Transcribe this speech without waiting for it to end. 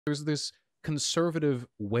There's this conservative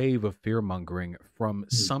wave of fear-mongering from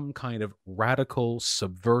some kind of radical,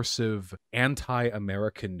 subversive,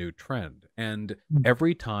 anti-American new trend. And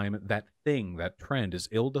every time that thing, that trend is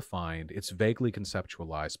ill-defined, it's vaguely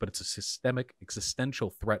conceptualized, but it's a systemic, existential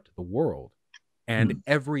threat to the world. And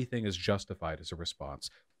everything is justified as a response.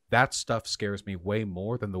 That stuff scares me way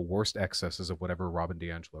more than the worst excesses of whatever Robin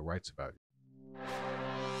DiAngelo writes about.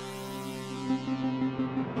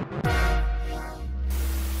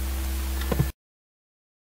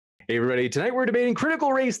 Hey everybody, tonight we're debating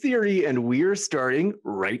critical race theory, and we're starting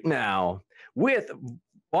right now with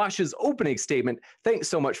Vaush's opening statement. Thanks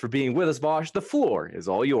so much for being with us, Vaush. The floor is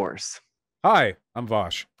all yours. Hi, I'm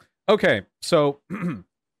Vaush. Okay, so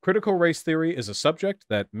critical race theory is a subject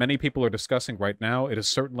that many people are discussing right now. It is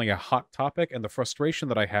certainly a hot topic, and the frustration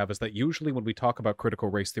that I have is that usually when we talk about critical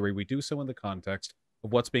race theory, we do so in the context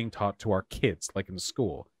of what's being taught to our kids, like in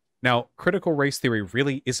school. Now, critical race theory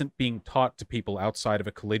really isn't being taught to people outside of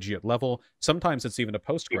a collegiate level. Sometimes it's even a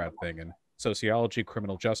post-grad thing in sociology,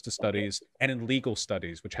 criminal justice studies, and in legal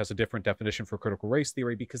studies, which has a different definition for critical race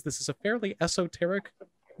theory, because this is a fairly esoteric,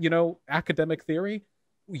 academic theory.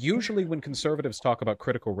 Usually when conservatives talk about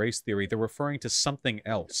critical race theory, they're referring to something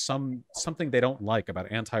else, something they don't like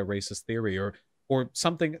about anti-racist theory, or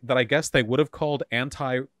something that I guess they would have called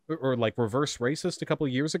like reverse racist a couple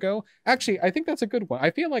of years ago. Actually, I think that's a good one.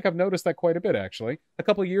 I feel like I've noticed that quite a bit, actually. A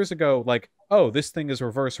couple of years ago, like, oh, this thing is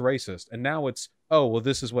reverse racist. And now it's, oh, well,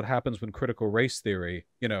 this is what happens when critical race theory,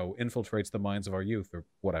 infiltrates the minds of our youth or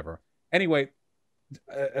whatever. Anyway,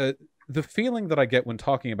 the feeling that I get when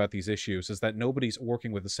talking about these issues is that nobody's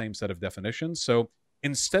working with the same set of definitions. So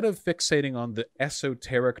instead of fixating on the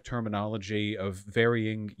esoteric terminology of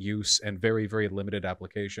varying use and very, very limited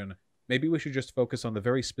application, maybe we should just focus on the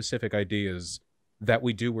very specific ideas that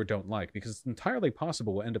we do or don't like, because it's entirely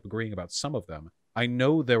possible we'll end up agreeing about some of them. I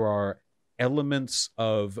know there are elements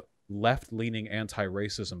of left-leaning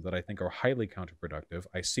anti-racism that I think are highly counterproductive.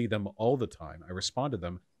 I see them all the time. I respond to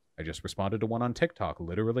them. I just responded to one on TikTok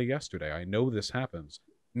literally yesterday. I know this happens.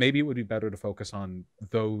 Maybe it would be better to focus on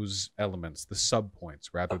those elements, the sub-points,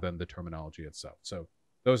 rather than the terminology itself. So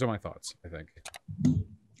those are my thoughts, I think.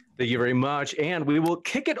 Thank you very much. And we will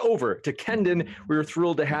kick it over to Kendon. We're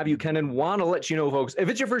thrilled to have you, Kendon. Want to let you know, folks, if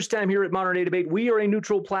it's your first time here at Modern Day Debate, we are a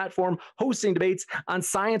neutral platform hosting debates on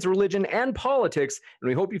science, religion, and politics. And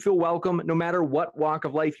we hope you feel welcome no matter what walk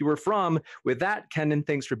of life you are from. With that, Kendon,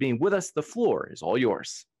 thanks for being with us. The floor is all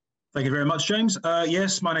yours. Thank you very much, James.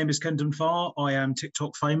 Yes, my name is Kendon Fahr. I am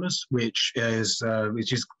TikTok famous, which is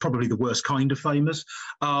probably the worst kind of famous.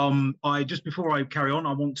 Just before I carry on,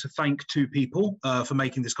 I want to thank two people for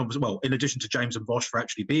making this conversation. Well, in addition to James and Vaush for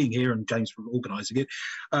actually being here and James for organising it.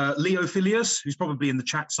 Leo Phileas, who's probably in the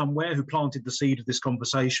chat somewhere, who planted the seed of this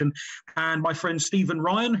conversation, and my friend Stephen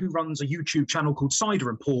Ryan, who runs a YouTube channel called Cider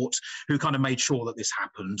Report, who kind of made sure that this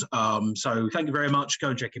happened. So thank you very much.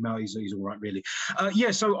 Go and check him out. He's all right, really.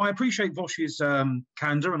 So I appreciate Vaush's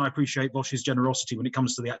candor, and I appreciate Vaush's generosity when it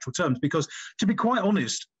comes to the actual terms, because to be quite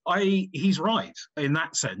honest, he's right in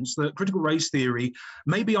that sense that critical race theory,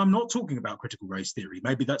 maybe I'm not talking about critical race theory,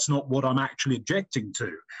 maybe that's not what I'm actually objecting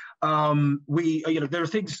to. There are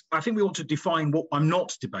things, I think we ought to define what I'm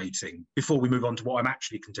not debating before we move on to what I'm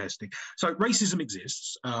actually contesting. So racism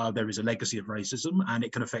exists, there is a legacy of racism, and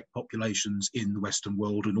it can affect populations in the Western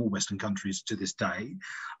world and all Western countries to this day.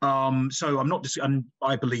 So I'm not, and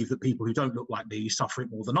I believe that people who don't look like me suffer it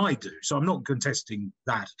more than I do. So I'm not contesting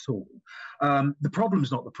that at all. The problem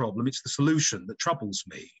is not the problem, it's the solution that troubles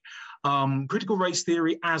me. Critical race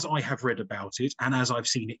theory, as I have read about it, and as I've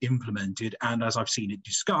seen it implemented, and as I've seen it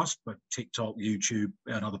discussed by TikTok, YouTube,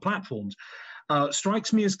 and other platforms,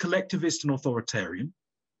 strikes me as collectivist and authoritarian.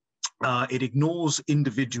 It ignores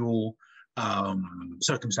individual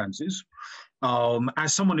circumstances.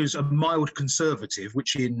 As someone who's a mild conservative,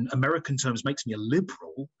 which in American terms makes me a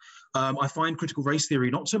liberal, I find critical race theory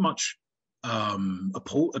not so much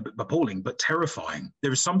appalling, but terrifying.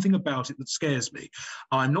 There is something about it that scares me.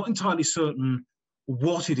 I'm not entirely certain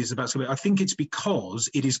what it is about. I think it's because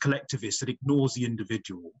it is collectivist, it ignores the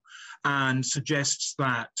individual and suggests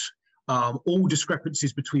that all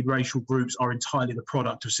discrepancies between racial groups are entirely the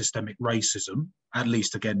product of systemic racism. At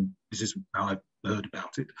least, again, this is how I've heard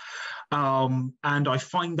about it. And I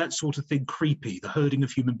find that sort of thing creepy, the herding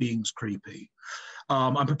of human beings creepy.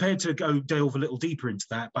 I'm prepared to delve a little deeper into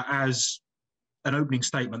that, but as an opening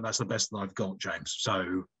statement, that's the best that I've got, James.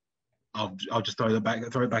 So I'll just throw it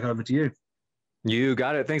back over to you. You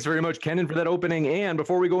got it. Thanks very much, Kendon, for that opening. And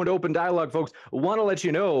before we go into open dialogue, folks, I want to let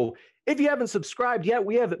you know, if you haven't subscribed yet,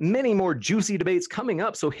 we have many more juicy debates coming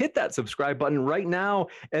up. So hit that subscribe button right now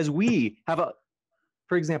as we have a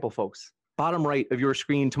For example, folks, bottom right of your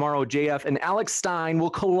screen tomorrow, JF and Alex Stein will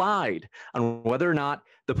collide on whether or not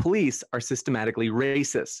the police are systematically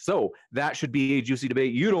racist. So that should be a juicy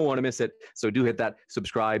debate. You don't want to miss it. So do hit that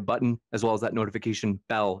subscribe button as well as that notification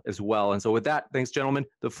bell as well. And so with that, thanks, gentlemen.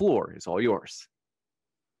 The floor is all yours.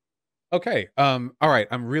 Okay. All right.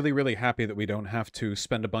 I'm really, really happy that we don't have to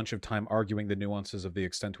spend a bunch of time arguing the nuances of the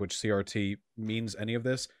extent to which CRT means any of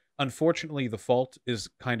this. Unfortunately, the fault is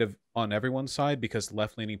kind of on everyone's side because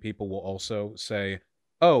left-leaning people will also say,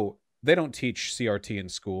 oh, they don't teach CRT in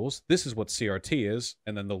schools. This is what CRT is.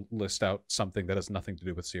 And then they'll list out something that has nothing to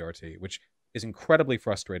do with CRT, which is incredibly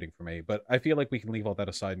frustrating for me. But I feel like we can leave all that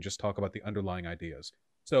aside and just talk about the underlying ideas.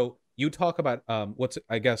 So you talk about what's,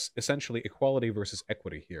 I guess, essentially equality versus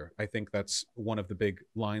equity here. I think that's one of the big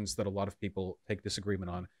lines that a lot of people take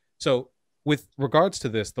disagreement on. So with regards to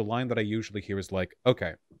this, the line that I usually hear is like,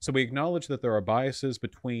 okay, so we acknowledge that there are biases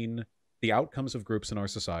between the outcomes of groups in our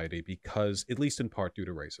society because, at least in part, due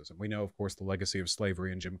to racism. We know, of course, the legacy of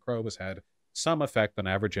slavery and Jim Crow has had some effect on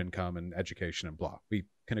average income and education and blah. We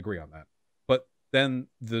can agree on that. But then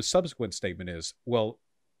the subsequent statement is, well,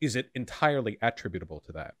 is it entirely attributable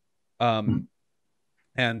to that?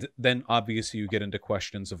 And then obviously you get into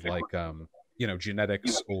questions of like, you know,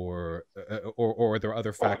 genetics or are there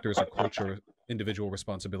other factors or culture, individual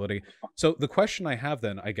responsibility. So the question I have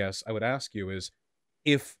then, I guess I would ask you is,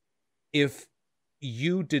 if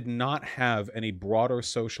you did not have any broader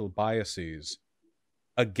social biases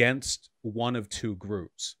against one of two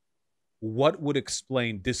groups, what would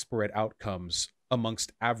explain disparate outcomes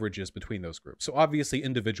amongst averages between those groups? So obviously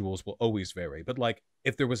individuals will always vary, but like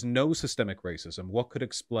if there was no systemic racism, what could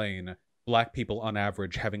explain Black people on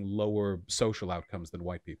average having lower social outcomes than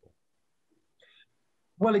white people?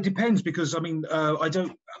 Well, it depends because, I mean,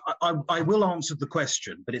 I will answer the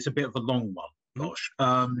question, but it's a bit of a long one.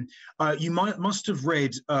 You must have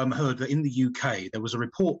heard that in the UK there was a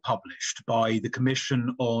report published by the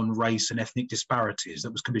Commission on Race and Ethnic Disparities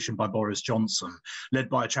that was commissioned by Boris Johnson, led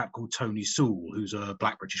by a chap called Tony Sewell, who's a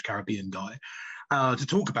Black British Caribbean guy, to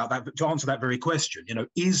talk about that, to answer that very question. You know,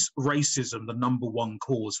 is racism the #1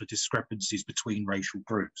 cause for discrepancies between racial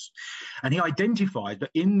groups? And he identified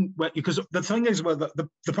that because the thing is, well,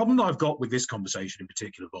 the problem that I've got with this conversation in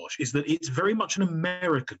particular, Vaush, is that it's very much an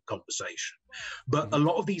American conversation, but a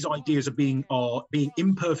lot of these ideas are being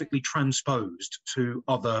imperfectly transposed to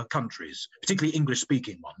other countries, particularly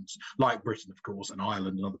English-speaking ones, like Britain, of course, and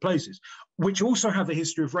Ireland and other places, which also have a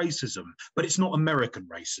history of racism, but it's not American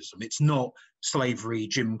racism. It's not slavery,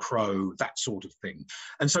 Jim Crow, that sort of thing.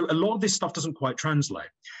 And so a lot of this stuff doesn't quite translate.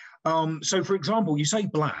 So, for example, you say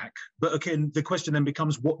Black, but again, the question then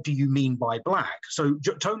becomes, what do you mean by Black? So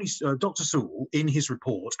Dr. Sewell, in his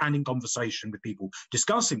report and in conversation with people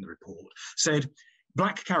discussing the report, said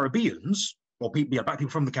Black Caribbeans, or people, Black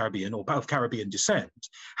people from the Caribbean or of Caribbean descent,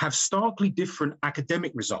 have starkly different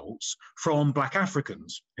academic results from Black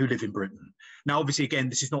Africans who live in Britain. Now, obviously, again,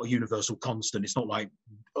 this is not a universal constant. It's not like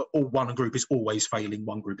one group is always failing,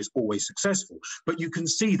 one group is always successful. But you can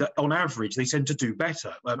see that on average, they tend to do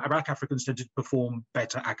better. Black Africans tend to perform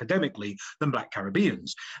better academically than Black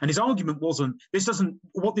Caribbeans. And his argument wasn't,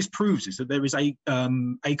 what this proves is that there is a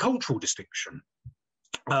cultural distinction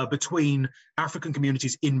between African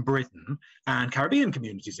communities in Britain and Caribbean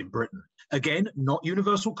communities in Britain. Again, not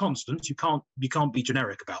universal constants. You can't be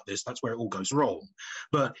generic about this. That's where it all goes wrong.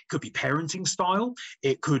 But it could be parenting style.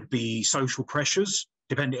 It could be social pressures.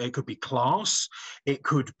 It could be class, it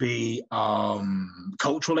could be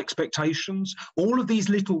cultural expectations. All of these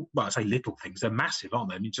little, well, I say little things, they're massive, aren't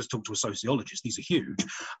they? I mean, just talk to a sociologist, these are huge.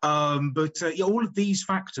 But all of these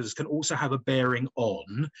factors can also have a bearing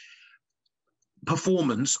on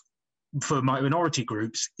performance for minority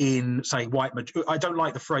groups in, say, I don't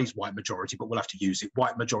like the phrase white majority, but we'll have to use it,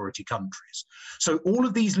 white majority countries. So all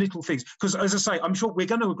of these little things, because as I say, I'm sure we're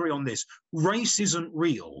going to agree on this, race isn't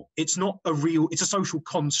real. It's not a real, it's a social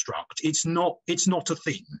construct. It's not a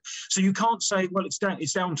thing. So you can't say, well, it's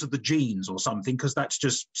down to the genes or something, because that's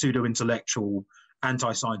just pseudo-intellectual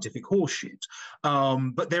anti-scientific horseshit.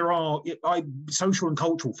 But there are social and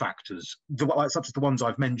cultural factors, such as the ones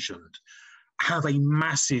I've mentioned, have a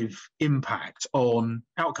massive impact on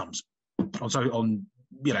outcomes, on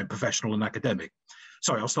professional and academic.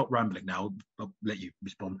 Sorry, I'll stop rambling now. I'll let you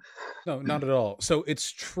respond. No, not at all. So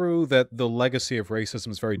it's true that the legacy of racism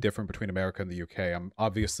is very different between America and the UK. I'm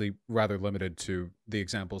obviously rather limited to the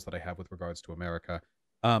examples that I have with regards to America.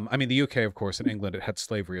 I mean, the UK, of course, in England, it had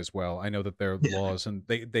slavery as well. I know that their laws, and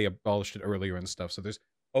they abolished it earlier and stuff. So there's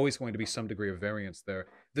always going to be some degree of variance there.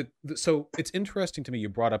 So it's interesting to me you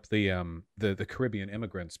brought up the Caribbean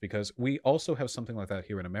immigrants, because we also have something like that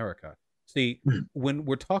here in America. See, when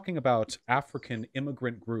we're talking about African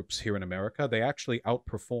immigrant groups here in America, they actually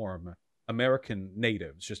outperform American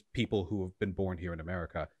natives, just people who have been born here in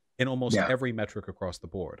America, in almost Yeah. every metric across the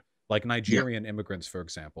board. Like Nigerian immigrants, for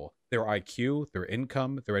example, their IQ, their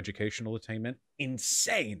income, their educational attainment,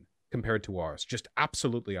 insane compared to ours, just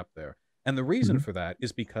absolutely up there. And the reason for that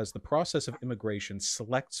is because the process of immigration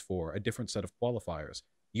selects for a different set of qualifiers.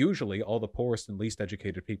 Usually, all the poorest and least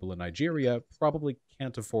educated people in Nigeria probably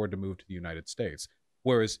can't afford to move to the United States.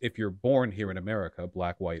 Whereas if you're born here in America,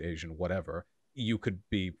 black, white, Asian, whatever, you could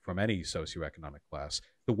be from any socioeconomic class.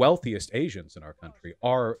 The wealthiest Asians in our country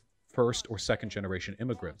are first or second generation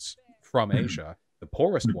immigrants from Asia. The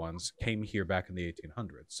poorest ones came here back in the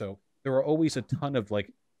 1800s. So there are always a ton of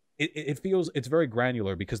like, it feels, it's very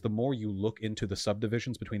granular because the more you look into the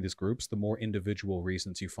subdivisions between these groups, the more individual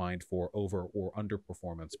reasons you find for over or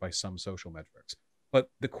underperformance by some social metrics.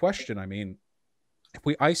 But the question, I mean, if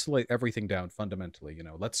we isolate everything down fundamentally, you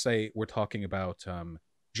know, let's say we're talking about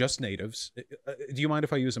just natives. Do you mind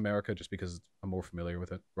if I use America just because I'm more familiar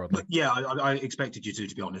with it broadly? Yeah, I expected you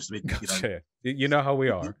to be honest. I mean, Gotcha. You know how we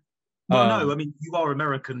are. Well, no, I mean, you are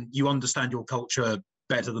American. You understand your culture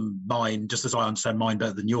better than mine, just as I understand mine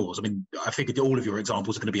better than yours. I mean, I figured all of your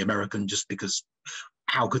examples are going to be American just because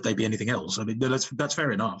how could they be anything else? I mean, that's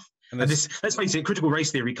fair enough. And this, let's face it, critical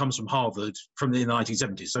race theory comes from Harvard from the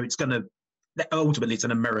 1970s. So it's going to, ultimately, it's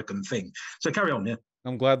an American thing. So carry on, yeah.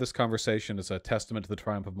 I'm glad this conversation is a testament to the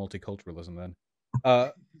triumph of multiculturalism then.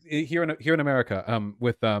 Here in America,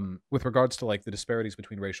 with regards to like the disparities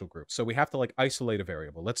between racial groups. So we have to like isolate a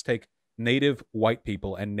variable. Let's take native white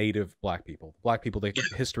people and native black people. Black people, their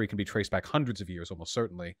history can be traced back hundreds of years, almost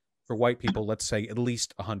certainly. For white people, let's say at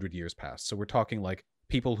least 100 years past. So we're talking like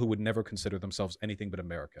people who would never consider themselves anything but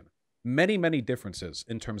American. Many, many differences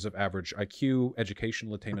in terms of average IQ,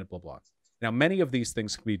 educational attainment, blah, blah. Now, many of these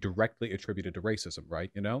things can be directly attributed to racism,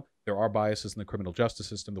 right? You know, there are biases in the criminal justice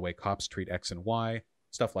system, the way cops treat X and Y,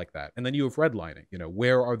 stuff like that. And then you have redlining. You know,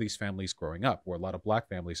 where are these families growing up? Where a lot of black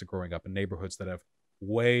families are growing up in neighborhoods that have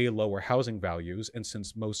way lower housing values. And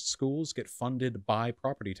since most schools get funded by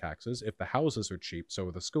property taxes, if the houses are cheap, so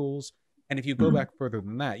are the schools. And if you go back further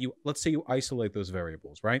than that, let's say you isolate those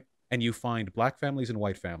variables, right? And you find black families and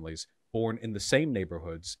white families born in the same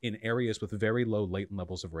neighborhoods in areas with very low latent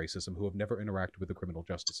levels of racism who have never interacted with the criminal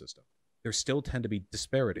justice system. There still tend to be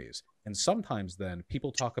disparities. And sometimes then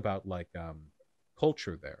people talk about like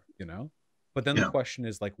culture there, you know? But then the question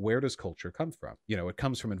is like, where does culture come from? You know, it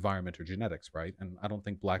comes from environment or genetics, right? And I don't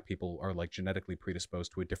think black people are like genetically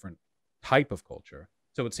predisposed to a different type of culture.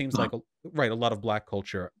 So it seems like, a lot of black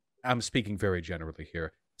culture, I'm speaking very generally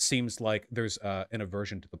here, seems like there's an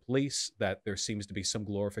aversion to the police, that there seems to be some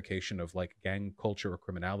glorification of like gang culture or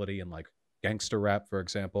criminality and like gangster rap, for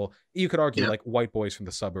example. You could argue like white boys from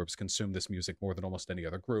the suburbs consume this music more than almost any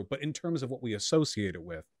other group. But in terms of what we associate it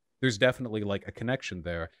with, there's definitely like a connection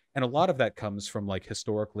there. And a lot of that comes from like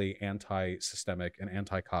historically anti-systemic and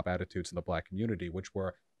anti-cop attitudes in the black community, which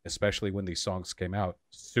were, especially when these songs came out,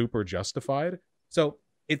 super justified. So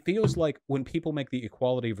it feels like when people make the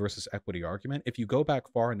equality versus equity argument, if you go back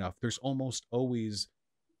far enough, there's almost always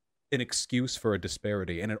an excuse for a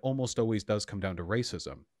disparity. And it almost always does come down to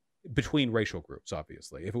racism between racial groups,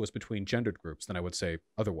 obviously. If it was between gendered groups, then I would say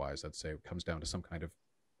otherwise. I'd say it comes down to some kind of,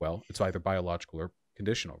 well, it's either biological or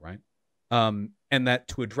conditional, right? And that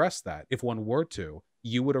to address that, if one were to,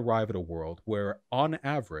 you would arrive at a world where, on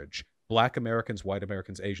average, Black Americans, white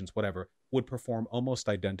Americans, Asians, whatever, would perform almost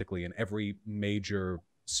identically in every major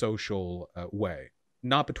social way.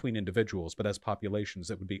 Not between individuals, but as populations,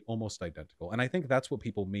 it would be almost identical. And I think that's what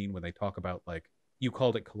people mean when they talk about, like, you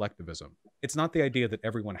called it collectivism. It's not the idea that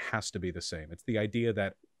everyone has to be the same. It's the idea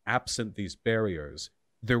that absent these barriers,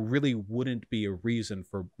 there really wouldn't be a reason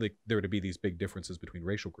for there to be these big differences between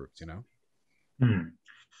racial groups, you know?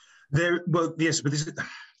 Well, yes, but this is,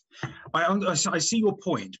 I see your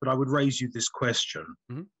point, but I would raise you this question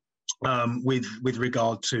with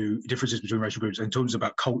regard to differences between racial groups in terms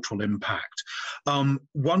about cultural impact.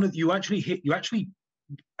 You actually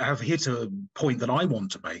have hit a point that I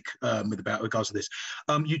want to make with regards to this.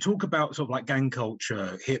 You talk about sort of like gang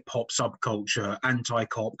culture, hip hop subculture,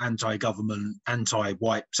 anti-cop, anti-government,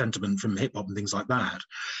 anti-white sentiment from hip hop and things like that.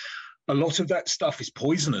 A lot of that stuff is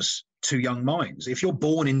poisonous to young minds. If you're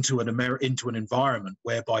born into an environment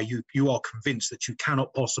whereby you are convinced that you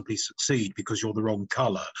cannot possibly succeed because you're the wrong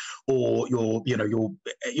color, or you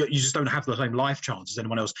just don't have the same life chance as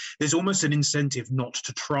anyone else, there's almost an incentive not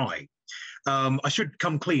to try. I should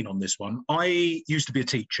come clean on this one. I used to be a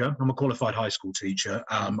teacher. I'm a qualified high school teacher.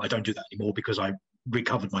 I don't do that anymore because I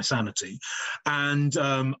recovered my sanity. And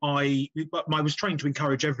I was trained to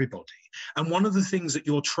encourage everybody. And one of the things that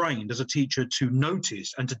you're trained as a teacher to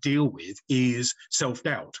notice and to deal with is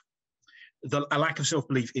self-doubt. A lack of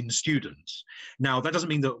self-belief in students. Now, that doesn't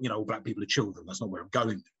mean that, you know, all black people are children. That's not where I'm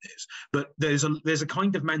going with this. But there's a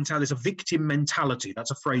kind of mentality, there's a victim mentality. That's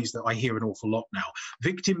a phrase that I hear an awful lot now.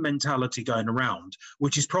 Victim mentality going around,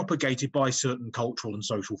 which is propagated by certain cultural and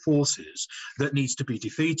social forces that needs to be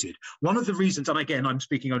defeated. One of the reasons, and again, I'm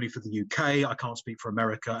speaking only for the UK, I can't speak for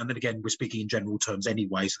America, and then again, we're speaking in general terms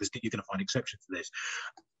anyway, so you're going to find exceptions to this.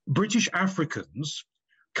 British Africans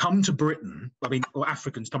come to Britain, or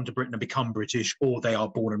Africans come to Britain and become British, or they are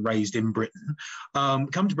born and raised in Britain,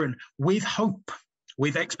 come to Britain with hope,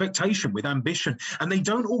 with expectation, with ambition. And they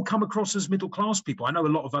don't all come across as middle-class people. I know a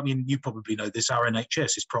lot of, you probably know this, our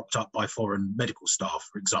NHS is propped up by foreign medical staff,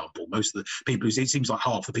 for example. Most of the people, it seems like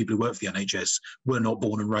half the people who work for the NHS were not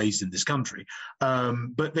born and raised in this country.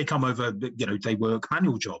 But they come over, you know, they work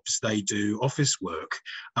manual jobs, they do office work.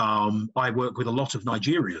 I work with a lot of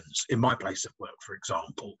Nigerians in my place of work, for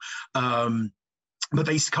example. But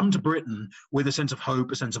they come to Britain with a sense of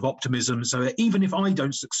hope, a sense of optimism. So even if I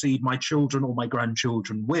don't succeed, my children or my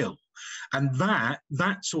grandchildren will. And that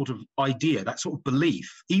sort of idea, that sort of belief,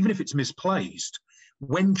 even if it's misplaced,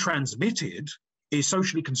 when transmitted, is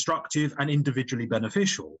socially constructive and individually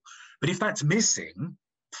beneficial. But if that's missing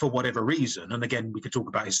for whatever reason, and again, we could talk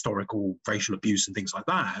about historical racial abuse and things like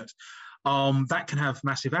that, that can have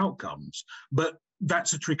massive outcomes. But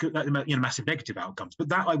that's a trick, you know, massive negative outcomes. But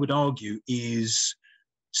that, I would argue, is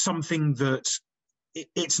something that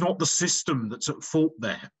it's not the system that's at fault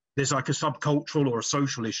there. There's like a subcultural or a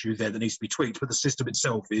social issue there that needs to be tweaked, but the system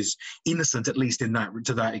itself is innocent, at least in that,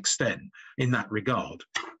 to that extent, in that regard.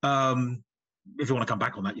 If you want to come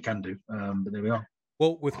back on that, you can do. But there we are.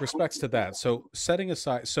 Well, with respects to that, so setting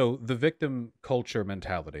aside, so the victim culture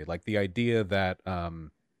mentality, like the idea that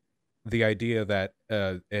an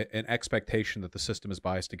expectation that the system is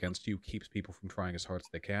biased against you keeps people from trying as hard as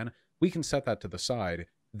they can, we can set that to the side.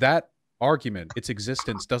 That argument, its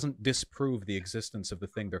existence, doesn't disprove the existence of the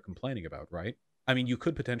thing they're complaining about, right? I mean, you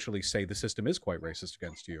could potentially say the system is quite racist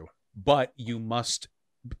against you, but you must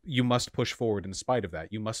push forward in spite of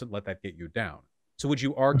that. You mustn't let that get you down. So would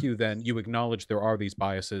you argue then, you acknowledge there are these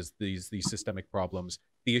biases, these systemic problems.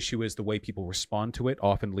 The issue is the way people respond to it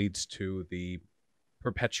often leads to the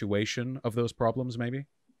perpetuation of those problems, maybe?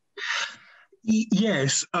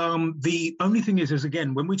 Yes. The only thing is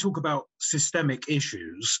again, when we talk about systemic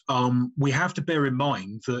issues, we have to bear in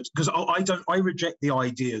mind that, because I reject the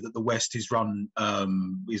idea that the West is governed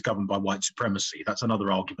by white supremacy. That's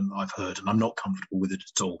another argument that I've heard, and I'm not comfortable with it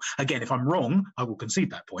at all. Again, if I'm wrong, I will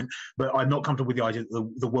concede that point, but I'm not comfortable with the idea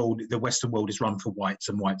that the Western world is run for whites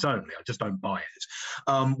and whites only. I just don't buy it.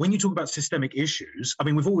 When you talk about systemic issues, I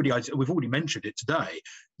mean, we've already mentioned it today.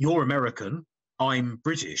 You're American, I'm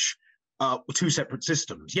British. Two separate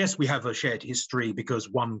systems. Yes, we have a shared history because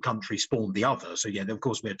one country spawned the other. So yeah, of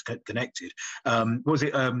course we're connected. Was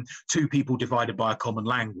it two people divided by a common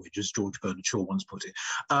language, as George Bernard Shaw once put it?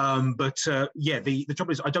 Yeah, the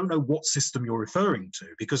trouble is I don't know what system you're referring to,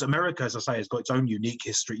 because America, as I say, has got its own unique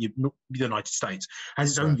history. The United States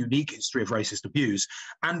has its own unique history of racist abuse,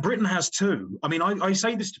 and Britain has too. I mean, I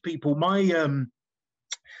say this to people. My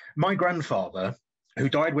grandfather, who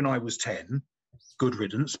died when I was 10, good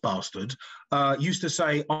riddance, bastard, used to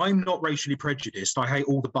say, I'm not racially prejudiced, I hate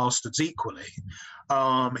all the bastards equally.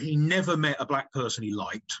 He never met a black person he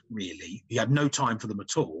liked, really. He had no time for them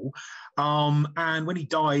at all. And when he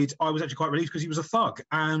died, I was actually quite relieved because he was a thug.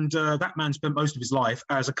 And that man spent most of his life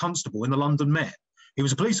as a constable in the London Met. He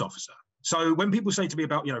was a police officer. So when people say to me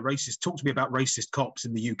about, talk to me about racist cops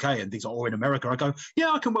in the UK and things like, or in America, I go,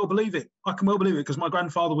 yeah, I can well believe it. I can well believe it because my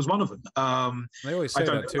grandfather was one of them. They always say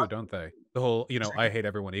that too, don't they? The whole, I hate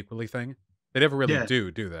everyone equally thing. They never really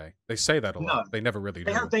do they? They say that a lot. They never really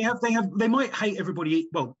do. They might hate everybody.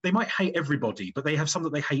 Well, they might hate everybody, but they have some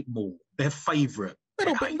that they hate more. They have favourite.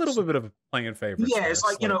 A little bit of playing favourites. Yeah, it's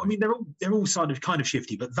like, slightly. I mean, they're all kind of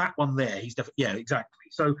shifty, but that one there, he's definitely, yeah, exactly.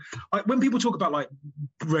 So when people talk about like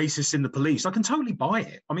racists in the police, I can totally buy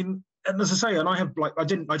it. I mean, and as I say, and I have like, I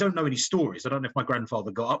don't know any stories. I don't know if my grandfather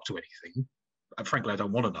got up to anything. Frankly, I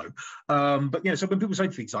don't want to know. But yeah, so when people say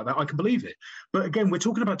things like that, I can believe it. But again, we're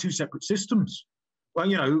talking about two separate systems.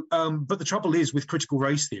 Well, but the trouble is with critical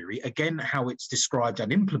race theory, again, how it's described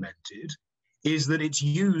and implemented is that it's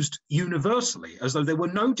used universally as though there were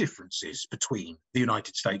no differences between the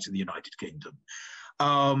United States and the United Kingdom.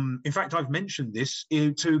 In fact, I've mentioned this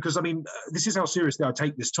too, because I mean, this is how seriously I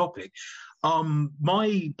take this topic.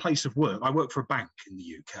 My place of work, I work for a bank in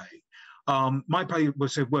the UK. My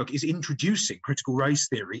place of work is introducing critical race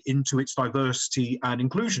theory into its diversity and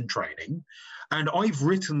inclusion training. And I've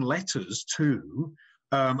written letters to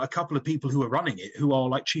a couple of people who are running it, who are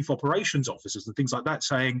like chief operations officers and things like that,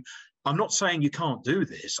 saying, I'm not saying you can't do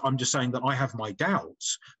this. I'm just saying that I have my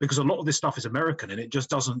doubts because a lot of this stuff is American and it just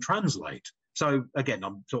doesn't translate. So again,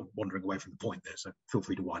 I'm sort of wandering away from the point there, so feel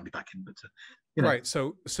free to wind me back in. But you know. Right.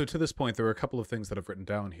 So to this point, there are a couple of things that I've written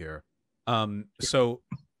down here. So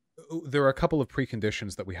there are a couple of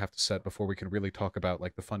preconditions that we have to set before we can really talk about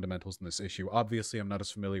like the fundamentals in this issue. Obviously, I'm not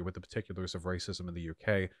as familiar with the particulars of racism in the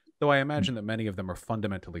UK, though I imagine that many of them are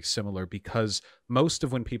fundamentally similar, because most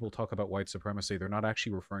of when people talk about white supremacy, they're not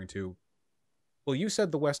actually referring to, well, you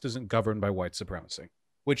said the West isn't governed by white supremacy,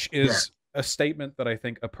 which is a statement that I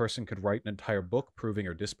think a person could write an entire book proving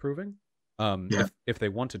or disproving, if they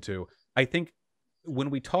wanted to. I think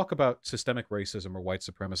when we talk about systemic racism or white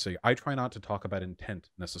supremacy, I try not to talk about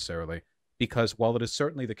intent necessarily, because while it is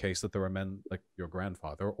certainly the case that there are men like your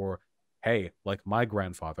grandfather, or hey, like my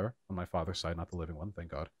grandfather on my father's side, not the living one,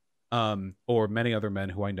 thank God, or many other men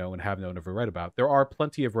who I know and have known or read about, there are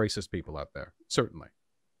plenty of racist people out there, certainly.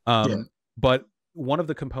 But one of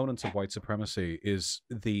the components of white supremacy is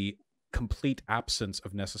the complete absence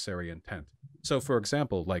of necessary intent. So, for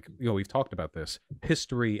example, like, you know, we've talked about this.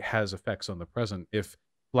 History has effects on the present. If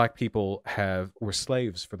black people were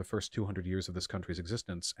slaves for the first 200 years of this country's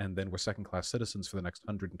existence and then were second-class citizens for the next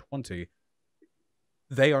 120,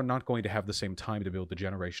 they are not going to have the same time to build the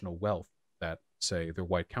generational wealth that, say, their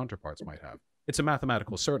white counterparts might have. It's a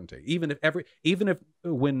mathematical certainty. Even if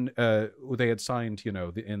when they had signed, you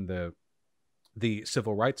know, in the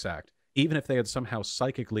Civil Rights Act, even if they had somehow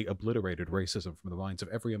psychically obliterated racism from the minds of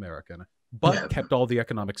every American, but kept all the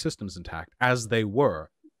economic systems intact as they were,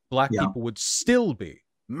 black people would still be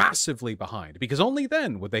massively behind, because only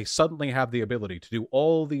then would they suddenly have the ability to do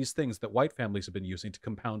all these things that white families have been using to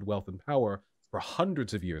compound wealth and power for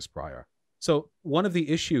hundreds of years prior. So one of the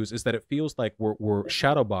issues is that it feels like we're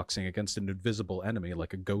shadowboxing against an invisible enemy,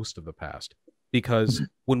 like a ghost of the past. Because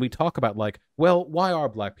when we talk about, like, well, why are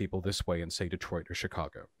black people this way in, say, Detroit or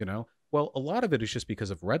Chicago, you know? Well, a lot of it is just because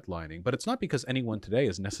of redlining, but it's not because anyone today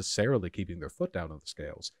is necessarily keeping their foot down on the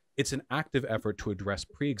scales. It's an active effort to address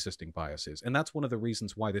pre-existing biases, and that's one of the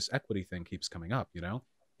reasons why this equity thing keeps coming up, you know?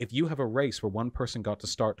 If you have a race where one person got to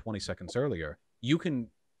start 20 seconds earlier, you can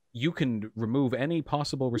remove any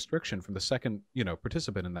possible restriction from the second, you know,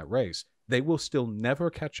 participant in that race. They will still never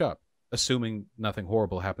catch up, assuming nothing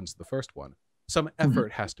horrible happens to the first one. Some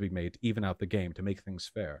effort has to be made to even out the game to make things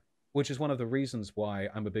fair, which is one of the reasons why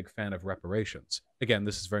I'm a big fan of reparations. Again,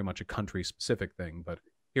 this is very much a country-specific thing, but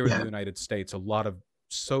here in the United States, a lot of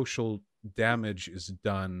social damage is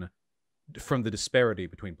done from the disparity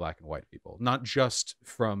between black and white people. Not just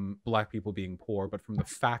from black people being poor, but from the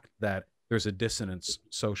fact that there's a dissonance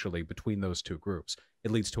socially between those two groups.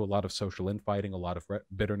 It leads to a lot of social infighting, a lot of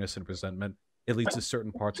bitterness and resentment. It leads to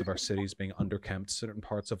certain parts of our cities being underkempt, certain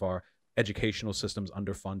parts of our educational systems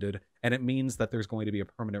underfunded, and it means that there's going to be a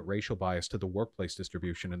permanent racial bias to the workplace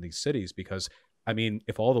distribution in these cities, because, I mean,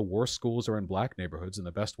 if all the worst schools are in black neighborhoods and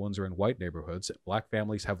the best ones are in white neighborhoods, black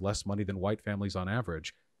families have less money than white families on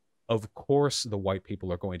average, of course the white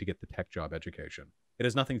people are going to get the tech job education. It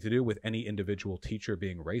has nothing to do with any individual teacher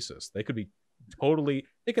being racist. They could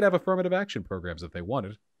have affirmative action programs if they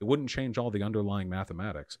wanted. It wouldn't change all the underlying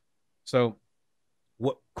mathematics. So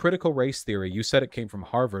what critical race theory, you said it came from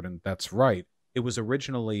Harvard, and that's right. It was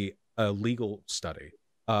originally a legal study,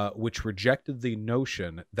 which rejected the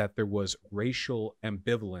notion that there was racial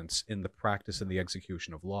ambivalence in the practice and the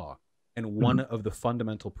execution of law. And one of the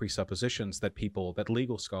fundamental presuppositions that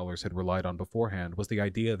legal scholars had relied on beforehand was the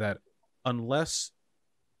idea that unless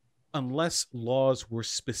laws were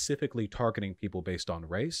specifically targeting people based on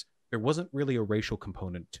race, there wasn't really a racial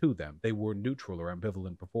component to them. They were neutral or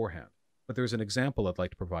ambivalent beforehand. But there's an example I'd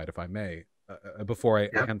like to provide, if I may, before I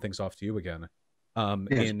hand things off to you again.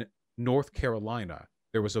 In North Carolina,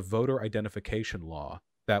 there was a voter identification law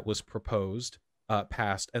that was proposed,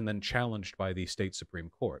 passed, and then challenged by the state Supreme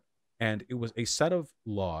Court. And it was a set of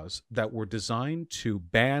laws that were designed to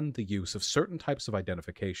ban the use of certain types of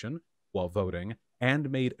identification while voting, and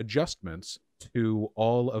made adjustments to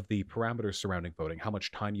all of the parameters surrounding voting, how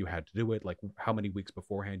much time you had to do it, like how many weeks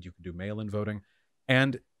beforehand you could do mail-in voting.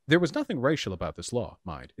 And there was nothing racial about this law,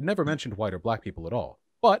 mind. It never mentioned white or black people at all.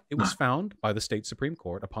 But it was found by the state Supreme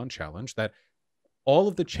Court upon challenge that all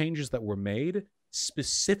of the changes that were made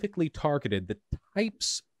specifically targeted the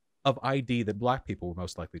types of ID that black people were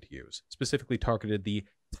most likely to use, specifically targeted the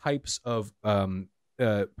types of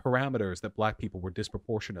parameters that black people were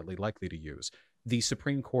disproportionately likely to use. The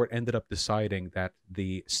Supreme Court ended up deciding that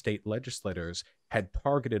the state legislators had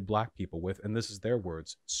targeted black people with, and this is their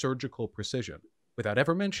words, surgical precision, without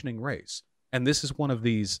ever mentioning race. And this is one of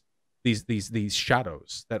these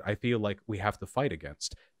shadows that I feel like we have to fight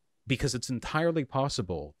against, because it's entirely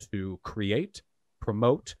possible to create,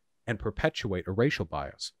 promote, and perpetuate a racial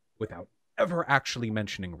bias without ever actually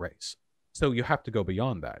mentioning race. So you have to go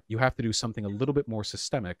beyond that. You have to do something a little bit more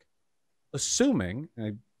systemic, assuming, and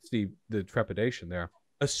I see the trepidation there,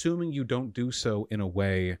 assuming you don't do so in a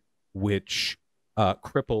way which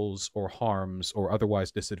cripples or harms or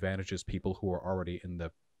otherwise disadvantages people who are already in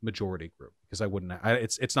the majority group. Because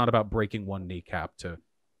it's not about breaking one kneecap to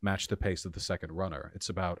match the pace of the second runner. It's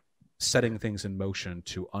about setting things in motion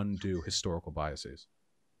to undo historical biases.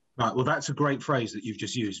 Right. Well, that's a great phrase that you've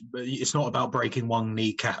just used. But it's not about breaking one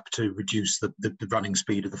kneecap to reduce the running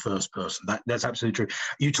speed of the first person. That's absolutely true.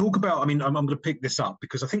 You talk about, I mean, I'm going to pick this up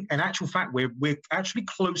because I think, in actual fact, we're actually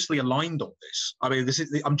closely aligned on this. I mean,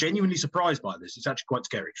 I'm genuinely surprised by this. It's actually quite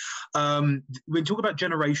scary. When you talk about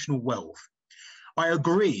generational wealth, I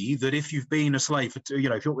agree that if you've been a slave for,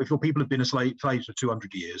 if your people have been slaves for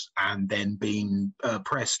 200 years and then been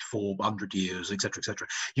oppressed for 100 years, etc.,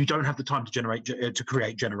 you don't have the time to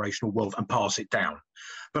create generational wealth and pass it down.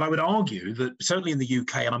 But I would argue that certainly in the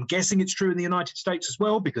UK, and I'm guessing it's true in the United States as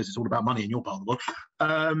well, because it's all about money in your part of the world,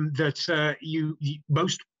 that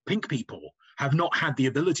most pink people have not had the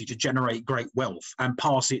ability to generate great wealth and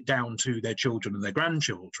pass it down to their children and their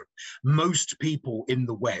grandchildren. Most people in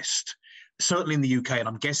the West, certainly in the UK, and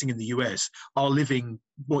I'm guessing in the US, are living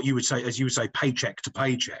what you would say, as you would say, paycheck to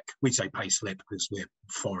paycheck. We'd say pay slip because we're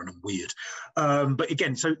foreign and weird. But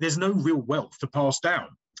again, so there's no real wealth to pass down.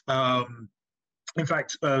 In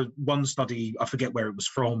fact, one study, I forget where it was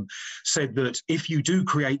from, said that if you do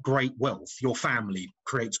create great wealth, your family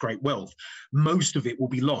creates great wealth, most of it will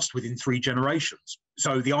be lost within 3 generations.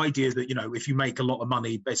 So the idea that, if you make a lot of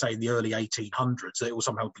money, let's say in the early 1800s, that it will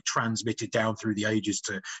somehow be transmitted down through the ages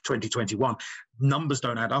to 2021, numbers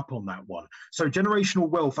don't add up on that one. So generational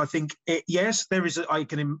wealth, I think, yes, I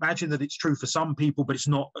can imagine that it's true for some people, but it's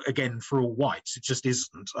not, again, for all whites. It just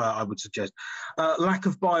isn't, I would suggest. Lack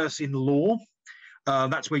of bias in law.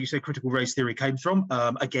 That's where you say critical race theory came from.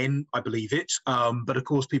 Again, I believe it. But of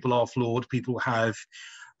course, people are flawed. People have,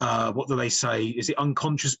 what do they say? Is it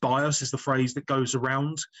unconscious bias is the phrase that goes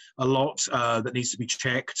around a lot that needs to be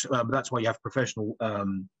checked. That's why you have professional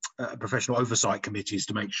oversight committees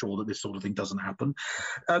to make sure that this sort of thing doesn't happen.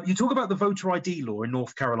 You talk about the voter ID law in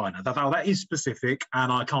North Carolina. That is specific,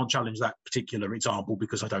 and I can't challenge that particular example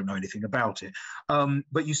because I don't know anything about it.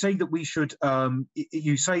 But you say that we should,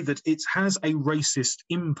 you say that it has a racist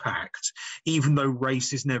impact, even though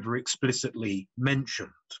race is never explicitly mentioned.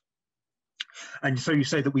 And so you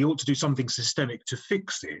say that we ought to do something systemic to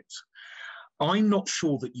fix it. I'm not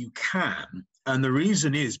sure that you can. And the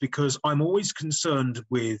reason is because I'm always concerned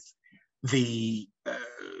with the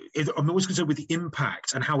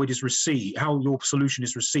impact and how it is received, how your solution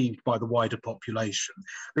is received by the wider population.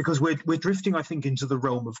 Because we're drifting, I think, into the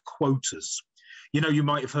realm of quotas. You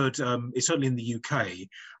might have heard, certainly in the UK,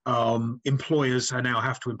 employers now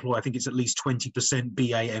have to employ, I think it's at least 20%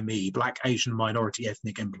 BAME, Black, Asian, Minority,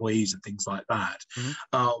 Ethnic employees and things like that.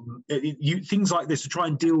 Mm-hmm. Things like this to try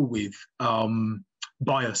and deal with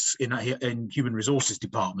bias in human resources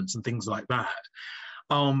departments and things like that.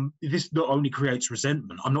 This not only creates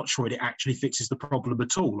resentment, I'm not sure it actually fixes the problem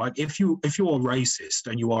at all. Like if you're a racist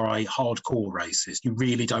and you are a hardcore racist, you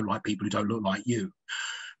really don't like people who don't look like you.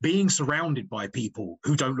 Being surrounded by people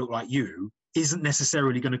who don't look like you isn't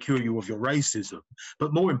necessarily going to cure you of your racism.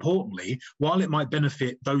 But more importantly, while it might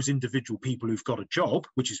benefit those individual people who've got a job,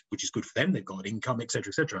 which is good for them, they've got an income,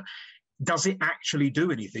 etc., does it actually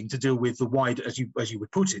do anything to deal with the wider, as you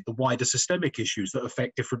would put it, the wider systemic issues that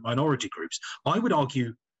affect different minority groups? I would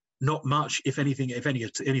argue not much, if anything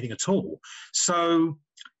at all. So,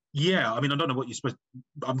 yeah, I mean, I don't know what you're supposed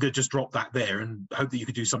to, I'm going to just drop that there and hope that you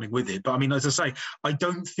could do something with it. But I mean, as I say, I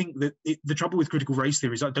don't think that the trouble with critical race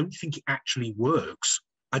theory is I don't think it actually works.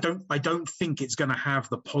 I don't think it's going to have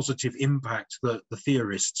the positive impact that the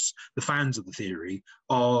theorists, the fans of the theory,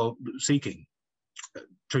 are seeking,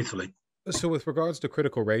 truthfully. So with regards to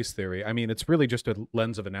critical race theory, I mean, it's really just a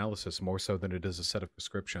lens of analysis more so than it is a set of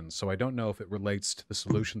prescriptions. So I don't know if it relates to the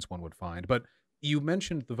solutions one would find. But you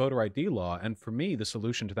mentioned the voter ID law, and for me, the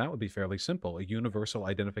solution to that would be fairly simple: a universal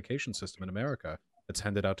identification system in America that's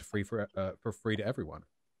handed out for free to everyone.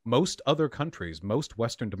 Most other countries, most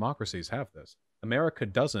Western democracies have this. America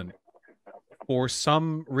doesn't, for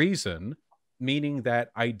some reason, meaning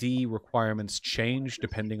that ID requirements change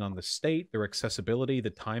depending on the state, their accessibility, the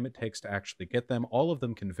time it takes to actually get them. All of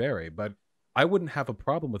them can vary, but I wouldn't have a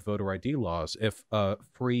problem with voter ID laws if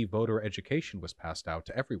free voter education was passed out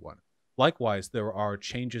to everyone. Likewise, there are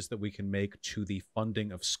changes that we can make to the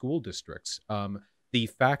funding of school districts. The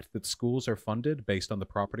fact that schools are funded based on the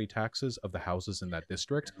property taxes of the houses in that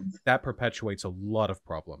district, that perpetuates a lot of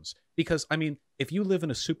problems. Because, I mean, if you live in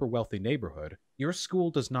a super wealthy neighborhood, your school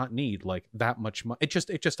does not need like that much money. It just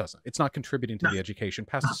doesn't. It's not contributing to the education.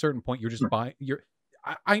 Past a certain point, you're just buying.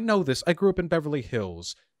 I know this. I grew up in Beverly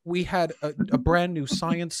Hills. We had a brand new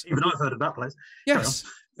science. Even I've heard of that place. Yes.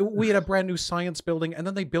 We had a brand new science building, and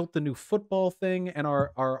then they built the new football thing, and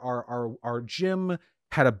our gym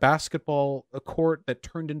had a basketball court that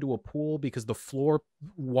turned into a pool because the floor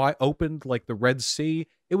opened like the Red Sea.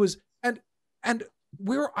 It was and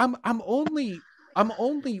I'm only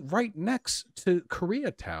right next to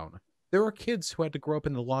Koreatown. There are kids who had to grow up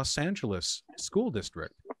in the Los Angeles school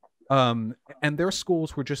district. And their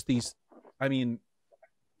schools were just these, I mean,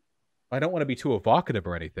 I don't want to be too evocative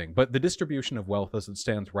or anything, but the distribution of wealth as it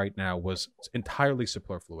stands right now was entirely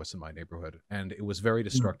superfluous in my neighborhood, and it was very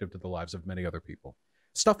destructive to the lives of many other people.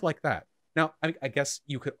 Stuff like that. Now, I guess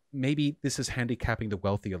you could, maybe this is handicapping the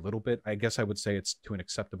wealthy a little bit. I guess I would say it's to an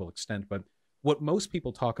acceptable extent, but what most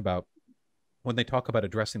people talk about when they talk about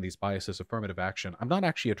addressing these biases, affirmative action, I'm not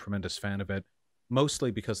actually a tremendous fan of it,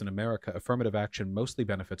 mostly because in America, affirmative action mostly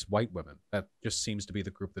benefits white women. That just seems to be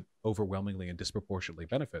the group that overwhelmingly and disproportionately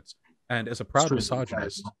benefits. And as a proud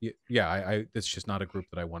misogynist, it's just not a group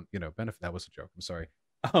that I want, benefit. That was a joke. I'm sorry.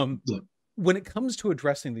 When it comes to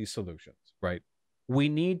addressing these solutions, right, we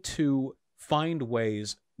need to find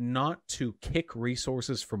ways not to kick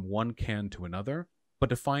resources from one can to another, but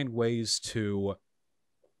to find ways to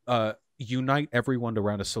unite everyone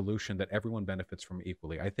around a solution that everyone benefits from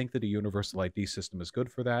equally. I think that a universal ID system is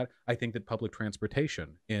good for that. I think that public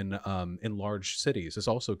transportation in large cities is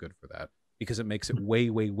also good for that, because it makes it way,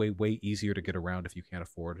 way, way, way easier to get around if you can't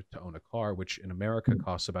afford to own a car, which in America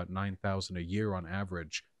costs about $9,000 a year on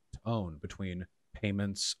average to own, between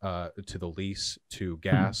payments to the lease, to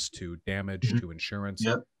gas, to damage, to insurance.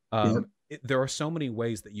 There are so many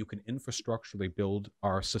ways that you can infrastructurally build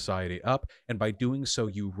our society up, and by doing so,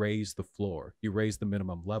 you raise the floor, you raise the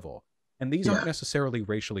minimum level. And these aren't necessarily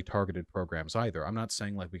racially targeted programs either. I'm not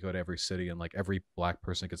saying like we go to every city and like every black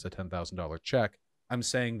person gets a $10,000 check. I'm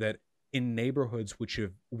saying that in neighborhoods which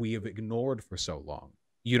we have ignored for so long,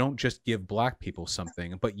 you don't just give black people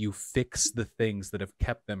something, but you fix the things that have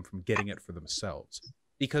kept them from getting it for themselves.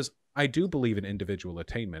 Because I do believe in individual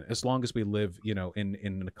attainment, as long as we live, in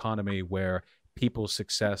an economy where people's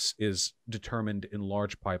success is determined in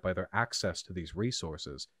large part by their access to these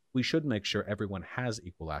resources. We should make sure everyone has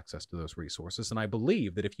equal access to those resources. And I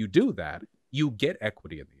believe that if you do that, you get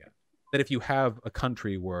equity in the end. That if you have a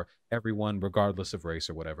country where everyone, regardless of race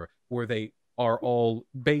or whatever, where they are all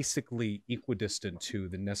basically equidistant to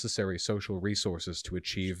the necessary social resources to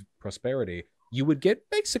achieve prosperity, you would get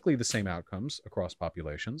basically the same outcomes across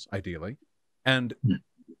populations, ideally. And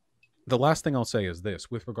the last thing I'll say is this,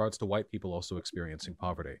 with regards to white people also experiencing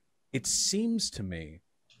poverty. It seems to me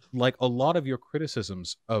like a lot of your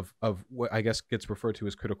criticisms of what I guess gets referred to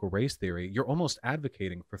as critical race theory, you're almost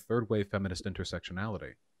advocating for third wave feminist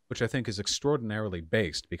intersectionality, which I think is extraordinarily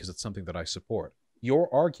based, because it's something that I support.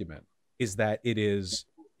 Your argument is that it is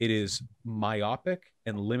myopic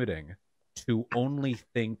and limiting to only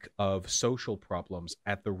think of social problems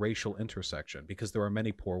at the racial intersection, because there are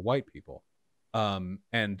many poor white people.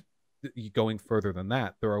 And going further than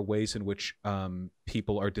that, there are ways in which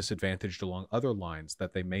people are disadvantaged along other lines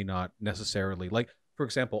that they may not necessarily like. For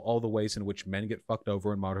example, all the ways in which men get fucked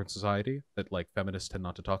over in modern society that like feminists tend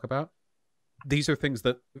not to talk about. These are things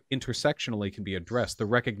that intersectionally can be addressed. The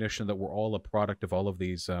recognition that we're all a product of all of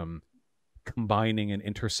these combining and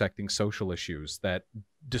intersecting social issues that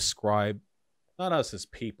describe not us as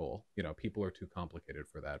people. People are too complicated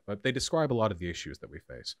for that, but they describe a lot of the issues that we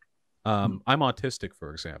face. I'm autistic,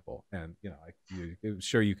 for example, and I'm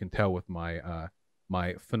sure you can tell with my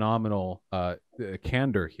my phenomenal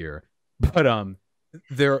candor here, but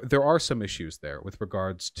there are some issues there with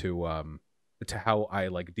regards to how I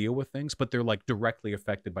like deal with things, but they're like directly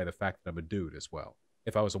affected by the fact that I'm a dude as well.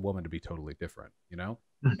 If I was a woman, to be totally different,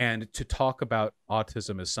 and to talk about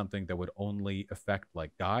autism as something that would only affect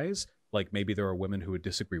like guys, like maybe there are women who would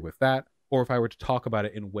disagree with that. Or if I were to talk about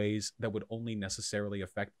it in ways that would only necessarily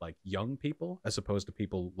affect like young people, as opposed to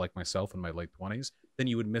people like myself in my late 20s, then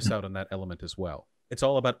you would miss out on that element as well. It's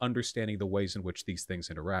all about understanding the ways in which these things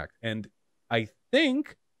interact. And I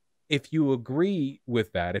think if you agree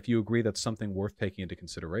with that, if you agree that's something worth taking into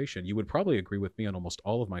consideration, you would probably agree with me on almost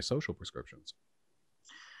all of my social prescriptions.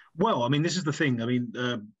 Well, I mean, this is the thing. I mean,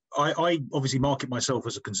 I obviously market myself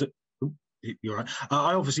as a conservative. You're right.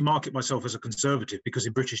 I obviously market myself as a conservative because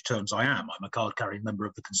in British terms I am. I'm a card-carrying member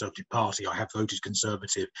of the Conservative Party. I have voted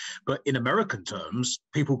Conservative. But in American terms,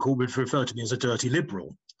 people refer to me as a dirty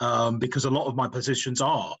liberal because a lot of my positions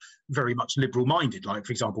are very much liberal-minded, like,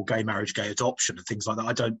 for example, gay marriage, gay adoption, and things like that.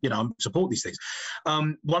 I don't, I support these things.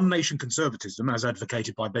 One nation conservatism, as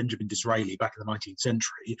advocated by Benjamin Disraeli back in the 19th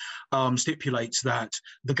century, stipulates that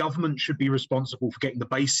the government should be responsible for getting the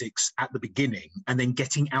basics at the beginning and then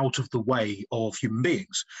getting out of the way of human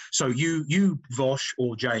beings. So you, Vaush,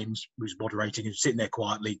 or James, who's moderating and sitting there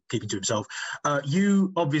quietly, keeping to himself,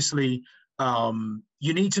 you obviously,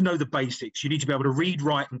 you need to know the basics. You need to be able to read,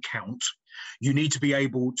 write, and count. You need to be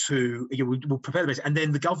able to, we'll prepare the basics, and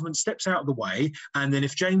then the government steps out of the way. And then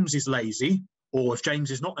if James is lazy, or if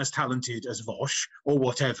James is not as talented as Vaush or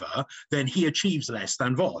whatever, then he achieves less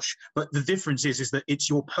than Vaush. But the difference is that it's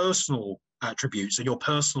your personal attributes and your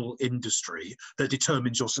personal industry that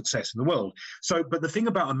determines your success in the world. So, but the thing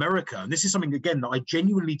about America, and this is something, again, that I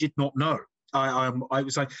genuinely did not know, I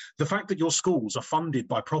was like, the fact that your schools are funded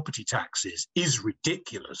by property taxes is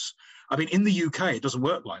ridiculous. I mean, in the UK, it doesn't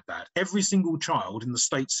work like that. Every single child in the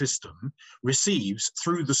state system receives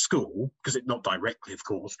through the school, because it's not directly, of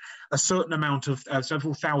course, a certain amount of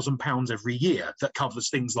several £1,000s every year that covers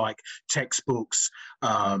things like textbooks,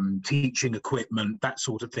 teaching equipment, that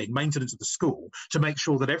sort of thing, maintenance of the school, to make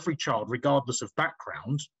sure that every child, regardless of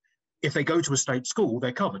background, if they go to a state school,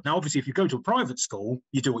 they're covered. Now, obviously, if you go to a private school,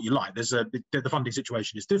 you do what you like. The funding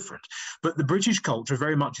situation is different. But the British culture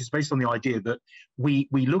very much is based on the idea that we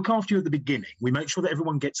look after you at the beginning. We make sure that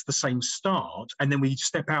everyone gets the same start, and then we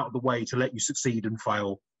step out of the way to let you succeed and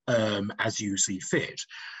fail as you see fit.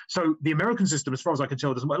 So the American system, as far as I can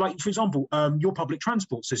tell, doesn't work. Like, for example, your public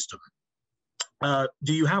transport system.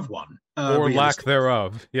 Do you have one? Or lack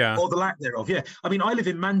thereof, yeah. Or the lack thereof, yeah. I mean, I live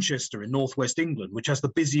in Manchester in northwest England, which has the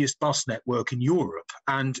busiest bus network in Europe,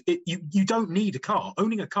 and you don't need a car.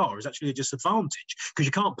 Owning a car is actually a disadvantage because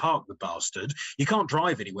you can't park the bastard. You can't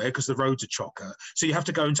drive anywhere because the roads are chocker. So you have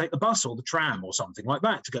to go and take the bus or the tram or something like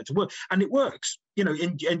that to get to work, and it works.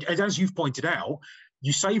 And as you've pointed out,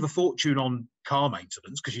 you save a fortune on car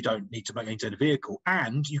maintenance because you don't need to maintain a vehicle,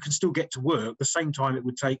 and you can still get to work the same time it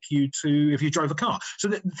would take you to if you drove a car. So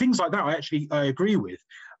things like that, I agree with.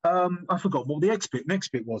 I forgot what the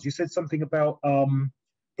next bit was. You said something about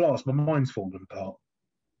blast. My mind's fallen apart.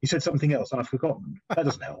 You said something else, and I've forgotten. That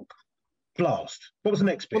doesn't help. Blast. What was the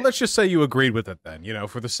next bit? Well, let's just say you agreed with it then.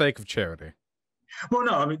 For the sake of charity. Well,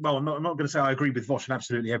 no, I mean, I'm not going to say I agree with Vaush on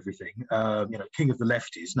absolutely everything. King of the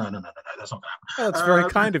lefties. No, that's not going to happen. Oh, that's very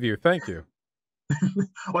kind of you. Thank you.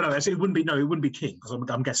 Well, no, it wouldn't be king, because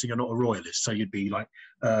I'm guessing you're not a royalist, so you'd be like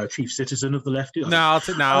chief citizen of the lefties. No,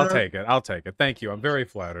 I'll take it. I'll take it. Thank you. I'm very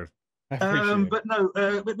flattered. But no.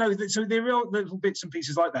 So there are little bits and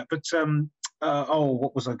pieces like that. But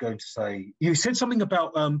what was I going to say? You said something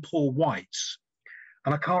about poor whites.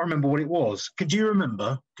 And I can't remember what it was. Could you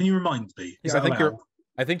remember? Can you remind me? Yeah,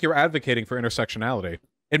 I think you're advocating for intersectionality.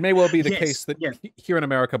 It may well be the case that here in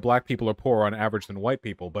America, black people are poorer on average than white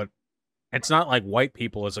people, but it's not like white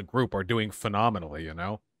people as a group are doing phenomenally,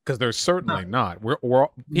 because they're certainly not.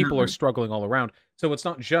 People are struggling all around. So it's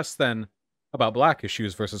not just then about black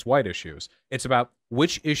issues versus white issues. It's about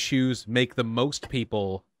which issues make the most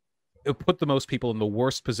people, put the most people in the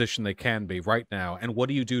worst position they can be right now, and what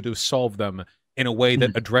do you do to solve them in a way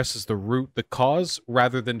that addresses the root, the cause,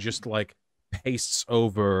 rather than just like pastes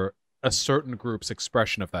over a certain group's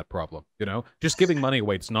expression of that problem. Just giving money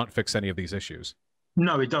away does not fix any of these issues.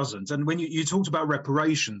 No, it doesn't. And when you talked about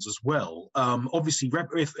reparations as well, obviously,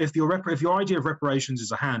 if your idea of reparations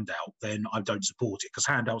is a handout, then I don't support it, because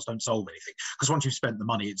handouts don't solve anything. Because once you've spent the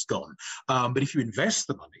money, it's gone. But if you invest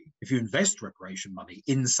the money, if you invest reparation money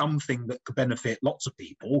in something that could benefit lots of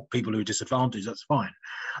people who are disadvantaged, that's fine.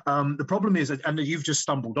 The problem is, and you've just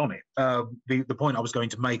stumbled on it, the point I was going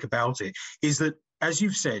to make about it is that, as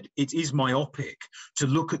you've said, it is myopic to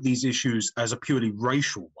look at these issues as a purely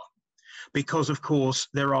racial one. Because, of course,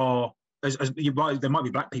 there might be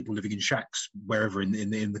black people living in shacks wherever in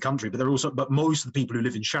the country, but most of the people who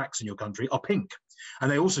live in shacks in your country are pink, and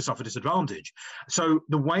they also suffer disadvantage. So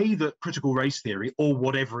the way that critical race theory, or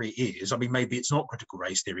whatever it is, I mean, maybe it's not critical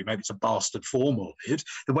race theory, maybe it's a bastard form of it,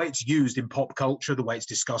 the way it's used in pop culture, the way it's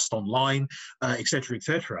discussed online, etc.,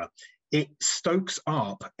 it stokes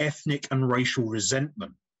up ethnic and racial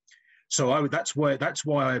resentment. So that's why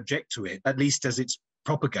I object to it, at least as it's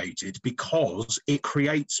propagated because it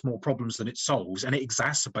creates more problems than it solves, and it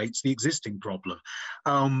exacerbates the existing problem.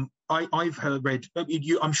 I've read,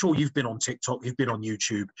 I'm sure you've been on TikTok, you've been on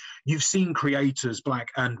YouTube, you've seen creators, black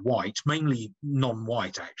and white, mainly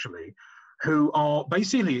non-white actually, who are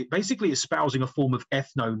basically espousing a form of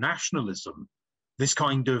ethno-nationalism. This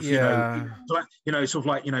kind of, sort of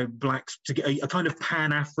like, blacks to get a kind of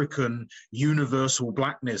Pan-African universal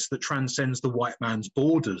blackness that transcends the white man's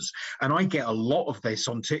borders. And I get a lot of this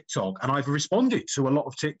on TikTok, and I've responded to a lot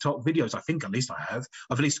of TikTok videos. I think at least I have.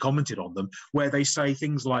 I've at least commented on them, where they say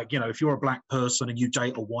things like, if you're a black person and you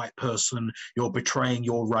date a white person, you're betraying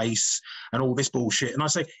your race and all this bullshit. And I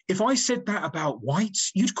say, if I said that about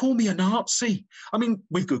whites, you'd call me a Nazi. I mean,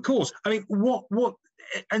 with good cause. I mean, what?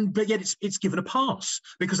 But yet it's given a pass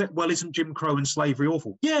because, well, isn't Jim Crow and slavery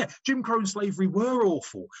awful? Yeah, Jim Crow and slavery were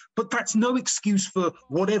awful, but that's no excuse for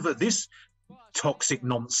whatever this toxic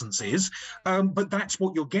nonsense is. But that's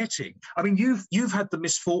what you're getting. I mean, you've had the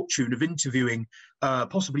misfortune of interviewing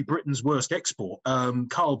possibly Britain's worst export,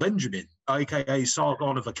 Carl Benjamin, aka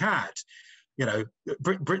Sargon of Akkad.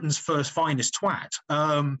 Britain's first finest twat.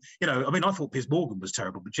 I mean, I thought Piers Morgan was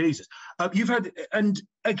terrible, but Jesus, you've had, and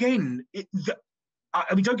again,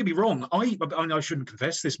 I mean, don't get me wrong. I shouldn't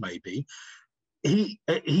confess this. Maybe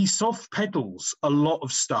he soft pedals a lot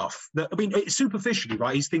of stuff. That, I mean, superficially,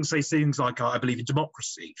 right? He says things like, "I believe in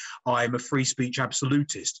democracy. I'm a free speech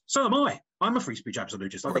absolutist." So am I. I'm a free speech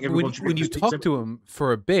absolutist. I think everyone should. When you talk to him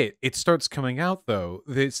for a bit, it starts coming out though.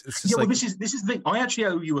 This is the thing. I actually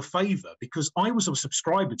owe you a favor because I was a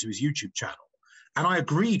subscriber to his YouTube channel. And I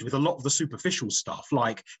agreed with a lot of the superficial stuff,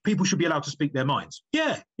 like people should be allowed to speak their minds.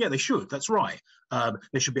 Yeah, they should. That's right.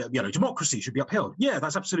 They should be, democracy should be upheld. Yeah,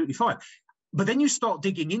 that's absolutely fine. But then you start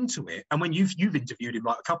digging into it, and when you've interviewed him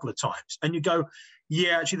like a couple of times, and you go,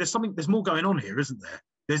 yeah, actually, there's more going on here, isn't there?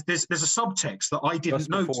 There's a subtext that I didn't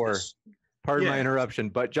notice. Pardon my interruption,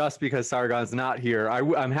 but just because Sargon's not here,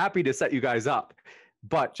 I'm happy to set you guys up.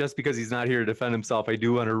 But just because he's not here to defend himself, I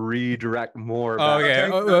do want to redirect more. Okay.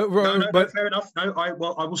 No, fair enough. No, I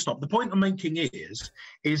will stop. The point I'm making is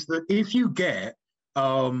that if you get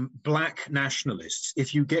black nationalists,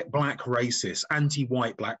 if you get black racists,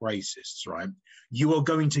 anti-white black racists, right, you are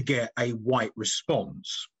going to get a white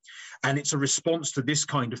response. And it's a response to this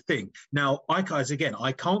kind of thing. Now, I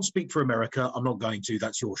can't speak for America. I'm not going to.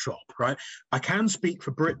 That's your shop, right? I can speak for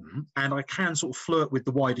Britain, and I can sort of flirt with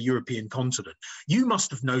the wider European continent. You must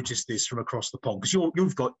have noticed this from across the pond, because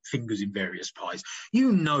you've got fingers in various pies.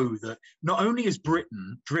 You know that not only is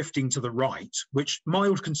Britain drifting to the right, which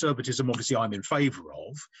mild conservatism, obviously, I'm in favour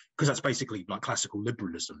of, because that's basically like classical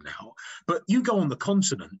liberalism now. But you go on the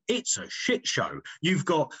continent, it's a shit show. You've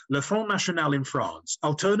got Le Front National in France,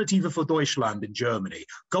 Alternative for Deutschland in Germany,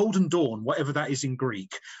 Golden Dawn, whatever that is in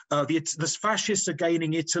Greek. The fascists are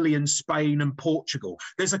gaining Italy and Spain and Portugal.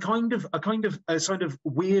 There's a kind of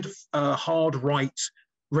weird hard right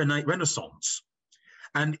renaissance,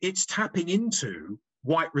 and it's tapping into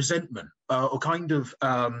white resentment or kind of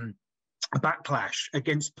a backlash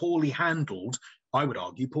against poorly handled, I would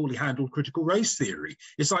argue, poorly handled critical race theory.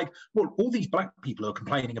 It's like, well, all these black people are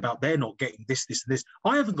complaining about they're not getting this, this, and this.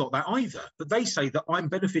 I haven't got that either, but they say that I'm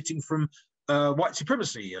benefiting from white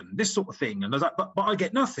supremacy and this sort of thing, and but I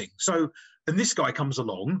get nothing. So, and this guy comes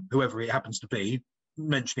along, whoever it happens to be,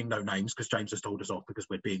 mentioning no names because James has told us off because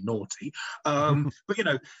we're being naughty. But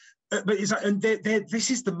it's like, and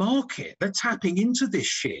this is the market. They're tapping into this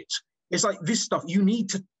shit. It's like this stuff. You need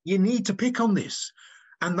to pick on this.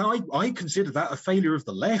 And I consider that a failure of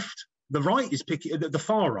the left. The right is picking, the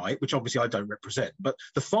far right, which obviously I don't represent, but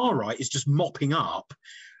the far right is just mopping up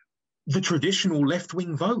the traditional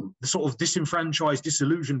left-wing vote, the sort of disenfranchised,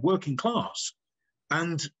 disillusioned working class.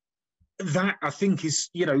 And that, I think, is,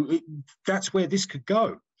 that's where this could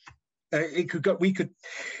go. It could go. We could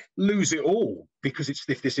lose it all because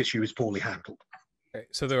if this issue is poorly handled. Okay,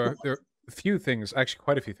 so there are a few things, actually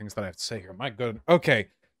quite a few things that I have to say here. My God. Okay,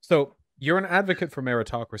 so you're an advocate for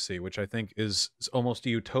meritocracy, which I think is almost a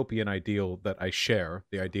utopian ideal that I share.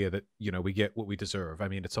 The idea that, we get what we deserve. I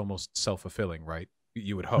mean, it's almost self-fulfilling, right?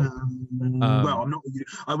 You would hope. Well, I'm not.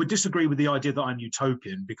 I would disagree with the idea that I'm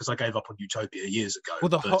utopian because I gave up on utopia years ago. Well,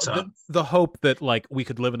 the hope that we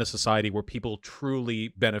could live in a society where people truly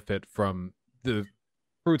benefit from the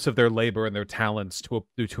fruits of their labor and their talents to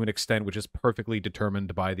an extent which is perfectly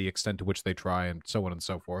determined by the extent to which they try, and so on and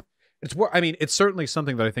so forth. It's certainly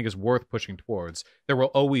something that I think is worth pushing towards. There will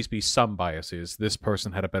always be some biases. This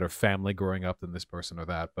person had a better family growing up than this person or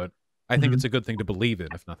that, but I think it's a good thing to believe in,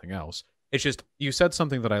 if nothing else. It's just, you said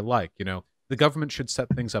something that I like, the government should set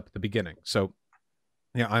things up at the beginning. So,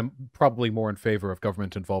 I'm probably more in favor of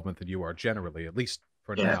government involvement than you are generally, at least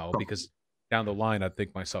for Yeah, now, probably. because down the line I'd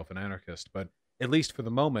think myself an anarchist. But at least for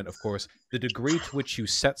the moment, of course, the degree to which you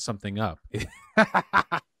set something up.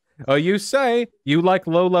 Oh, you say you like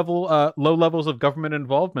low levels of government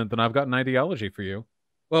involvement, then I've got an ideology for you.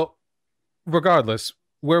 Well, regardless,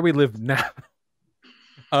 where we live now,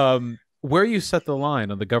 where you set the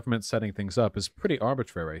line on the government setting things up is pretty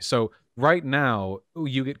arbitrary. So right now,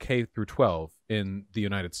 you get K through 12 in the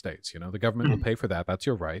United States. You know, the government will pay for that. That's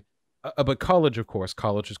your right. But college, of course,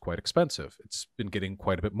 college is quite expensive. It's been getting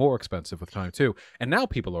quite a bit more expensive with time, too. And now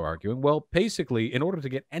people are arguing, well, basically, in order to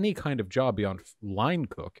get any kind of job beyond line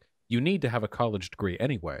cook, you need to have a college degree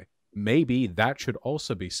anyway. Maybe that should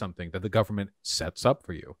also be something that the government sets up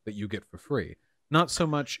for you, that you get for free. Not so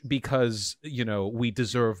much because, you know, we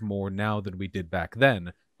deserve more now than we did back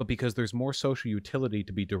then, but because there's more social utility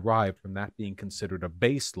to be derived from that being considered a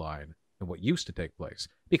baseline than what used to take place.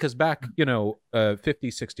 Because back, you know,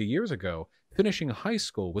 50, 60 years ago, finishing high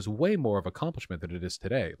school was way more of an accomplishment than it is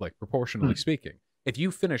today, like proportionally speaking. If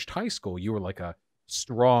you finished high school, you were like a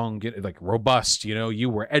strong, like robust, you know, you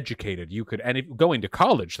were educated, you could, and if, going to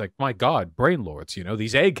college, like, my God, brain lords, you know,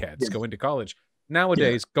 these eggheads going to college.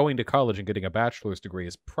 Nowadays, going to college and getting a bachelor's degree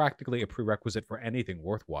is practically a prerequisite for anything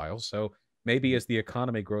worthwhile. So maybe as the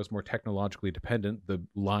economy grows more technologically dependent, the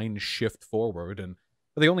lines shift forward. And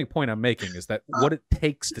the only point I'm making is that what it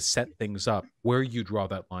takes to set things up, where you draw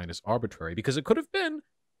that line, is arbitrary, because it could have been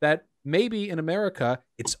that maybe in America,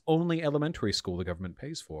 it's only elementary school the government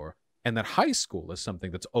pays for, and that high school is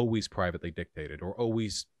something that's always privately dictated or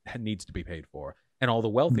always needs to be paid for. And all the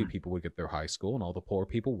wealthy people would get their high school and all the poor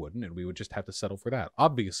people wouldn't, and we would just have to settle for that.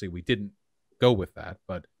 Obviously, we didn't go with that,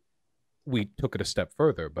 but we took it a step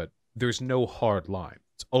further. But there's no hard line.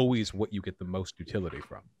 It's always what you get the most utility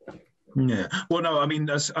from. Yeah. Well, no, I mean,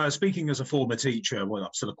 speaking as a former teacher, well,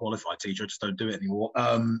 I'm still a qualified teacher, I just don't do it anymore.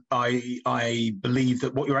 I believe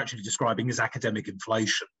that what you're actually describing is academic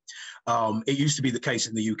inflation. It used to be the case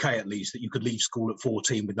in the UK, at least, that you could leave school at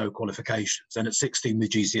 14 with no qualifications, then at 16 with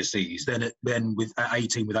GCSEs, then at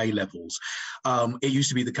 18 with A levels. It used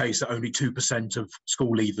to be the case that only 2% of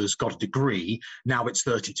school leavers got a degree. Now it's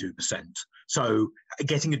 32%. So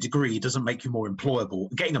getting a degree doesn't make you more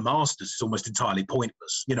employable. Getting a master's is almost entirely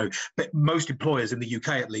pointless. You know, but most employers in the UK,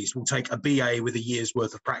 at least, will take a BA with a year's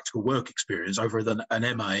worth of practical work experience over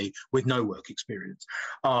an MA with no work experience.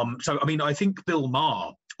 So, I mean, I think Bill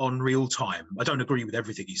Maher on Real Time, I don't agree with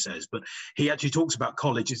everything he says, but he actually talks about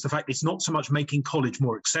college. It's the fact it's not so much making college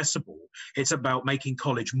more accessible, it's about making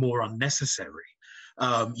college more unnecessary.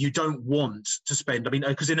 You don't want to spend, I mean,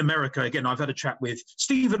 because in America, again, I've had a chat with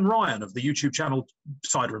Stephen Ryan of the YouTube channel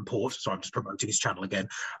Cider Report. Sorry, I'm just promoting his channel again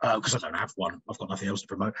because I don't have one. I've got nothing else to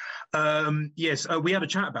promote. Yes, we had a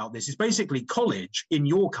chat about this. It's basically college in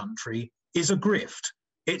your country is a grift.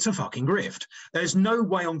 It's a fucking grift. There's no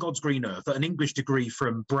way on God's green earth that an English degree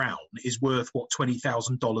from Brown is worth, what,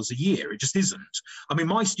 $20,000 a year. It just isn't. I mean,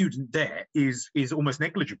 my student debt is almost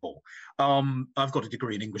negligible. I've got a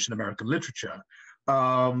degree in English and American literature,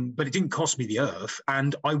 but it didn't cost me the earth,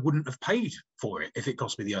 and I wouldn't have paid for it if it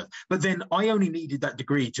cost me the earth. But then I only needed that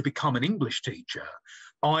degree to become an English teacher.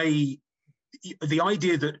 The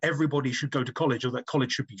idea that everybody should go to college or that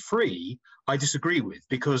college should be free, I disagree with,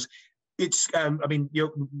 because it's, I mean,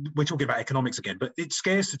 we're talking about economics again, but it's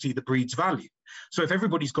scarcity that breeds value. So if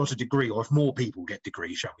everybody's got a degree, or if more people get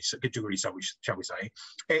degrees, shall we say,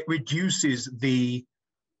 it reduces the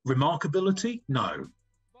remarkability? No.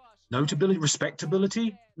 Notability,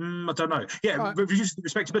 respectability? I don't know. Yeah, it reduces the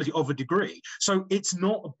respectability of a degree. So it's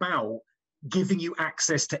not about giving you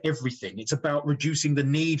access to everything. It's about reducing the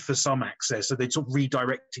need for some access. So they're sort of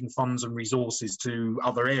redirecting funds and resources to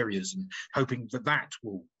other areas and hoping that that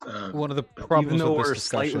will... One of the problems even though with this we're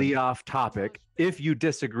discussion... slightly off topic, if you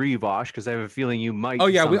disagree, Vaush, because I have a feeling you might... Oh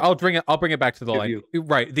yeah, I'll bring it back to the line.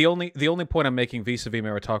 Right. The only point I'm making vis-a-vis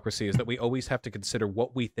meritocracy is that we always have to consider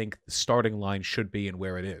what we think the starting line should be and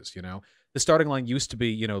where it is, you know? The starting line used to be,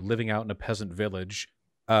 you know, living out in a peasant village.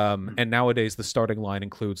 And nowadays the starting line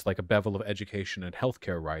includes like a bevel of education and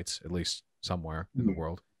healthcare rights, at least somewhere in the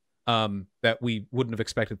world, that we wouldn't have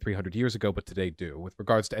expected 300 years ago, but today do. With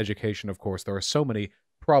regards to education, of course, there are so many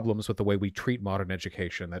problems with the way we treat modern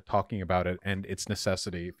education that talking about it and its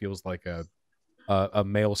necessity feels like a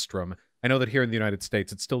maelstrom. I know that here in the United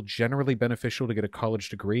States, it's still generally beneficial to get a college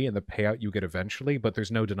degree and the payout you get eventually, but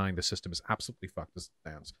there's no denying the system is absolutely fucked as it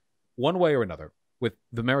stands. One way or another, with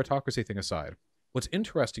the meritocracy thing aside, what's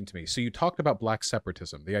interesting to me, so you talked about black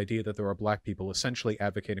separatism, the idea that there are black people essentially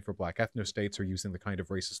advocating for black ethnostates or using the kind of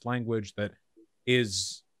racist language that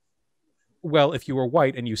is, well, if you were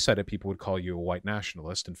white and you said it, people would call you a white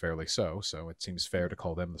nationalist, and fairly so it seems fair to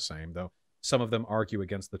call them the same, though Some of them argue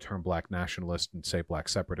against the term black nationalist and say black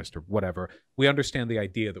separatist or whatever. We understand the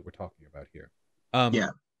idea that we're talking about here.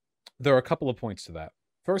 There are a couple of points to that.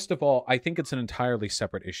 First of all, I think it's an entirely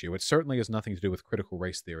separate issue. It certainly has nothing to do with critical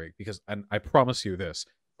race theory, because, and I promise you this,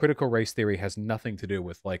 critical race theory has nothing to do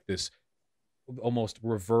with like this almost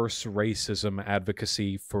reverse racism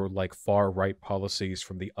advocacy for like far right policies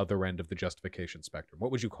from the other end of the justification spectrum.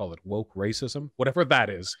 What would you call it? Woke racism? Whatever that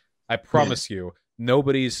is. I promise you,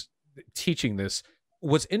 nobody's teaching this.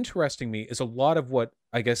 What's interesting me is a lot of what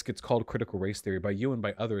I guess gets called critical race theory by you and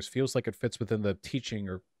by others feels like it fits within the teaching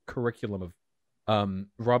or curriculum of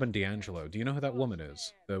Robin DiAngelo. Do you know who that woman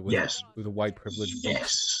is? Yes. With the white privilege.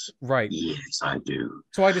 Yes. Right. Yes, I do.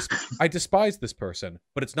 So I despise this person,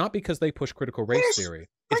 but it's not because they push critical race theory.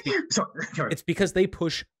 It's because they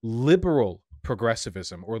push liberal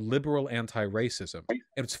progressivism or liberal anti-racism. And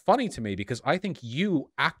it's funny to me because I think you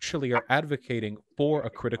actually are advocating for a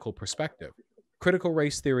critical perspective. Critical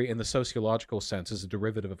race theory in the sociological sense is a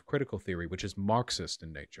derivative of critical theory, which is Marxist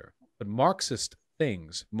in nature. But Marxist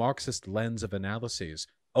things, Marxist lens of analyses,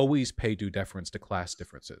 always pay due deference to class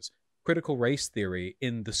differences. Critical race theory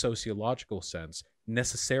in the sociological sense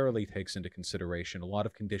necessarily takes into consideration a lot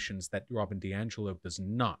of conditions that Robin DiAngelo does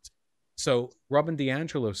not. So Robin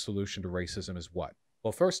DiAngelo's solution to racism is what?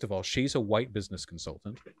 Well, first of all, she's a white business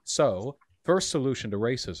consultant. So first solution to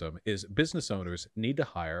racism is business owners need to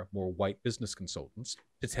hire more white business consultants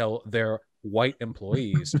to tell their white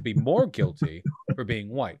employees to be more guilty for being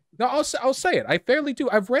white. Now, I'll say it. I fairly do.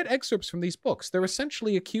 I've read excerpts from these books. They're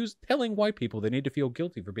essentially telling white people they need to feel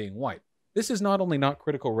guilty for being white. This is not only not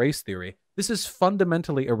critical race theory, this is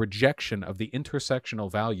fundamentally a rejection of the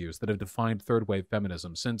intersectional values that have defined third wave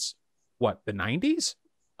feminism since, what, the 90s?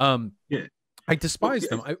 Yeah. I despise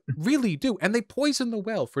them. I really do. And they poison the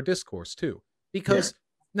well for discourse too. Because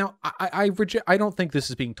now I don't think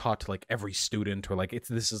this is being taught to like every student or like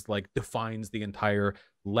this is like defines the entire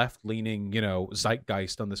left-leaning,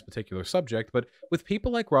 zeitgeist on this particular subject. But with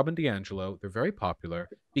people like Robin DiAngelo, they're very popular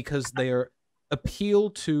because they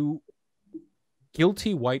appeal to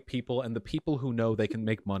guilty white people and the people who know they can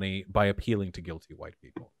make money by appealing to guilty white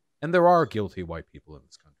people. And there are guilty white people in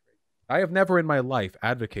this country. I have never in my life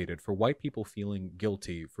advocated for white people feeling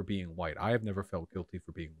guilty for being white. I have never felt guilty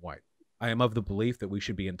for being white. I am of the belief that we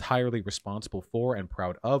should be entirely responsible for and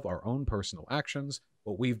proud of our own personal actions,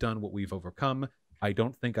 what we've done, what we've overcome. I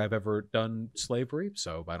don't think I've ever done slavery,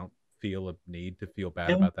 so I don't feel a need to feel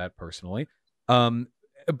bad about that personally.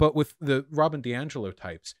 But with the Robin DiAngelo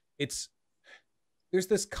types, there's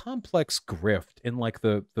this complex grift in like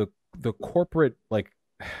the corporate, like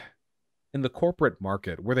in the corporate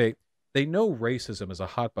market where they know racism is a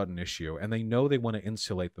hot button issue and they know they want to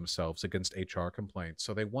insulate themselves against HR complaints.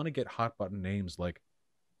 So they want to get hot button names like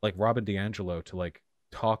Robin DiAngelo to like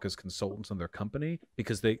talk as consultants on their company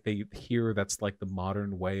because they hear that's like the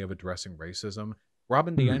modern way of addressing racism.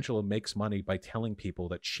 Robin DiAngelo makes money by telling people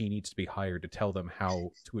that she needs to be hired to tell them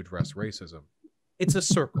how to address racism. It's a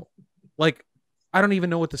circle. Like, I don't even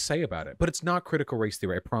know what to say about it, but it's not critical race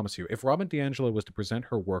theory. I promise you. If Robin DiAngelo was to present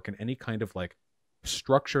her work in any kind of like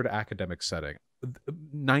structured academic setting,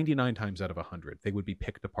 99 times out of 100 they would be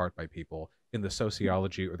picked apart by people in the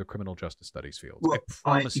sociology or the criminal justice studies field. Well, I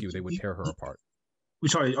promise you they would tear her apart.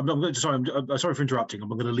 Sorry, I'm sorry for interrupting. I'm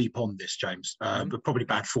going to leap on this, James. But probably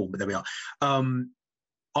bad form, but there we are.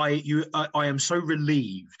 I am so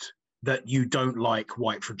relieved that you don't like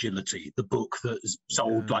White Fragility, the book that has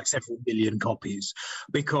sold like several million copies,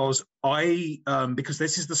 because because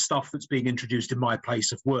this is the stuff that's being introduced in my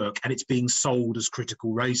place of work and it's being sold as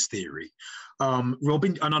critical race theory.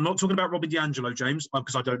 Robin, and I'm not talking about Robin DiAngelo, James,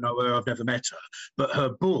 because I don't know her, I've never met her, but her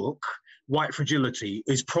book, White Fragility,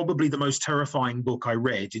 is probably the most terrifying book I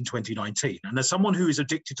read in 2019. And as someone who is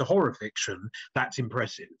addicted to horror fiction, that's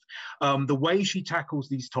impressive. The way she tackles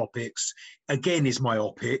these topics, again, is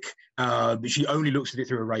myopic. She only looks at it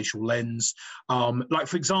through a racial lens. Like,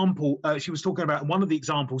 for example, she was talking about one of the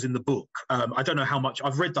examples in the book. I don't know how much,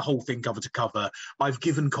 I've read the whole thing cover to cover. I've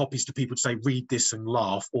given copies to people to say, read this and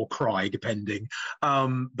laugh or cry, depending.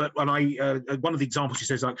 But when one of the examples she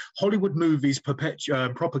says, like, Hollywood movies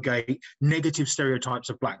propagate negative stereotypes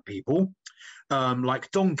of black people, like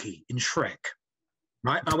Donkey in Shrek,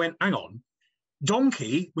 right? I went, hang on.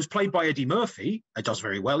 Donkey was played by Eddie Murphy. It does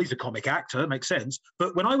very well. He's a comic actor, makes sense.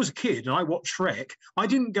 But when I was a kid and I watched Shrek, I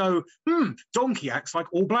didn't go, Donkey acts like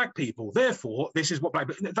all black people. Therefore, this is what black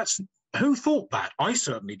people... That's who thought that? I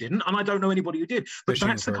certainly didn't, and I don't know anybody who did. But Fishing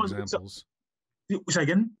that's the kind examples. Say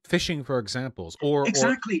again? Fishing for examples, or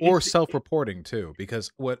exactly. or self-reporting too,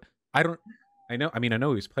 because what I don't... I know. I mean, I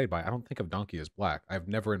know he was played by. I don't think of Donkey as black. I've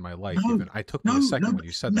never in my life No, even. I took me a second when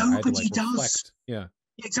you said that. I had to nobody like does. reflect. Yeah.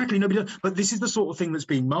 Exactly, nobody does. But this is the sort of thing that's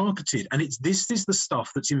being marketed, and this is the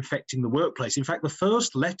stuff that's infecting the workplace. In fact, the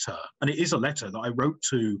first letter, and it is a letter that I wrote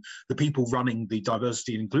to the people running the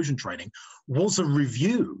diversity and inclusion training, was a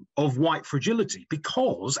review of white fragility,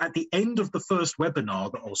 because at the end of the first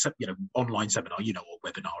webinar, or online seminar, you know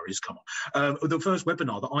what webinar is, come on, the first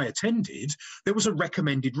webinar that I attended, there was a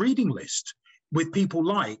recommended reading list with people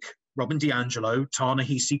like Robin DiAngelo,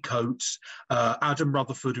 Ta-Nehisi Coates, Adam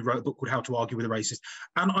Rutherford, who wrote a book called How to Argue with a Racist.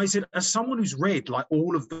 And I said, as someone who's read like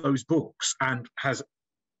all of those books and has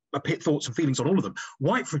thoughts and feelings on all of them,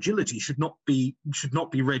 white fragility should not be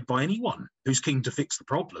read by anyone who's keen to fix the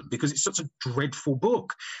problem, because it's such a dreadful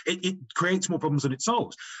book. It creates more problems than it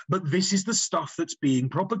solves. But this is the stuff that's being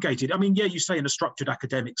propagated. I mean, yeah, you say in a structured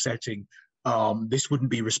academic setting, this wouldn't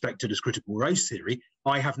be respected as critical race theory.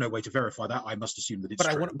 I have no way to verify that. I must assume that it's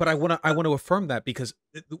true. I want to affirm that, because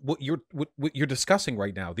what you're discussing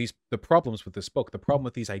right now, the problems with this book, the problem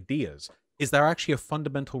with these ideas, is they're actually a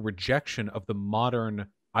fundamental rejection of the modern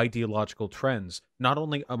ideological trends, not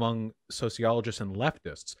only among sociologists and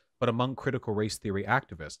leftists, but among critical race theory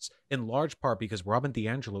activists, in large part because Robin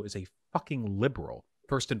DiAngelo is a fucking liberal,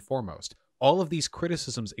 first and foremost. All of these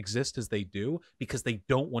criticisms exist as they do because they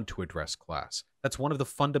don't want to address class. That's one of the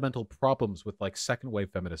fundamental problems with like second wave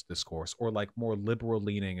feminist discourse, or like more liberal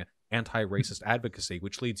leaning anti-racist advocacy,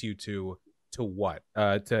 which leads you to what?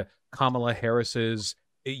 To Kamala Harris's,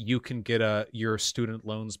 you can get your student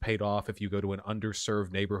loans paid off if you go to an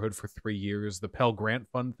underserved neighborhood for 3 years. The Pell Grant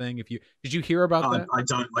Fund thing. Did you hear about that?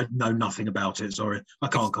 I know nothing about it. Sorry, I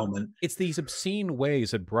can't comment. It's these obscene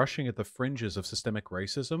ways of brushing at the fringes of systemic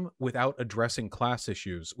racism without addressing class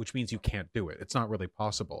issues, which means you can't do it. It's not really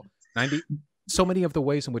possible. So many of the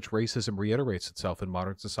ways in which racism reiterates itself in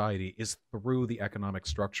modern society is through the economic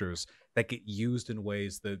structures that get used in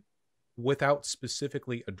ways that, without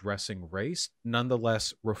specifically addressing race,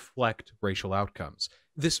 nonetheless reflect racial outcomes.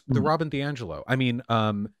 The Robin DiAngelo, I mean,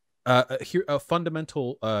 here a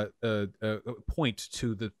fundamental point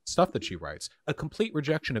to the stuff that she writes, a complete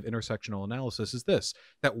rejection of intersectional analysis, is this: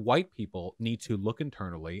 that white people need to look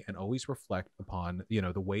internally and always reflect upon,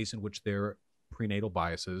 the ways in which their prenatal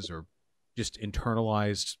biases or just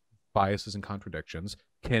internalized biases and contradictions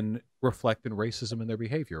can reflect in racism in their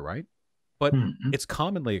behavior, right? But it's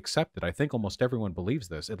commonly accepted. I think almost everyone believes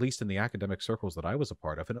this, at least in the academic circles that I was a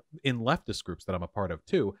part of, and in leftist groups that I'm a part of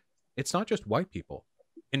too. It's not just white people.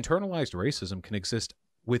 Internalized racism can exist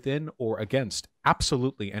within or against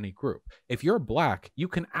absolutely any group. If you're black, you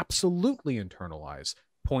can absolutely internalize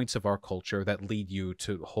points of our culture that lead you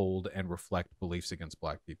to hold and reflect beliefs against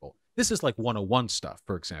black people. This is like 101 stuff,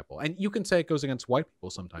 for example. And you can say it goes against white people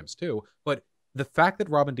sometimes too, but the fact that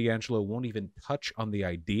Robin DiAngelo won't even touch on the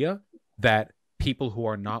idea that people who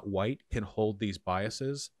are not white can hold these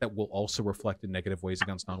biases that will also reflect in negative ways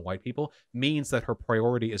against non-white people means that her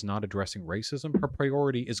priority is not addressing racism. Her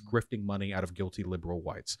priority is grifting money out of guilty liberal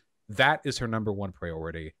whites. That is her number one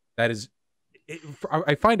priority.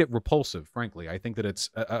 I find it repulsive, frankly. I think that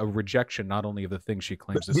it's a rejection not only of the things she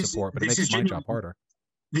claims to support, but it makes my job harder.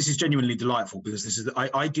 This is genuinely delightful, because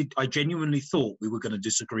I genuinely thought we were going to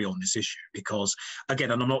disagree on this issue, because, again,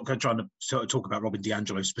 and I'm not trying to talk about Robin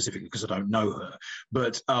DiAngelo specifically because I don't know her,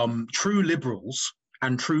 but true liberals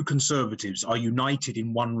and true conservatives are united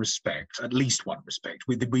in one respect, at least one respect.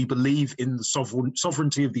 We believe in the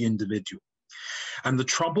sovereignty of the individual. And the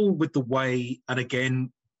trouble with the way, and again,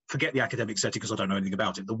 forget the academic setting because I don't know anything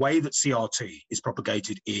about it, the way that CRT is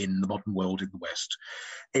propagated in the modern world in the West,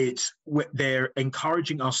 they're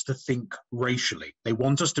encouraging us to think racially. They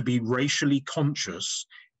want us to be racially conscious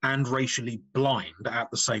and racially blind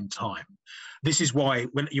at the same time. This is why,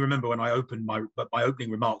 when you remember when I opened my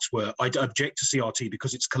opening remarks were, I object to CRT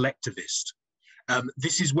because it's collectivist.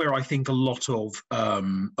 This is where I think a lot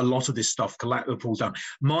of this stuff falls down.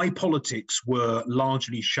 My politics were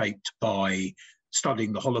largely shaped by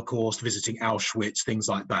studying the Holocaust, visiting Auschwitz, things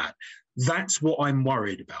like that. That's what I'm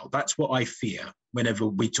worried about. That's what I fear whenever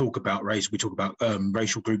we talk about race. We talk about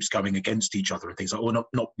racial groups going against each other and things like, well,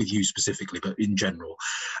 not with you specifically, but in general.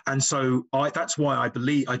 And so that's why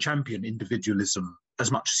I champion individualism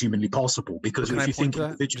as much as humanly possible. Because if you think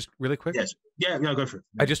just really quick, yes, yeah, no, go for it.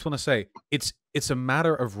 I just want to say it's a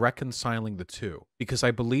matter of reconciling the two, because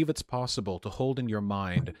I believe it's possible to hold in your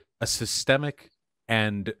mind a systemic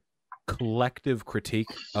and collective critique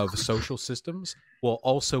of social systems while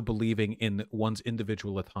also believing in one's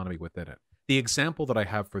individual autonomy within it. The example that I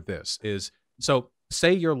have for this is, so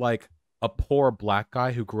say you're like a poor black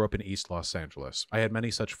guy who grew up in East Los Angeles. I had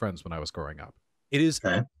many such friends when I was growing up. It is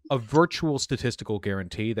Okay. a virtual statistical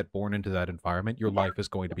guarantee that born into that environment, your life is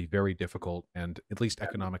going to be very difficult and at least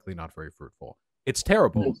economically not very fruitful. It's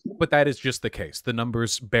terrible, but that is just the case. The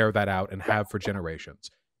numbers bear that out and have for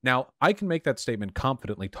generations. Now, I can make that statement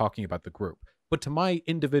confidently talking about the group, but to my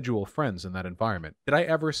individual friends in that environment, did I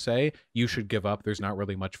ever say you should give up? There's not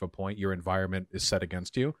really much of a point. Your environment is set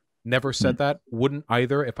against you. Never said that. Wouldn't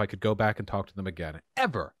either if I could go back and talk to them again.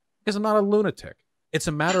 Ever. Because I'm not a lunatic. It's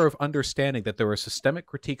a matter of understanding that there are systemic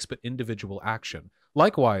critiques but individual action.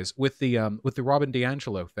 Likewise, with the Robin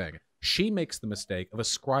DiAngelo thing, she makes the mistake of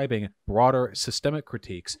ascribing broader systemic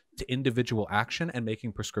critiques to individual action and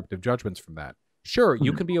making prescriptive judgments from that. Sure,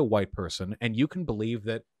 you can be a white person and you can believe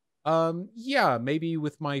that, yeah, maybe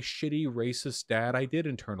with my shitty racist dad, I did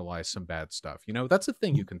internalize some bad stuff. You know, that's a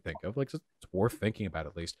thing you can think of. Like, it's worth thinking about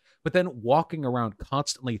at least. But then walking around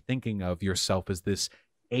constantly thinking of yourself as this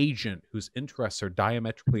agent whose interests are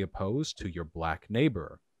diametrically opposed to your black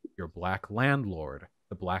neighbor, your black landlord,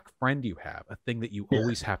 the black friend you have, a thing that you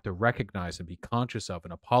always have to recognize and be conscious of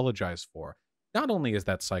and apologize for. Not only is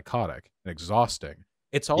that psychotic and exhausting,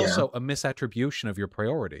 it's also a misattribution of your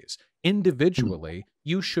priorities. Individually,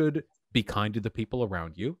 you should be kind to the people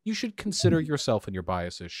around you. You should consider yourself and your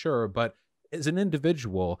biases, sure, but as an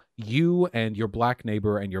individual, you and your black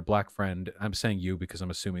neighbor and your black friend, I'm saying you because I'm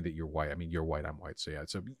assuming that you're white. I mean, you're white, I'm white. So yeah,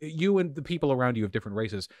 so you and the people around you of different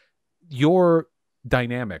races, your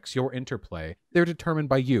dynamics, your interplay, they're determined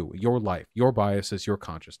by you, your life, your biases, your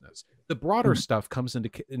consciousness. The broader stuff comes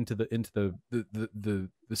into the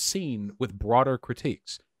scene with broader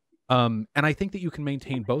critiques. And I think that you can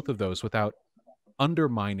maintain both of those without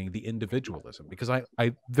undermining the individualism, because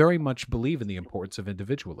I very much believe in the importance of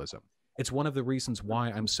individualism. It's one of the reasons why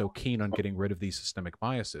I'm so keen on getting rid of these systemic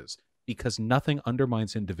biases, because nothing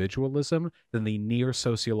undermines individualism than the near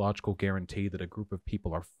sociological guarantee that a group of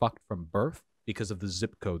people are fucked from birth because of the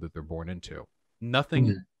zip code that they're born into.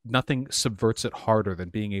 Nothing subverts it harder than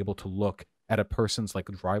being able to look at a person's like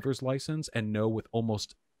driver's license and know with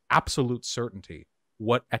almost absolute certainty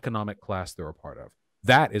what economic class they're a part of.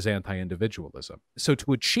 That is anti-individualism. So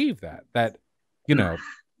to achieve that, you know,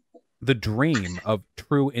 the dream of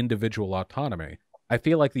true individual autonomy, I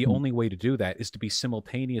feel like the only way to do that is to be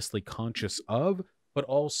simultaneously conscious of, but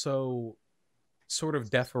also sort of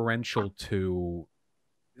deferential to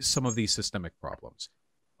some of these systemic problems.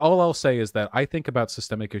 All I'll say is that I think about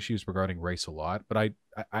systemic issues regarding race a lot, but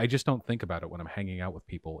I just don't think about it when I'm hanging out with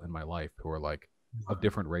people in my life who are like of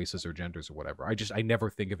different races or genders or whatever. I never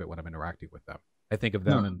think of it when I'm interacting with them. I think of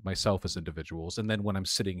them and myself as individuals. And then when I'm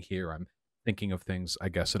sitting here, I'm thinking of things, I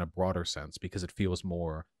guess, in a broader sense, because it feels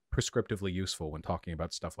more prescriptively useful when talking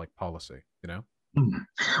about stuff like policy, you know?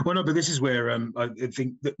 Well, no, but this is where I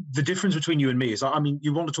think that the difference between you and me is, I mean,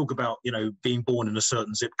 you want to talk about, you know, being born in a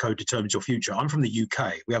certain zip code determines your future. I'm from the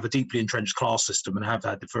UK. We have a deeply entrenched class system and have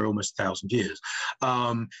had for almost 1,000 years.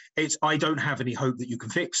 I don't have any hope that you can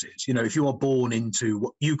fix it. You know, if you are born into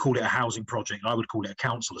what you call it a housing project, I would call it a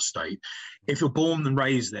council estate. If you're born and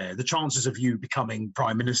raised there, the chances of you becoming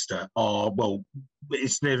prime minister are, well,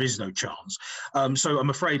 there is no chance. So I'm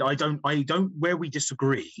afraid I don't. Where we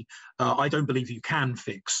disagree, I don't believe you can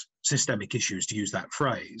fix systemic issues, to use that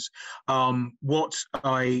phrase. So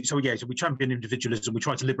we champion individualism. We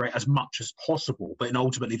try to liberate as much as possible, but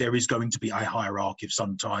ultimately there is going to be a hierarchy of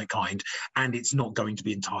some kind, and it's not going to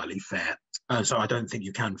be entirely fair. So I don't think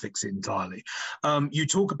you can fix it entirely. You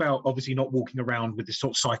talk about obviously not walking around with this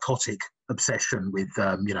sort of psychotic obsession with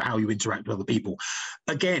you know, how you interact with other people.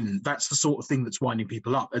 Again, that's the sort of thing that's winding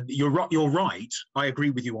people up. You're right. I agree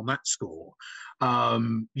with you on that score.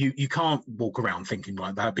 You can't walk around thinking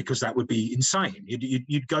like that, because that would be insane.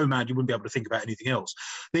 You'd go mad. You wouldn't be able to think about anything else.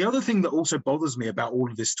 The other thing that also bothers me about all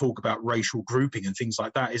of this talk about racial grouping and things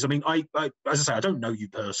like that is, I mean, I as I say, I don't know you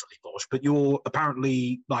personally, Vaush, but you're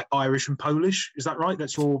apparently like Irish and Polish. Is that right?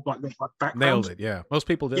 That's your like background. Nailed it. Yeah, most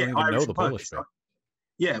people don't even know the Polish bit. Right?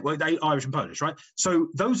 Yeah, well, they Irish and Polish, right? So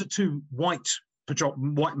those are two white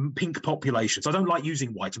and pink populations. I don't like using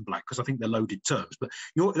white and black because I think they're loaded terms, but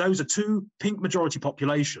those are two pink majority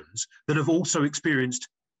populations that have also experienced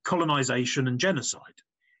colonization and genocide.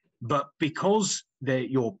 But because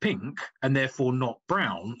you're pink and therefore not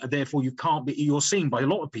brown, and therefore you're seen by a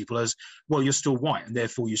lot of people as, well, you're still white, and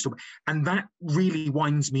therefore you're still, and that really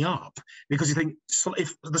winds me up, because you think,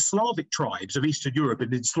 if the Slavic tribes of Eastern Europe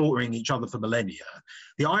have been slaughtering each other for millennia,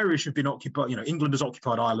 the Irish have been occupied, you know, England has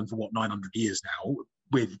occupied Ireland for 900 years now,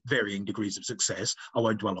 with varying degrees of success. I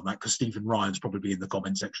won't dwell on that because Stephen Ryan's probably in the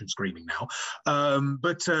comment section screaming now.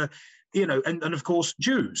 you know, and of course,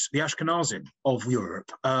 Jews, the Ashkenazim of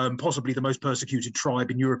Europe, possibly the most persecuted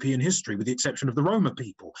tribe in European history, with the exception of the Roma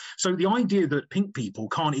people. So the idea that pink people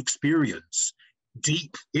can't experience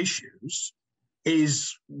deep issues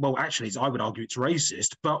is, well, actually, I would argue it's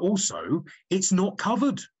racist, but also it's not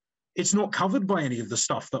covered. It's not covered by any of the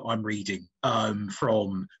stuff that I'm reading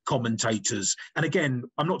from commentators. And again,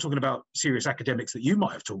 I'm not talking about serious academics that you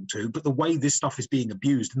might have talked to, but the way this stuff is being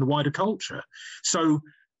abused in the wider culture. So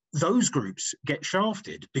those groups get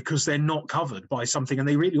shafted because they're not covered by something, and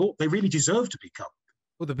they really deserve to be covered.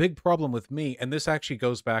 Well, the big problem with me, and this actually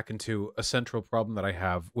goes back into a central problem that I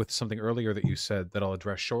have with something earlier that you said that I'll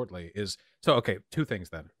address shortly, is, so, okay, two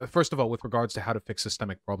things then. First of all, with regards to how to fix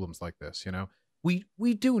systemic problems like this, you know,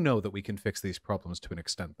 we do know that we can fix these problems to an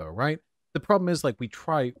extent, though, right? The problem is, like, we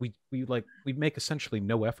make essentially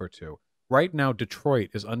no effort to. Right now,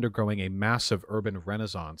 Detroit is undergoing a massive urban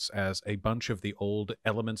renaissance as a bunch of the old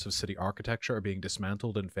elements of city architecture are being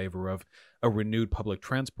dismantled in favor of a renewed public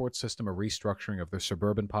transport system, a restructuring of their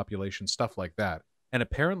suburban population, stuff like that. And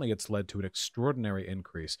apparently it's led to an extraordinary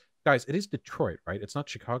increase. Guys, it is Detroit, right? It's not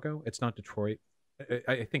Chicago. It's not Detroit.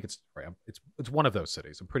 I think it's Detroit. It's one of those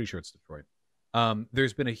cities. I'm pretty sure it's Detroit.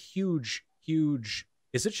 There's been a huge...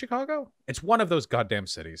 Is it Chicago? It's one of those goddamn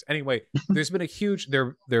cities. Anyway, there's been a huge...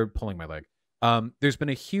 They're pulling my leg. There's been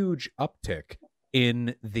a huge uptick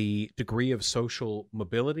in the degree of social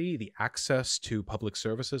mobility, the access to public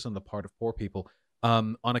services on the part of poor people,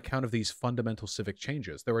 on account of these fundamental civic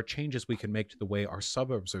changes. There are changes we can make to the way our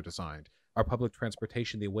suburbs are designed, our public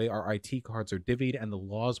transportation, the way our IT cards are divvied, and the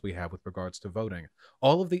laws we have with regards to voting.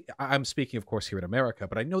 All of the... I'm speaking, of course, here in America,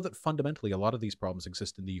 but I know that fundamentally a lot of these problems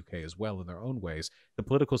exist in the UK as well in their own ways. The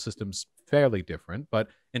political system's fairly different, but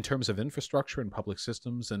in terms of infrastructure and public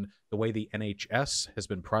systems and the way the NHS has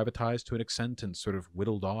been privatized to an extent and sort of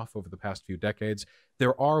whittled off over the past few decades,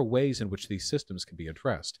 there are ways in which these systems can be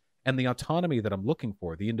addressed. And the autonomy that I'm looking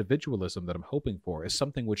for, the individualism that I'm hoping for, is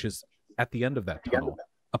something which is at the end of that tunnel.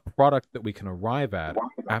 A product that we can arrive at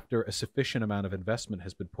after a sufficient amount of investment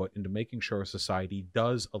has been put into making sure society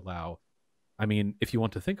does allow, I mean, if you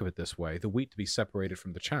want to think of it this way, the wheat to be separated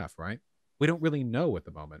from the chaff, right? We don't really know at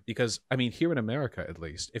the moment because, I mean, here in America, at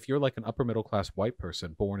least, if you're like an upper middle class white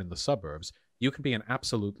person born in the suburbs, you can be an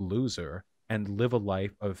absolute loser and live a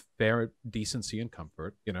life of fair decency and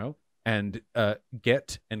comfort, you know, and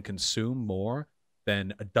get and consume more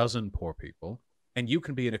than a dozen poor people. And you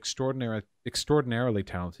can be an extraordinarily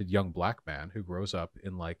talented young black man who grows up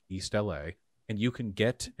in like East LA, and you can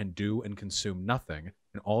get and do and consume nothing,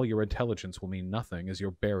 and all your intelligence will mean nothing as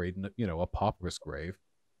you're buried in, you know, a pauper's grave.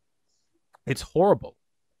 It's horrible.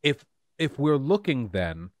 If we're looking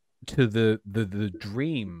then to the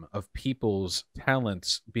dream of people's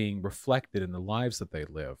talents being reflected in the lives that they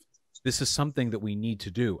live, this is something that we need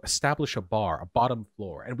to do. Establish a bar, a bottom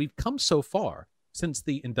floor, and we've come so far since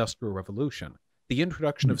the Industrial Revolution. The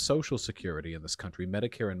introduction of Social Security in this country,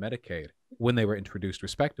 Medicare and Medicaid, when they were introduced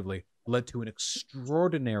respectively, led to an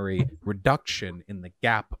extraordinary reduction in the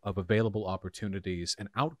gap of available opportunities and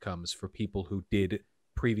outcomes for people who did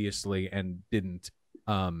previously and didn't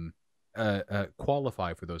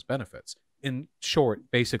qualify for those benefits. In short,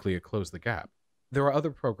 basically, it closed the gap. There are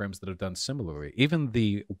other programs that have done similarly. Even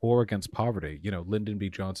the War Against Poverty, you know, Lyndon B.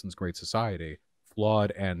 Johnson's Great Society,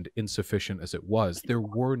 flawed and insufficient as it was, there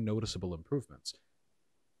were noticeable improvements.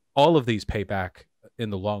 All of these pay back in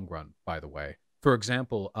the long run, by the way. For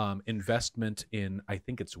example, investment in, I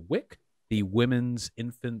think it's WIC, the Women's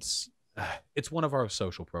Infants. It's one of our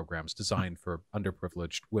social programs designed for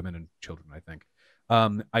underprivileged women and children, I think.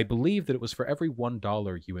 I believe that it was for every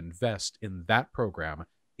 $1 you invest in that program,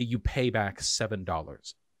 you pay back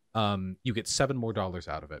 $7. You get $7 more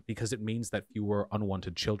out of it because it means that fewer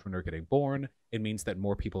unwanted children are getting born. It means that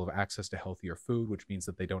more people have access to healthier food, which means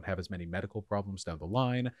that they don't have as many medical problems down the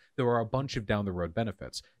line. There are a bunch of down the road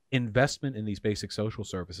benefits. Investment in these basic social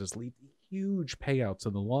services lead to huge payouts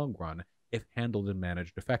in the long run if handled and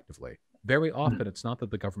managed effectively. Very often, it's not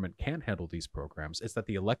that the government can't handle these programs, it's that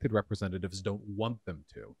the elected representatives don't want them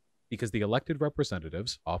to. Because the elected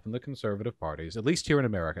representatives, often the conservative parties, at least here in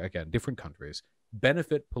America, again, different countries,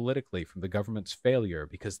 benefit politically from the government's failure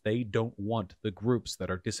because they don't want the groups that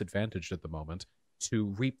are disadvantaged at the moment to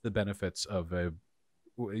reap the benefits of a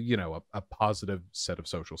positive set of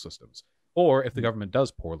social systems. Or if the government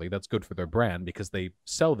does poorly, that's good for their brand because they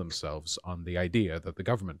sell themselves on the idea that the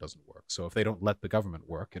government doesn't work. So if they don't let the government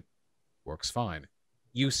work, it works fine.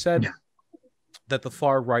 You said that the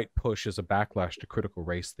far right push is a backlash to critical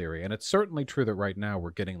race theory, and it's certainly true that right now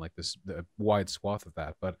we're getting like this wide swath of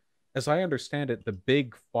that. But as I understand it, the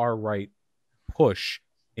big far right push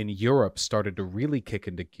in Europe started to really kick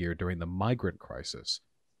into gear during the migrant crisis.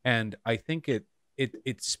 And I think it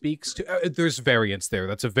speaks to there's variance there.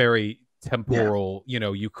 That's a very temporal,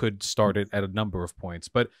 you could start it at a number of points.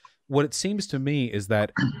 But what it seems to me is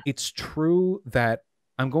that it's true that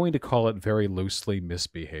I'm going to call it very loosely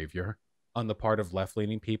misbehavior on the part of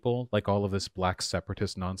left-leaning people, like all of this black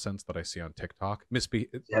separatist nonsense that I see on TikTok.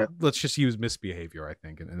 Let's just use misbehavior, I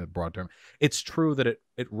think, in a broad term. It's true that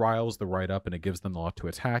it riles the right up and it gives them the lot to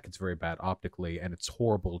attack. It's very bad optically, and it's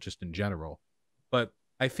horrible just in general. But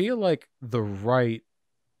I feel like the right,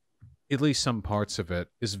 at least some parts of it,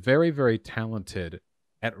 is very, very talented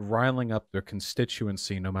at riling up their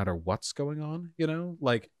constituency no matter what's going on,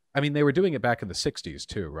 Like, I mean, they were doing it back in the 60s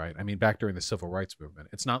too, right? I mean, back during the civil rights movement.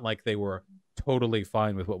 It's not like they were totally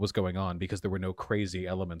fine with what was going on because there were no crazy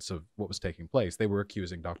elements of what was taking place. They were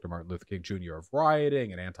accusing Dr. Martin Luther King Jr. of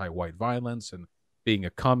rioting and anti-white violence and being a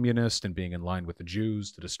communist and being in line with the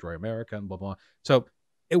Jews to destroy America and blah, blah. So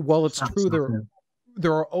while it's true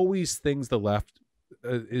there are always things the left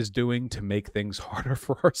is doing to make things harder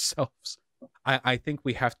for ourselves, I think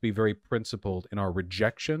we have to be very principled in our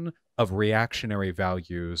rejection of reactionary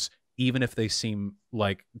values, even if they seem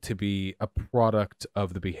like to be a product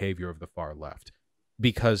of the behavior of the far left,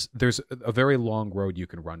 because there's a very long road you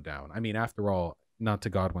can run down. I mean, after all, not to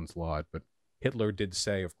Godwin's laud, but Hitler did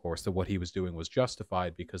say, of course, that what he was doing was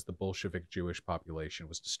justified because the Bolshevik Jewish population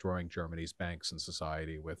was destroying Germany's banks and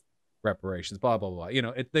society with reparations, blah, blah, blah.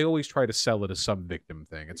 They always try to sell it as some victim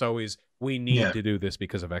thing. It's always, we need to do this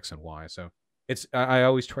because of X and Y. So I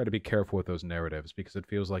always try to be careful with those narratives because it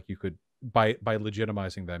feels like you could, by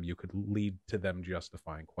legitimizing them, you could lead to them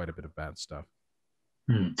justifying quite a bit of bad stuff.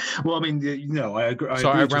 Well, I mean, I agree.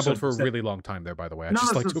 I rambled for a really long time there, by the way. I'd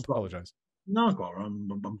just like to apologize. No,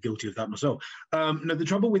 I'm guilty of that myself. No, the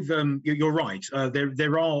trouble with you're right.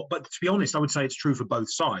 There are, but to be honest, I would say it's true for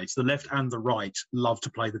both sides. The left and the right love to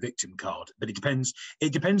play the victim card, but it depends.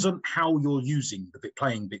 It depends on how you're using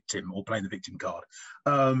playing victim or playing the victim card.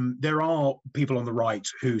 There are people on the right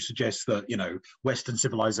who suggest that Western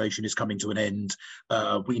civilization is coming to an end.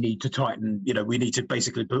 We need to tighten. We need to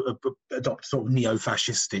basically adopt sort of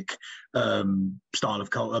neo-fascistic style of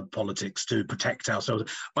politics to protect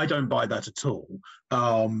ourselves. I don't buy that at all.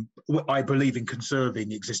 I believe in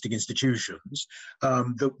conserving existing institutions.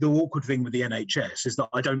 The awkward thing with the NHS is that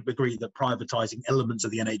I don't agree that privatizing elements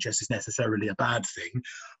of the NHS is necessarily a bad thing.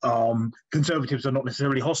 Conservatives are not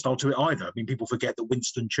necessarily hostile to it either. I mean, people forget that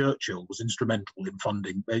Winston Churchill was instrumental in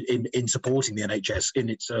funding, in supporting the NHS in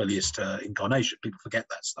its earliest incarnation. People forget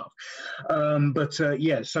that stuff.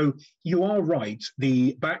 So you are right.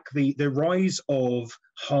 The rise of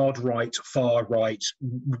hard right, far right,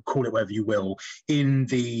 call it whatever you will, in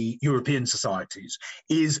the European societies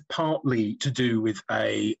is partly to do with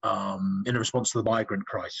in a response to the migrant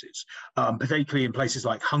crisis, particularly in places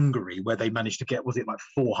like Hungary, where they managed to get,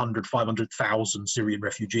 500,000 Syrian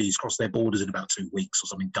refugees across their borders in about 2 weeks or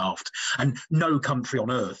something daft. And no country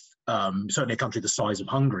on earth, certainly a country the size of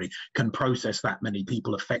Hungary, can process that many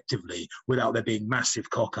people effectively without there being massive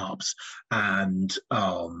cock-ups and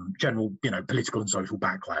general, political and social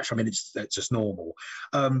backlash. I mean, it's just normal.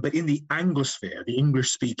 But in the Anglosphere, the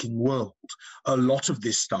English-speaking world, a lot of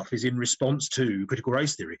this stuff is in response to critical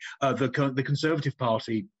race theory. The Conservative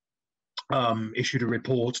Party issued a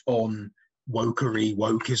report on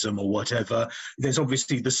wokeism or whatever. There's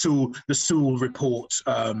obviously the Sewell report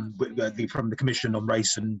from the Commission on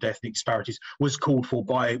Race and Ethnic Disparities was called for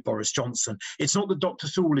by Boris Johnson. It's not that Dr.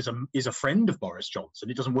 Sewell is a friend of Boris Johnson.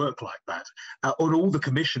 It doesn't work like that. Most of the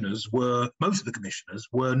commissioners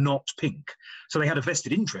were not pink, so they had a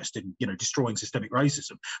vested interest in destroying systemic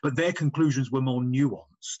racism. But their conclusions were more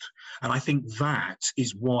nuanced, and I think that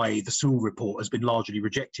is why the Sewell report has been largely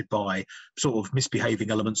rejected by sort of misbehaving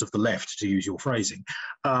elements of the left, to use your phrasing.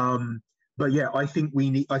 But yeah, I think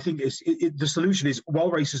the solution is, while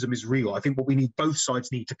racism is real, I think both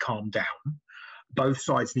sides need to calm down. Both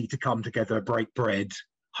sides need to come together, break bread,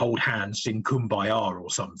 hold hands, sing Kumbaya or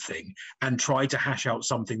something, and try to hash out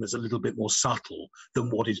something that's a little bit more subtle than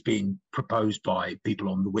what is being proposed by people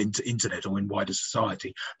on the internet or in wider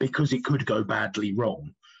society, because it could go badly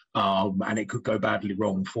wrong. And it could go badly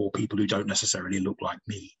wrong for people who don't necessarily look like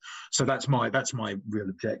me. So that's my real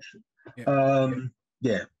objection. There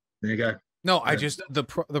you go. No, I just the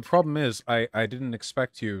problem is I didn't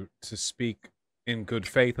expect you to speak in good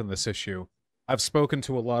faith on this issue. I've spoken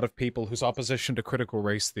to a lot of people whose opposition to critical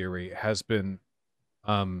race theory has been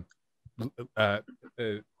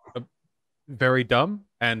very dumb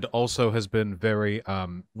and also has been very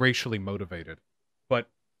racially motivated. But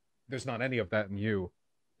there's not any of that in you.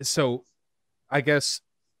 So I guess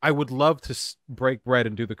I would love to break bread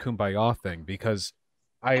and do the kumbaya thing because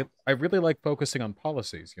I really like focusing on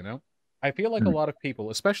policies, you know? I feel like a lot of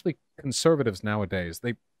people, especially conservatives nowadays,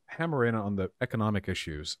 they hammer in on the economic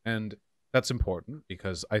issues, and that's important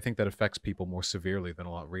because I think that affects people more severely than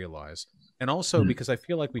a lot realize. And also because I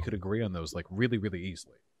feel like we could agree on those like really, really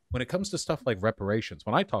easily. When it comes to stuff like reparations,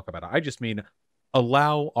 when I talk about it, I just mean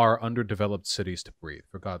allow our underdeveloped cities to breathe,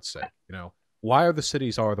 for God's sake. You know, why are the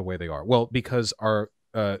cities are the way they are? Well, because our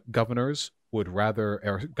governors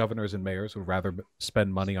and mayors would rather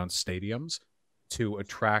spend money on stadiums to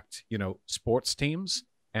attract, you know, sports teams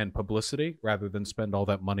and publicity rather than spend all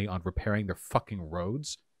that money on repairing their fucking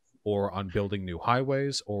roads or on building new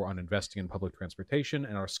highways or on investing in public transportation,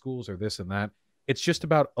 and our schools are this and that. It's just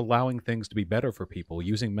about allowing things to be better for people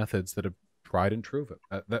using methods that have tried and true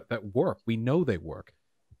that work. We know they work.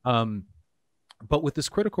 But with this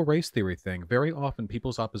critical race theory thing, very often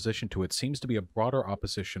people's opposition to it seems to be a broader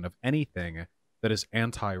opposition of anything that is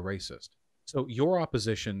anti-racist. So your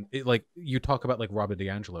opposition, like you talk about like Robin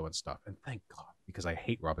DiAngelo and stuff, and thank God, because I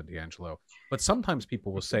hate Robin DiAngelo. But sometimes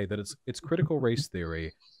people will say that it's critical race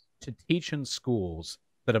theory to teach in schools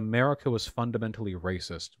that America was fundamentally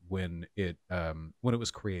racist when it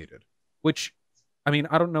was created. Which, I mean,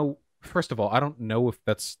 I don't know. First of all, I don't know if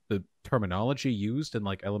that's the terminology used in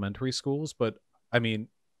like elementary schools, but I mean,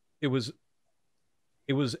 it was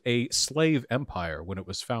a slave empire when it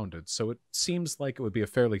was founded, so it seems like it would be a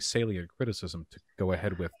fairly salient criticism to go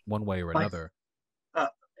ahead with one way or another.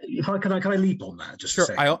 Can I leap on that just sure. a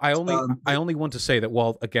second? I only want to say that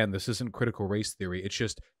while again this isn't critical race theory, it's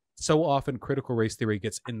just so often critical race theory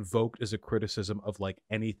gets invoked as a criticism of like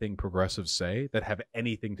anything progressives say that have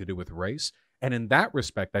anything to do with race. And in that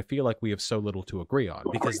respect, I feel like we have so little to agree on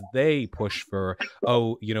because they push for,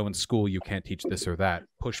 oh, you know, in school you can't teach this or that,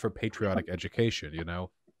 push for patriotic education, you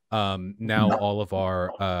know. Now all of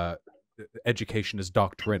our education is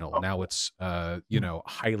doctrinal. Now it's, you know,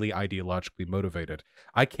 highly ideologically motivated.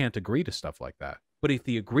 I can't agree to stuff like that. But if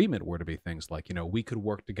the agreement were to be things like, you know, we could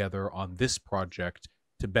work together on this project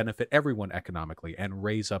to benefit everyone economically and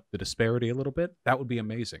raise up the disparity a little bit, that would be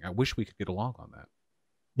amazing. I wish we could get along on that.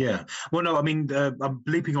 Yeah. Well, no, I mean, I'm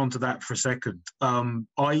leaping onto that for a second.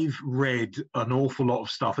 I've read an awful lot of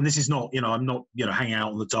stuff, and this is not, you know, I'm not, you know, hanging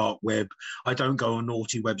out on the dark web. I don't go on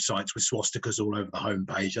naughty websites with swastikas all over the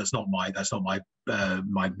homepage. That's not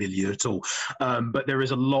my milieu at all. But there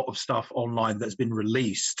is a lot of stuff online that's been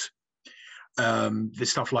released.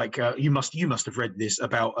 This stuff like you must have read this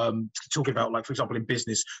about talking about, like, for example, in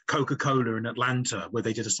business, Coca-Cola in Atlanta, where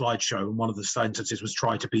they did a slideshow and one of the sentences was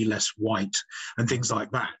try to be less white and things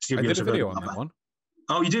like that. I did a video on that one.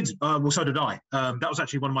 Oh, you did? Well, so did I. That was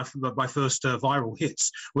actually one of my first viral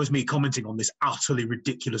hits, was me commenting on this utterly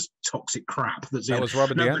ridiculous toxic crap. That was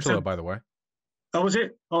Robin DiAngelo, by the way. Oh, was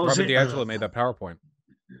it? Oh, Robin DiAngelo made that PowerPoint.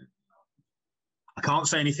 I can't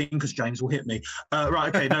say anything because James will hit me.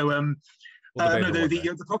 Right, okay, no. No,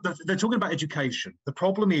 they're talking about education. The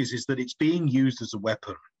problem is that it's being used as a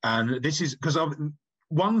weapon, and this is because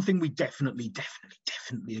one thing we definitely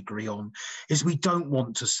agree on is we don't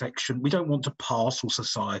want to parcel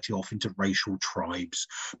society off into racial tribes,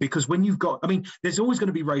 because when you've got, I mean, there's always going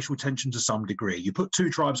to be racial tension to some degree. You put two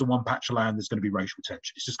tribes on one patch of land, there's going to be racial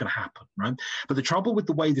tension. It's just going to happen, right? But the trouble with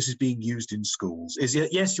the way this is being used in schools is,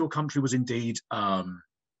 yes, your country was indeed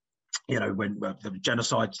you know, when the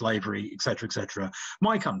genocide, slavery, etc.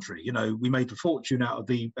 My country, you know, we made a fortune out of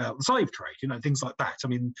the slave trade, you know, things like that. I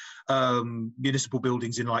mean, municipal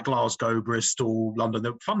buildings in like Glasgow, Bristol, London,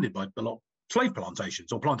 they're funded by a lot of slave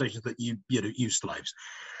plantations or plantations that you know, use slaves.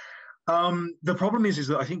 The problem is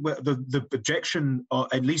that I think the objection,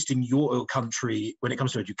 at least in your country, when it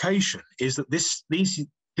comes to education, is that this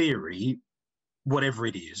theory, whatever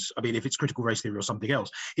it is, I mean, if it's critical race theory or something else,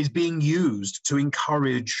 is being used to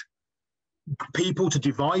encourage people to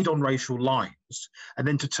divide on racial lines and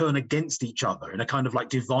then to turn against each other in a kind of like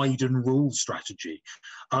divide and rule strategy.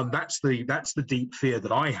 That's the deep fear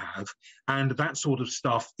that I have, and that sort of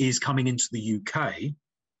stuff is coming into the UK.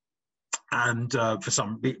 And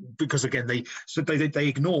because again they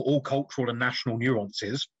ignore all cultural and national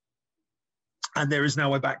nuances. And there is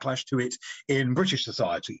now a backlash to it in British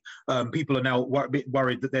society. People are now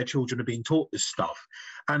worried that their children are being taught this stuff.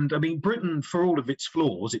 And I mean, Britain, for all of its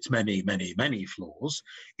flaws, its many, many, many flaws,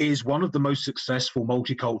 is one of the most successful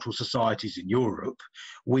multicultural societies in Europe.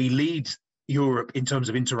 We lead Europe in terms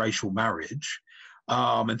of interracial marriage.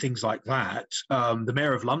 and things like that. The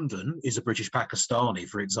mayor of London is a British Pakistani,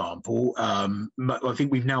 for example. I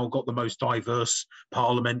think we've now got the most diverse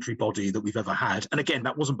parliamentary body that we've ever had. And again,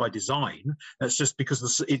 that wasn't by design. That's just because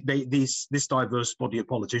this diverse body of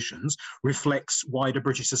politicians reflects wider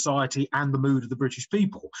British society and the mood of the British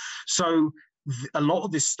people. So a lot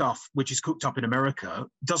of this stuff, which is cooked up in America,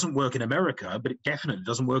 doesn't work in America, but it definitely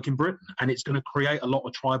doesn't work in Britain. And it's going to create a lot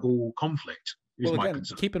of tribal conflict. Well, again,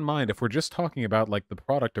 keep in mind, if we're just talking about like the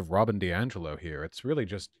product of Robin DiAngelo here, it's really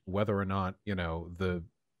just whether or not, you know, the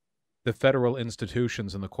federal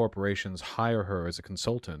institutions and the corporations hire her as a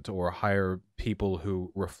consultant or hire people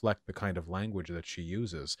who reflect the kind of language that she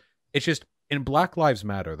uses. It's just in Black Lives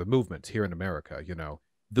Matter, the movement here in America, you know,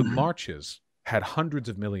 the marches had hundreds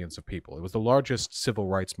of millions of people. It was the largest civil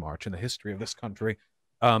rights march in the history of this country.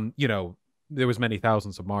 You know, there was many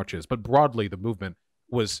thousands of marches, but broadly the movement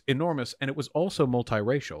was enormous, and it was also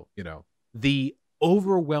multiracial. You know, the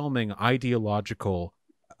overwhelming ideological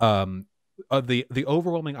the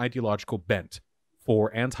overwhelming ideological bent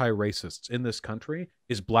for anti-racists in this country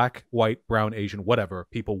is black, white, brown, Asian, whatever,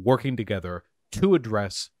 people working together to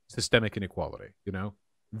address systemic inequality. You know,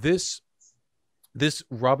 this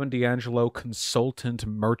Robin DiAngelo consultant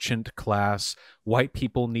merchant class, white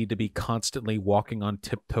people need to be constantly walking on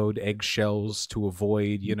tiptoed eggshells to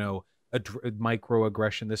avoid, you know,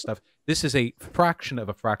 microaggression, this stuff. This is a fraction of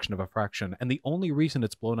a fraction of a fraction. And the only reason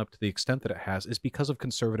it's blown up to the extent that it has is because of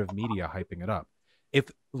conservative media hyping it up.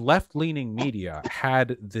 If left-leaning media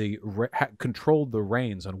had controlled the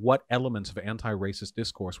reins on what elements of anti-racist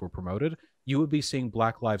discourse were promoted, you would be seeing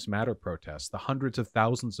Black Lives Matter protests, the hundreds of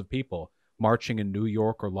thousands of people marching in New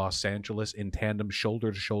York or Los Angeles in tandem,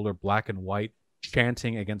 shoulder to shoulder, black and white,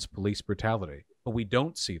 chanting against police brutality. But we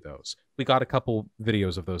don't see those. We got a couple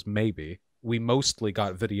videos of those, maybe. We mostly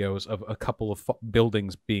got videos of a couple of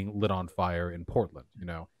buildings being lit on fire in Portland, you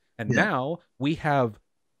know. And now we have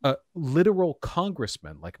literal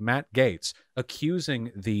congressmen like Matt Gaetz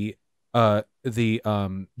accusing the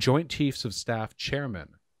Joint Chiefs of Staff chairman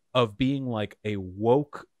of being like a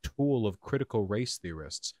woke tool of critical race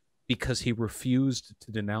theorists because he refused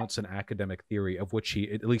to denounce an academic theory of which he,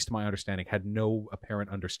 at least to my understanding, had no apparent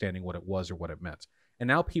understanding what it was or what it meant. And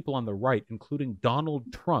now people on the right, including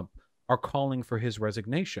Donald Trump, are calling for his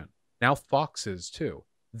resignation. Now Fox is too.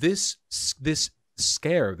 This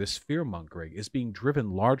scare, this fear-mongering is being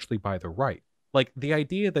driven largely by the right. Like the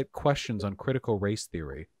idea that questions on critical race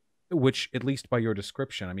theory, which at least by your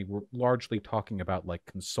description, I mean, we're largely talking about like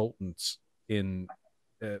consultants in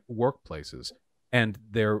workplaces and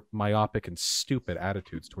their myopic and stupid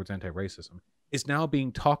attitudes towards anti-racism, is now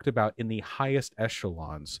being talked about in the highest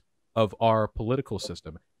echelons of our political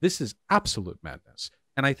system. This is absolute madness.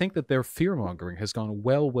 And I think that their fear-mongering has gone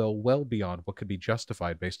well beyond what could be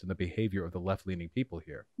justified based on the behavior of the left-leaning people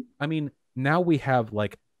here. I mean, now we have,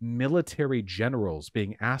 like, military generals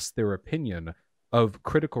being asked their opinion of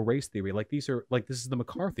critical race theory. Like, these are, like, this is the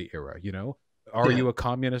McCarthy era, you know? Are you a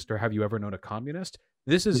communist or have you ever known a communist?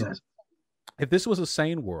 This is... Yes. If this was a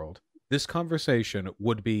sane world, this conversation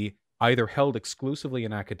would be either held exclusively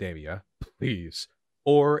in academia, please,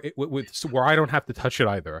 or it where I don't have to touch it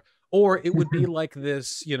either, or it would be like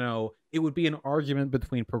this, you know, it would be an argument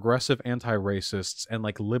between progressive anti-racists and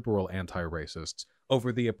like liberal anti-racists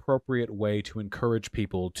over the appropriate way to encourage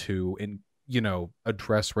people to, you know,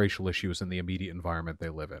 address racial issues in the immediate environment they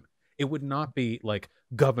live in. It would not be like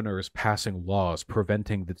governors passing laws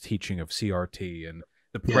preventing the teaching of CRT and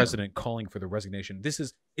the president calling for the resignation.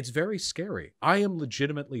 It's very scary. I am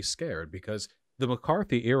legitimately scared because the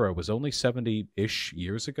McCarthy era was only 70-ish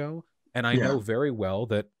years ago. And I know very well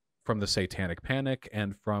that from the Satanic Panic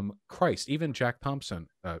and from Christ, even Jack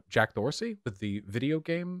Dorsey with the video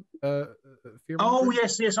game fear. Oh,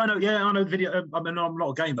 yes, I know. Yeah, I know video. I mean, I'm not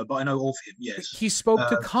a gamer, but I know of him, yes. He spoke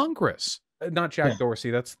to Congress. Not Jack Dorsey.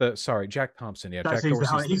 That's Jack Thompson. Yeah, Jack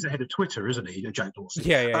Dorsey. He's the head of Twitter, isn't he? Jack Dorsey.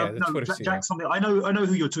 Yeah. No, Jack something. I know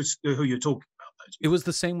who you're talking about. It was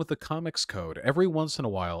the same with the Comics Code. Every once in a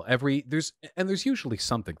while, there's usually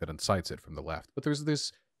something that incites it from the left, but there's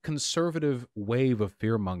this conservative wave of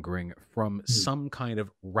fear mongering from some kind of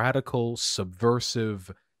radical,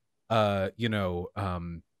 subversive,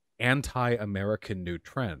 anti-American new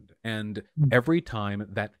trend. And every time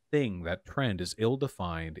that trend is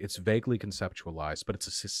ill-defined, it's vaguely conceptualized, but it's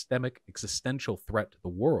a systemic, existential threat to the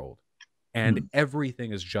world. And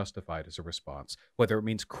everything is justified as a response, whether it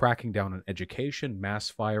means cracking down on education, mass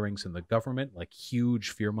firings in the government, like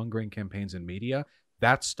huge fear-mongering campaigns in media.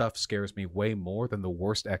 That stuff scares me way more than the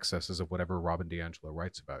worst excesses of whatever Robin DiAngelo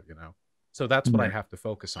writes about, you know? So that's what I have to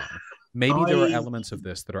focus on. Maybe there are elements of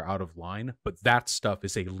this that are out of line, but that stuff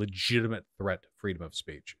is a legitimate threat to freedom of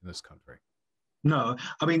speech in this country. No,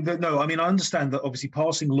 I mean, I understand that obviously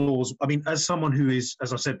passing laws. I mean, as someone who is,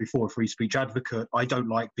 as I said before, a free speech advocate, I don't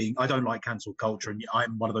like cancel culture, and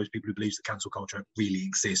I'm one of those people who believes that cancel culture really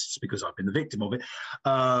exists because I've been the victim of it,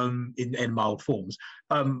 in mild forms.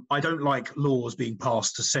 I don't like laws being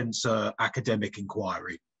passed to censor academic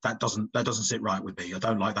inquiry. That doesn't sit right with me. I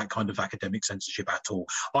don't like that kind of academic censorship at all.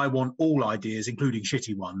 I want all ideas, including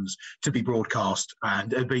shitty ones, to be broadcast and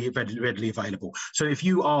be readily available. So if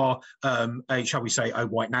you are shall we say, a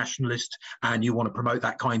white nationalist and you want to promote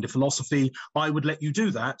that kind of philosophy, I would let you do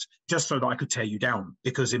that just so that I could tear you down,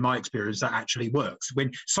 because in my experience that actually works.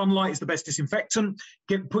 When sunlight is the best disinfectant,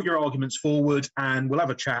 put your arguments forward and we'll have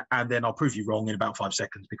a chat, and then I'll prove you wrong in about 5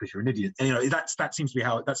 seconds because you're an idiot. And, that seems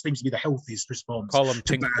to be the healthiest response. Call him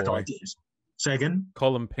Pink bad Boy. Ideas. Say again?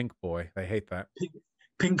 Call him Pink Boy. They hate that.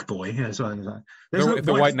 Pink Boy, yeah. The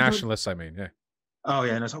white nationalists, I mean, yeah. Oh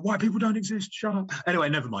yeah, and it's like white people don't exist. Shut up. Anyway,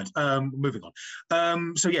 never mind. Moving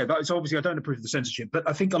on. So yeah, so obviously I don't approve of the censorship, but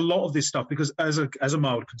I think a lot of this stuff, because as a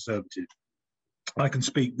mild conservative, I can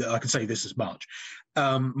say this as much.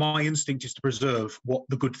 My instinct is to preserve what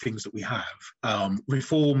the good things that we have.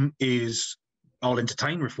 Reform is. I'll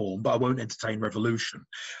entertain reform, but I won't entertain revolution,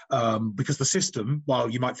 because the system, while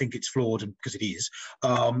you might think it's flawed, and because it is,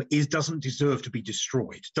 doesn't deserve to be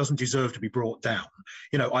destroyed, doesn't deserve to be brought down.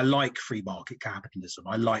 I like free market capitalism.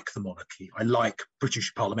 I like the monarchy. I like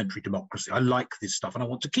British parliamentary democracy. I like this stuff, and I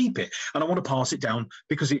want to keep it, and I want to pass it down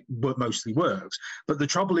because it mostly works. But the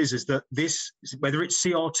trouble is that this, whether it's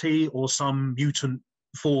CRT or some mutant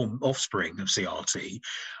form offspring of CRT,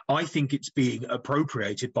 I think it's being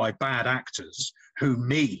appropriated by bad actors who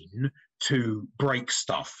mean to break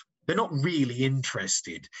stuff. They're not really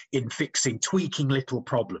interested in tweaking little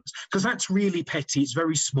problems, because that's really petty. It's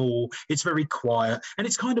very small. It's very quiet, and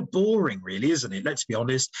it's kind of boring, really, isn't it? Let's be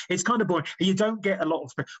honest. It's kind of boring. You don't get a lot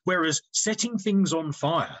of. Whereas setting things on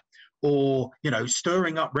fire, or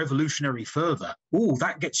stirring up revolutionary fervor,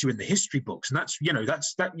 that gets you in the history books, and that's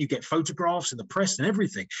you get photographs in the press and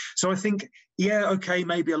everything. So I think,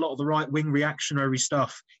 maybe a lot of the right-wing reactionary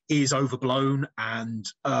stuff is overblown and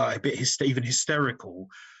a bit even hysterical,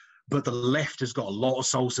 but the left has got a lot of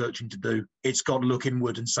soul searching to do. It's got to look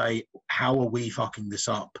inward and say, how are we fucking this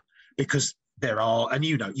up? Because there are, and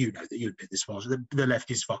you know that you admit this, was the left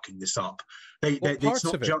is fucking this up.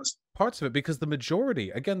 Parts of it, because the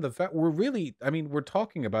majority, again, we're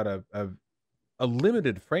talking about a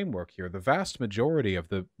limited framework here. The vast majority of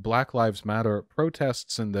the Black Lives Matter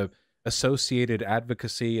protests and the associated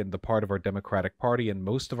advocacy and the part of our Democratic Party and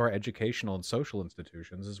most of our educational and social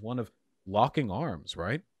institutions is one of locking arms,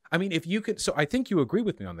 right? I mean, if you could, so I think you agree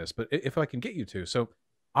with me on this, but if I can get you to, so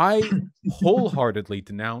I wholeheartedly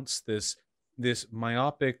denounce this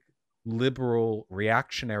myopic, liberal,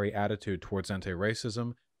 reactionary attitude towards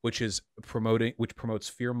anti-racism, which promotes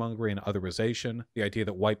fear-mongering and otherization, the idea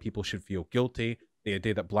that white people should feel guilty, the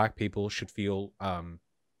idea that black people should feel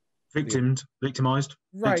victimized,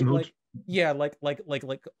 right?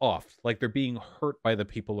 Like off, like they're being hurt by the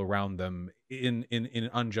people around them in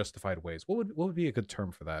unjustified ways. What would be a good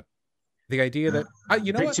term for that? The idea that I'll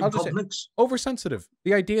just say oversensitive.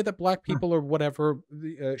 The idea that black people or whatever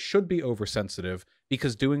should be oversensitive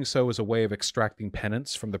because doing so is a way of extracting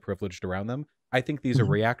penance from the privileged around them. I think these are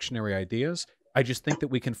reactionary ideas. I just think that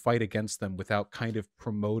we can fight against them without kind of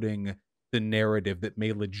promoting the narrative that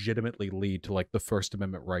may legitimately lead to like the First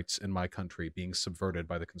Amendment rights in my country being subverted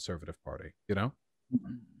by the Conservative Party.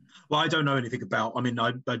 Well, I don't know anything about. I mean,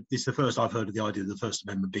 it's the first I've heard of the idea of the First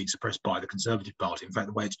Amendment being suppressed by the Conservative Party. In fact,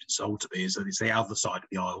 the way it's been sold to me is that it's the other side of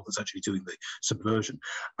the aisle that's actually doing the subversion.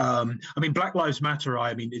 I mean, Black Lives Matter.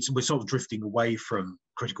 We're sort of drifting away from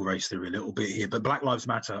critical race theory a little bit here, but Black Lives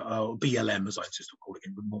Matter, BLM, as I insist on calling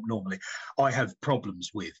it normally, I have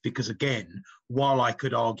problems with, because again, while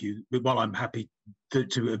I'm happy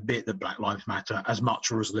to admit that Black Lives Matter as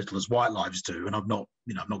much or as little as white lives do, and I'm not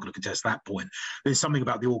going to contest that point. There's something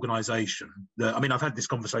about the organisation that, I've had this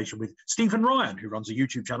conversation with Stephen Ryan, who runs a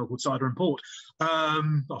YouTube channel called Cider and Port.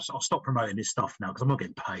 I'll stop promoting his stuff now because I'm not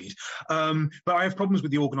getting paid. But I have problems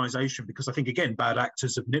with the organisation because I think, again, bad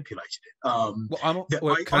actors have manipulated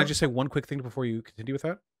it. Can I just say one quick thing before you continue with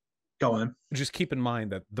that? Go on. Just keep in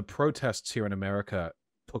mind that the protests here in America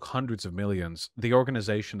took hundreds of millions. The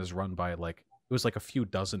organization is run by it was like a few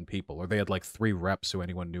dozen people, or they had like 3 reps who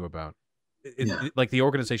anyone knew about. Like the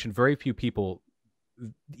organization, very few people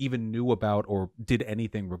even knew about or did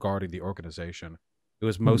anything regarding the organization. It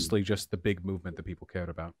was mostly just the big movement that people cared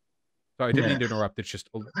about. So I didn't mean to interrupt. It's just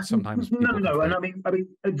sometimes people no, and I mean,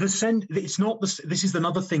 it's not the. This is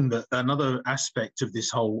another thing another aspect of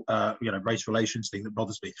this whole, race relations thing that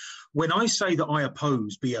bothers me. When I say that I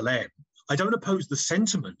oppose BLM, I don't oppose the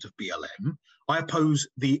sentiment of BLM. I oppose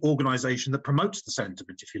the organisation that promotes the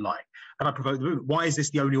sentiment, if you like, and I provoke the movement. Why is this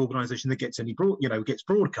the only organisation that gets gets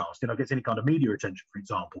broadcast, gets any kind of media attention, for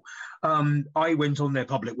example? I went on their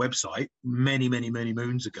public website many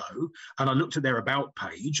moons ago, and I looked at their about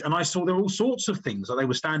page, and I saw there were all sorts of things that they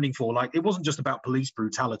were standing for. Like, it wasn't just about police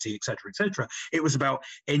brutality, etc., etc. It was about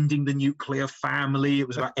ending the nuclear family. It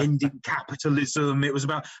was about ending capitalism. It was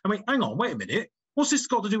about, hang on, wait a minute. What's this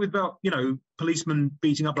got to do with about policemen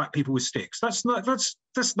beating up black people with sticks? That's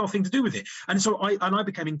nothing to do with it. And so I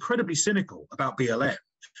became incredibly cynical about BLM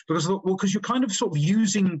because you're kind of sort of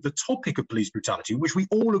using the topic of police brutality, which we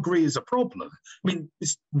all agree is a problem.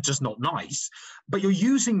 It's just not nice, but you're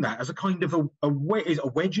using that as a kind of a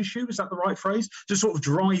wedge issue. Is that the right phrase? To sort of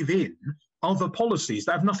drive in other policies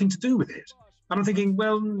that have nothing to do with it. And I'm thinking,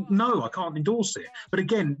 well, no, I can't endorse it. But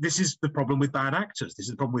again, this is the problem with bad actors. This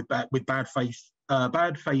is the problem with bad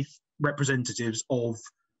faith representatives of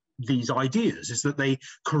these ideas, is that they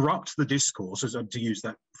corrupt the discourse, to use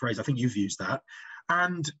that phrase. I think you've used that.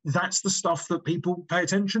 And that's the stuff that people pay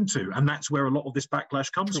attention to. And that's where a lot of this backlash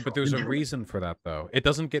comes from. But there's a reason for that, though. It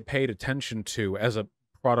doesn't get paid attention to as a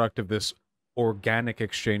product of this organic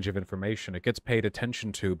exchange of information. It gets paid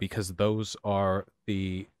attention to because those are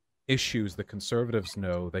the issues the conservatives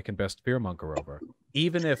know they can best fearmonger over.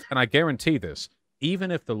 Even if, and I guarantee this,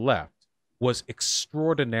 even if the left was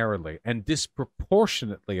extraordinarily and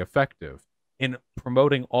disproportionately effective in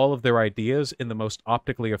promoting all of their ideas in the most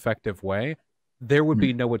optically effective way, there would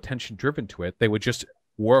be no attention driven to it. They would just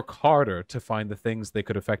work harder to find the things they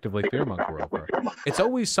could effectively fearmonger over. It's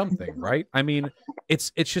always something, right?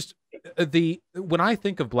 It's just when I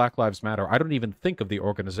think of Black Lives Matter, I don't even think of the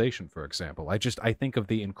organization, for example. I think of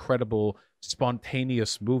the incredible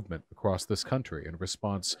spontaneous movement across this country in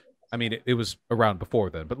response. It was around before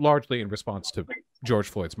then, but largely in response to George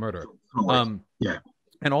Floyd's murder.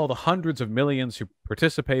 And all the hundreds of millions who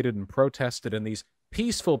participated and protested in these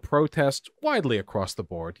peaceful protests widely across the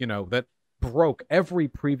board, that broke every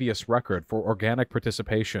previous record for organic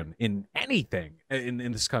participation in anything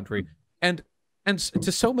in this country. And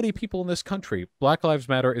to so many people in this country, Black Lives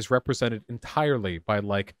Matter is represented entirely by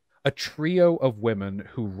like a trio of women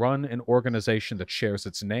who run an organization that shares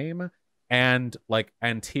its name and like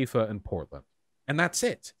Antifa in Portland. And that's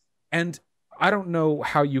it. And I don't know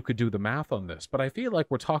how you could do the math on this, but I feel like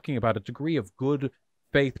we're talking about a degree of good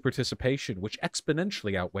faith participation which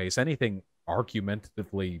exponentially outweighs anything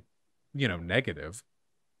argumentatively, negative.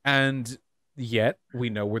 And yet we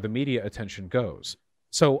know where the media attention goes.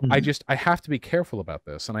 So I have to be careful about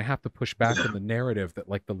this, and I have to push back on the narrative that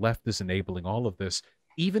like the left is enabling all of this,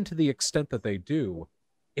 even to the extent that they do.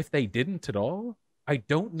 If they didn't at all, I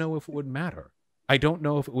don't know if it would matter. I don't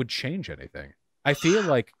know if it would change anything. I feel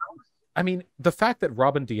like, the fact that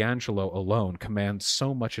Robin DiAngelo alone commands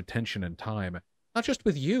so much attention and time, not just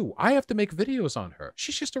with you. I have to make videos on her.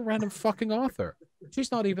 She's just a random fucking author.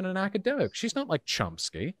 She's not even an academic. She's not like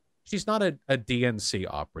Chomsky. She's not a DNC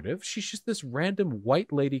operative. She's just this random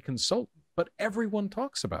white lady consultant. But everyone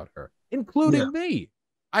talks about her, including me.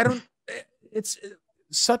 It's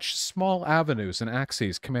such small avenues and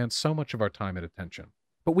axes command so much of our time and attention.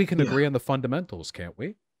 But we can agree on the fundamentals, can't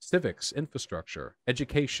we? Civics, infrastructure,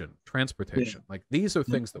 education, transportation. Like, these are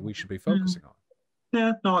things that we should be focusing on.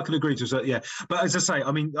 Yeah, no, I can agree to that. Yeah, but as I say,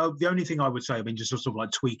 the only thing I would say, just sort of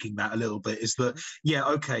like tweaking that a little bit, is that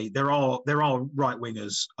okay, there are right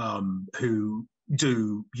wingers who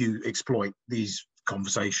do exploit these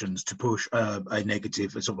conversations to push a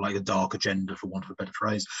negative, sort of like a dark agenda, for want of a better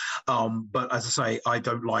phrase. But as I say, I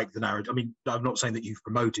don't like the narrative. I'm not saying that you've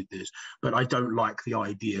promoted this, but I don't like the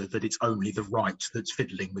idea that it's only the right that's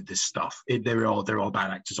fiddling with this stuff. There are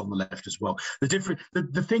bad actors on the left as well.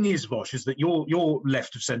 The thing is, Vaush, is that you're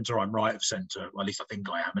left of centre, I'm right of centre. Well, at least I think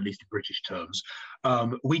I am, at least in British terms.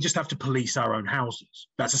 We just have to police our own houses.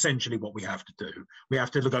 That's essentially what we have to do. We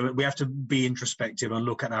have to be introspective and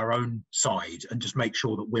look at our own side and just make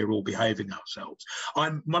sure that we're all behaving ourselves.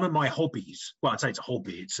 One of my hobbies, well, I'd say it's a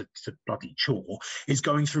hobby, it's a bloody chore, is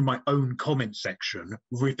going through my own comment section,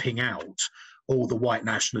 ripping out all the white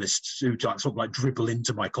nationalists who sort of like dribble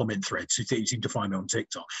into my comment threads, who seem to find me on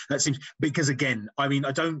TikTok. That seems, because again, I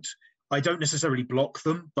don't necessarily block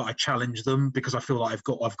them, but I challenge them because I feel like I've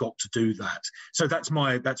got to do that. So that's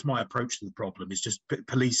my approach to the problem, is just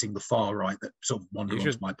policing the far right that sort of wander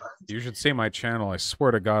onto my path. You should see my channel. I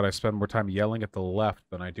swear to God, I spend more time yelling at the left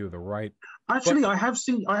than I do the right. Actually, I have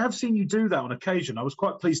seen you do that on occasion. I was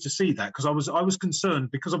quite pleased to see that because I was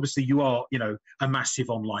concerned because obviously you are, you know, a massive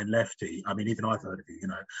online lefty. I mean, even I've heard of you, you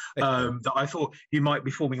know, that I thought you might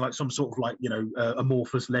be forming like some sort of like, you know,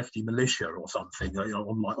 amorphous lefty militia or something, you know,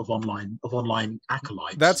 online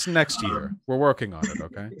acolytes. That's next year. We're working on it.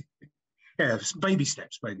 Okay. Yeah, baby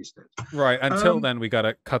steps, baby steps. Right. Until then, we got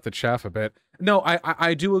to cut the chaff a bit. No,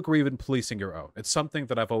 I do agree with policing your own. It's something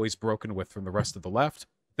that I've always broken with from the rest of the left.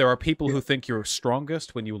 There are people who think you're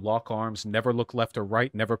strongest when you lock arms, never look left or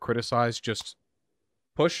right, never criticize, just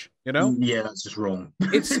push, you know? Yeah, that's just wrong.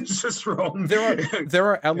 It's just wrong. There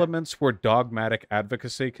are elements where dogmatic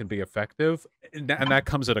advocacy can be effective, and that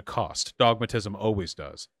comes at a cost. Dogmatism always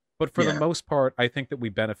does. But for the most part, I think that we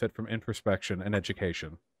benefit from introspection and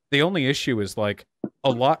education. The only issue is like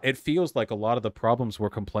it feels like a lot of the problems we're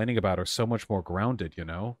complaining about are so much more grounded, you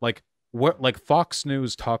know? Like Fox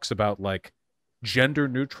News talks about like gender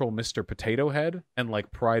neutral Mr. Potato Head and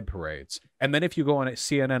like pride parades. And then if you go on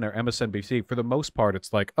CNN or MSNBC, for the most part,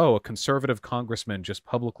 it's like, oh, a conservative congressman just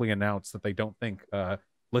publicly announced that they don't think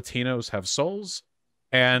Latinos have souls.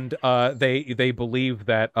 And they believe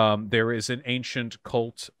that there is an ancient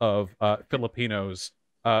cult of Filipinos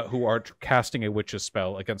who are casting a witch's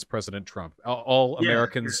spell against President Trump. All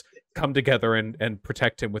Americans come together and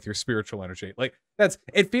protect him with your spiritual energy. Like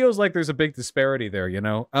it feels like there's a big disparity there, you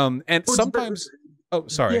know? And sometimes, oh,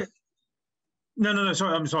 sorry. Yeah. No,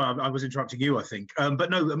 sorry. I'm sorry. I was interrupting you, I think.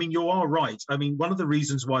 But no, I mean, you are right. I mean, one of the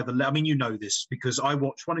reasons why I mean, you know this because I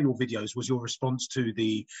watched one of your videos was your response to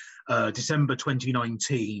the December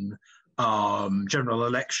 2019 general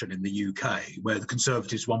election in the UK, where the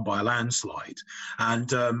Conservatives won by a landslide.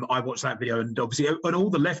 And I watched that video, and obviously, and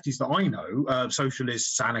all the lefties that I know,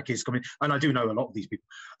 socialists, anarchists, and I do know a lot of these people,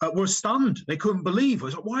 were stunned. They couldn't believe. It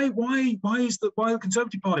was like, why the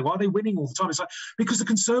Conservative Party? Why are they winning all the time? It's like because the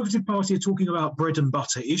Conservative Party are talking about bread and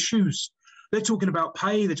butter issues. They're talking about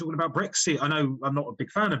pay. They're talking about Brexit. I know I'm not a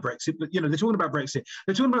big fan of Brexit, but, you know, they're talking about Brexit.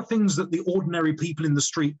 They're talking about things that the ordinary people in the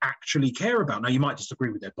street actually care about. Now, you might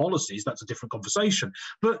disagree with their policies. That's a different conversation.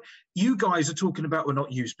 But you guys are talking about, well,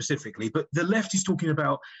 not you specifically, but the left is talking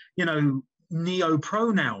about, you know,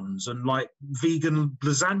 neo-pronouns and like vegan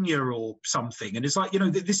lasagna or something. And it's like, you know,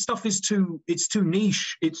 this stuff is too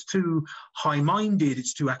niche. It's too high-minded.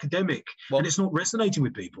 It's too academic. And it's not resonating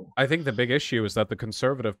with people. I think the big issue is that the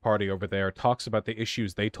Conservative Party over there talks about the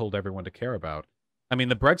issues they told everyone to care about. I mean,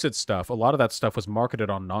 the Brexit stuff, a lot of that stuff was marketed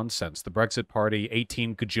on nonsense. The Brexit Party,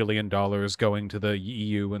 $18 gajillion going to the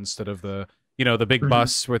EU instead of the, you know, the big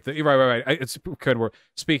bus with the, right. It's good. We're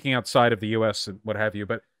speaking outside of the US and what have you,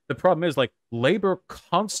 but the problem is, like, Labor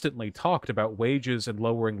constantly talked about wages and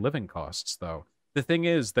lowering living costs, though. The thing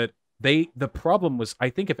is that the problem was, I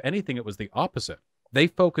think, if anything, it was the opposite. They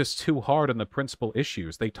focused too hard on the principal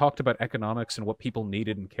issues. They talked about economics and what people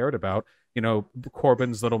needed and cared about. You know,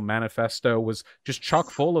 Corbyn's little manifesto was just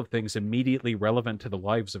chock full of things immediately relevant to the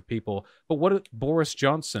lives of people. But what did Boris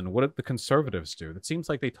Johnson, what did the Conservatives do? It seems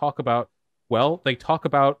like they talk about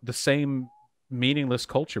the same meaningless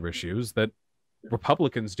culture issues that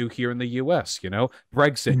Republicans do here in the US, you know,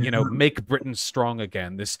 Brexit, you know, make Britain strong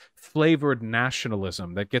again, this flavored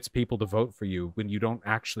nationalism that gets people to vote for you when you don't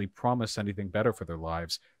actually promise anything better for their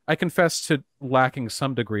lives. I confess to lacking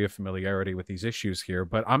some degree of familiarity with these issues here,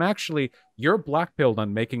 but you're black-pilled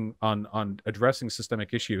on addressing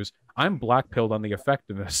systemic issues. I'm black-pilled on the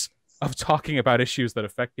effectiveness of talking about issues that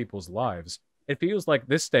affect people's lives. It feels like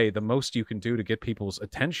this day, the most you can do to get people's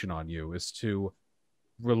attention on you is to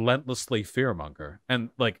relentlessly fearmonger,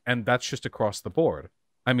 and that's just across the board.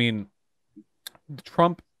 I mean,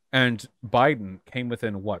 Trump and Biden came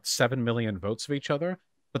within 7 million votes of each other,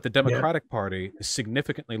 but the Democratic Party is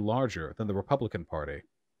significantly larger than the Republican Party.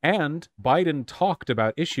 And Biden talked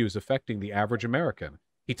about issues affecting the average American.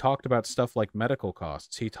 He talked about stuff like medical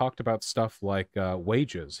costs. He talked about stuff like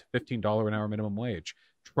wages, $15 an hour minimum wage.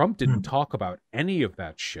 Trump didn't talk about any of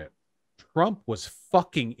that shit. Trump was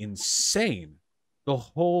fucking insane the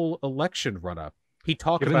whole election run-up. He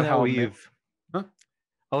talked about how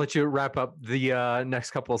I'll let you wrap up the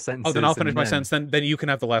next couple of sentences. Oh, then I'll finish my sentence. Then you can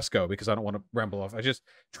have the last go because I don't want to ramble off.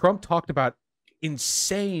 Trump talked about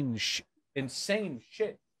insane shit.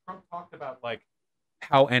 Trump talked about like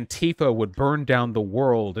how Antifa would burn down the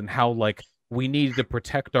world and how like we needed to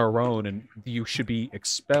protect our own and you should be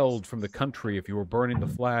expelled from the country if you were burning the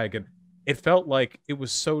flag. And it felt like it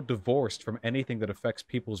was so divorced from anything that affects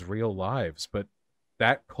people's real lives. But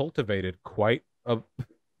that cultivated quite a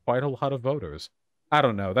lot of voters. I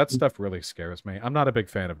don't know. That stuff really scares me. I'm not a big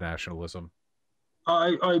fan of nationalism.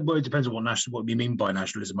 Well, it depends on what you mean by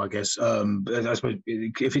nationalism, I guess. But I suppose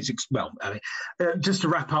if it's just to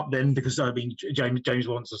wrap up then, because I mean James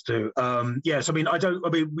wants us to. Yes, I mean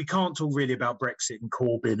we can't talk really about Brexit and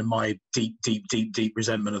Corbyn and my deep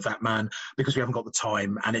resentment of that man, because we haven't got the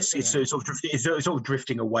time, and it's sort of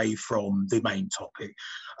drifting away from the main topic.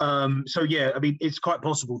 So yeah, I mean it's quite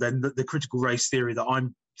possible then that the critical race theory that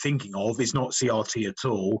I'm thinking of is not CRT at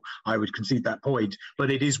all. I would concede that point, but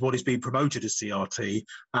it is what is being promoted as CRT,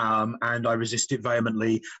 and I resist it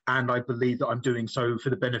vehemently, and I believe that I'm doing so for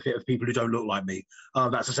the benefit of people who don't look like me.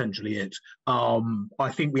 That's essentially it. I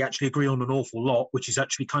think we actually agree on an awful lot, which is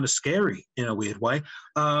actually kind of scary in a weird way.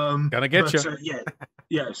 Gonna get you.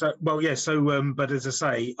 But as I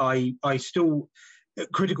say, I still,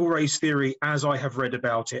 critical race theory, as I have read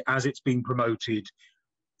about it, as it's being promoted,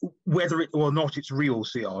 whether it or not it's real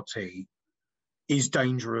CRT, is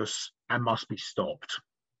dangerous and must be stopped.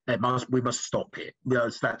 We must stop it.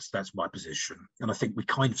 That's my position, and I think we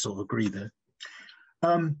kind of sort of agree there.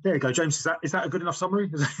 There you go, James. Is that a good enough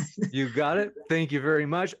summary? You got it. Thank you very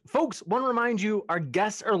much. Folks, want to remind you, our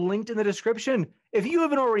guests are linked in the description. If you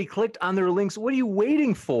haven't already clicked on their links, what are you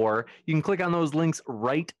waiting for? You can click on those links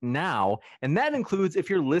right now. And that includes if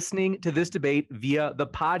you're listening to this debate via the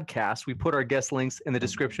podcast. We put our guest links in the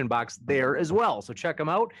description box there as well. So check them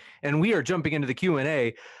out. And we are jumping into the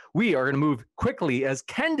Q&A. We are going to move quickly as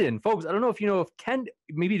Kendon. Folks, I don't know if you know,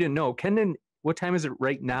 maybe you didn't know. Kendon, what time is it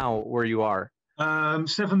right now where you are?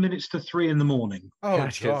 7 minutes to 3 in the morning. Oh,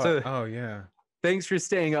 gotcha. Oh, yeah. Thanks for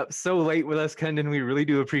staying up so late with us, Kendon. We really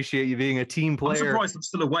do appreciate you being a team player. I'm surprised I'm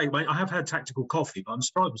still awake, mate. I have had tactical coffee, but I'm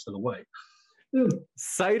surprised I'm still awake.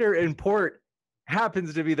 Cider and Port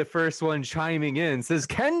happens to be the first one chiming in. Says,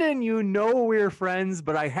 Kendon, you know we're friends,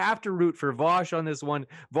 but I have to root for Vaush on this one.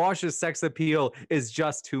 Vaush's sex appeal is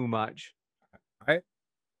just too much.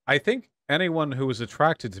 I think anyone who was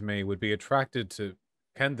attracted to me would be attracted to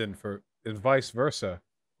Kendon and vice versa.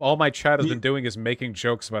 All my chat has been doing is making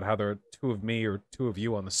jokes about how there are two of me or two of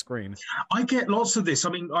you on the screen. I get lots of this. I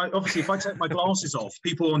mean, obviously, if I take my glasses off,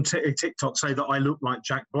 people on TikTok say that I look like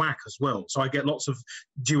Jack Black as well. So I get lots of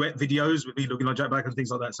duet videos with me looking like Jack Black and things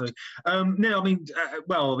like that. So, no, I mean,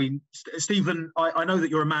 Stephen, I know that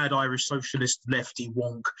you're a mad Irish socialist lefty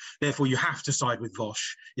wonk. Therefore, you have to side with Vaush.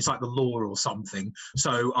 It's like the law or something.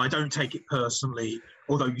 So I don't take it personally,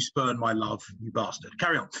 although you spurn my love, you bastard.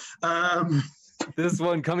 Carry on. This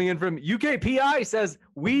one coming in from UKPI says,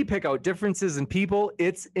 we pick out differences in people.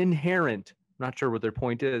 It's inherent. I'm not sure what their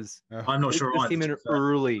point is. I'm not sure. It came in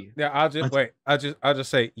early. Yeah, I'll just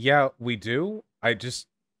say, yeah, we do.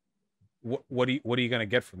 What are you going to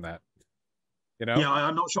get from that? You know? Yeah,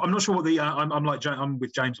 I'm not sure what the. I'm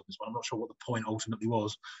with James on this one. I'm not sure what the point ultimately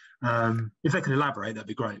was. If they could elaborate, that'd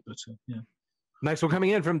be great. But yeah. Next one coming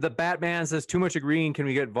in from the Batman says, too much agreeing. Can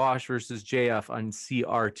we get Vaush versus JF on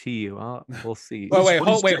CRT? Well, we'll see.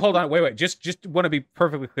 Hold on. Just want to be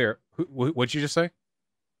perfectly clear. What'd you just say?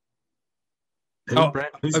 Who's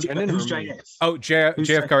JF? Oh,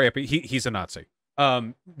 JF Gariepi. He's a Nazi.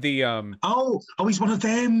 He's one of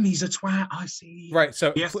them. He's a twat. I see. Right.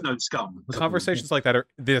 So scum. Conversations like that are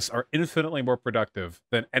infinitely more productive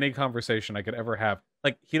than any conversation I could ever have.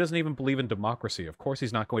 Like, he doesn't even believe in democracy. Of course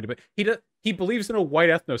he's not going to be. He believes in a white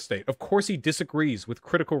ethno-state. Of course he disagrees with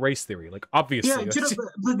critical race theory. Like, obviously. Yeah,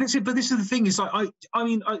 but this is the thing. Is like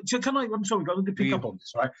I'm sorry, I'm going to pick up on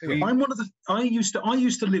this, right? I'm one of the. I used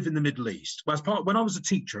to live in the Middle East. When I was a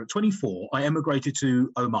teacher at 24, I emigrated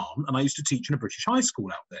to Oman, and I used to teach in a British high school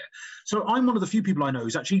out there. So I'm one of the few people I know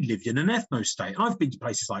who's actually lived in an ethno-state. I've been to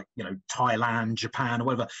places like Thailand, Japan, or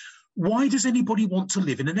whatever. Why does anybody want to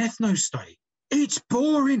live in an ethno-state? It's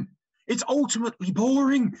boring. It's ultimately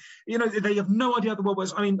boring. They have no idea how the world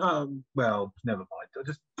works. I mean, well, never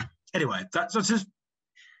mind. Anyway, that's just.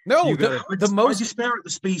 No, I despair at the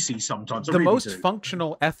species sometimes. The most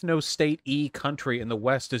functional ethno-state-y country in the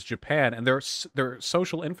West is Japan, and their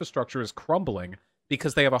social infrastructure is crumbling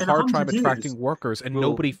because they have a hard time attracting workers, and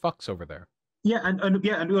nobody fucks over there. Yeah, and I was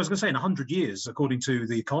going to say, in 100 years, according to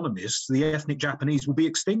The Economist, the ethnic Japanese will be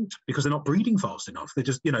extinct because they're not breeding fast enough. They're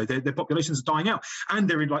just, their populations are dying out, and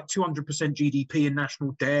they're in like 200% GDP in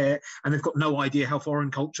national debt, and they've got no idea how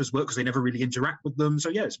foreign cultures work because they never really interact with them. So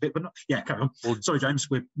yeah, it's a bit, but not, yeah, carry on. Well, sorry, James.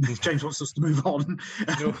 James wants us to move on.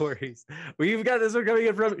 No worries. We've got this one coming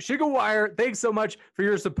in from Sugarwire. Thanks so much for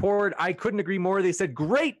your support. I couldn't agree more. They said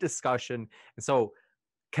great discussion, and so.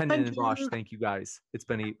 Kendon and Vaush, thank you guys. It's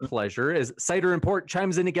been a pleasure. As Cider and Port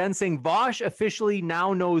chimes in again saying, Vaush officially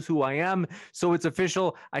now knows who I am. So it's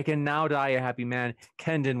official. I can now die a happy man.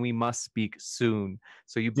 Kendon, we must speak soon.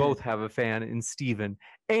 So you both have a fan in Steven.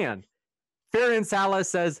 And Farron Salah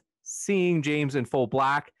says, seeing James in full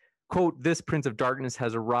black. Quote, this Prince of Darkness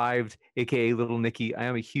has arrived, aka Little Nicky. I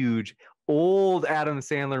am a huge old Adam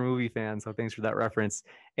Sandler movie fan, so thanks for that reference.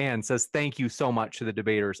 And says, thank you so much to the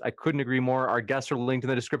debaters. I couldn't agree more. Our guests are linked in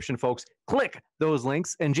the description, folks. Click those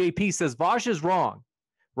links. And JP says, Vaush is wrong.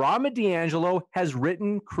 Robin DiAngelo has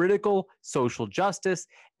written critical social justice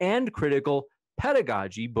and critical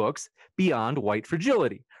pedagogy books beyond white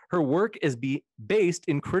fragility. Her work is based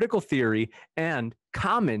in critical theory and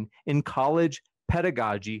common in college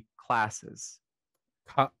pedagogy classes.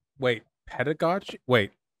 Wait, pedagogy?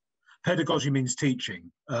 Wait. Pedagogy means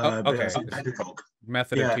teaching. Okay. Pedagogue.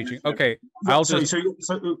 Method of teaching. Okay.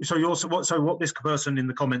 So what this person in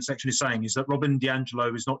the comment section is saying is that Robin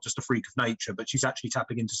DiAngelo is not just a freak of nature, but she's actually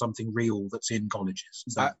tapping into something real that's in colleges.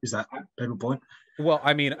 Is that a point? Well,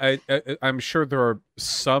 I mean, I'm sure there are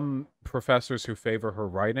some professors who favor her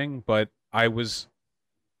writing, but I'm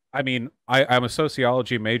a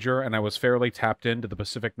sociology major, and I was fairly tapped into the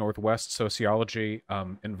Pacific Northwest sociology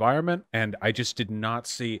environment, and I just did not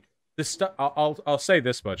see this stuff. I'll say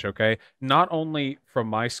this much, okay? Not only from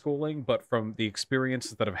my schooling, but from the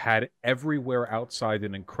experiences that I've had everywhere outside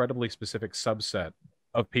an incredibly specific subset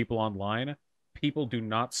of people online, people do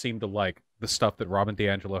not seem to like the stuff that Robin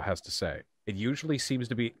DiAngelo has to say. It usually seems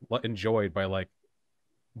to be enjoyed by, like,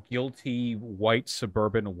 guilty white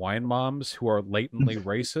suburban wine moms who are latently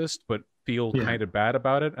racist but feel kind of bad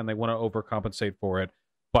about it, and they want to overcompensate for it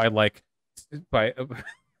by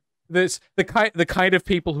the kind of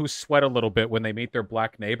people who sweat a little bit when they meet their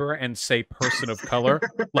black neighbor and say person of color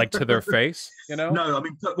like to their face, you know? No, I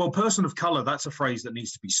mean, well, person of color, that's a phrase that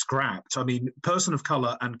needs to be scrapped. I mean, person of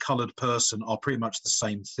color and colored person are pretty much the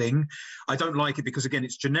same thing. I don't like it because, again,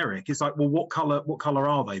 it's generic. It's like, well, what color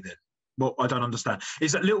are they then? Well, I don't understand.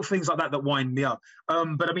 It's that little things like that wind me up.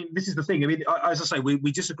 But I mean, this is the thing. I mean, as I say,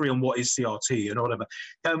 we disagree on what is CRT and whatever.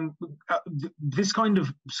 This kind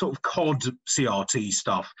of sort of COD CRT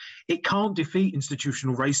stuff, it can't defeat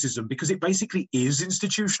institutional racism because it basically is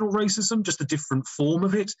institutional racism, just a different form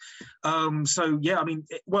of it. So yeah, I mean,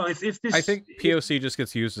 well, if this, I think POC just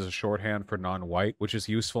gets used as a shorthand for non-white, which is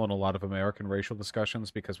useful in a lot of American racial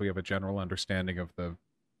discussions because we have a general understanding of the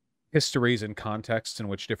histories and contexts in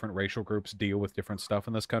which different racial groups deal with different stuff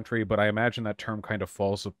in this country, but I imagine that term kind of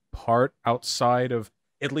falls apart outside of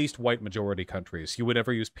at least white majority countries. You would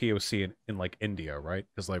never use POC in like India, right?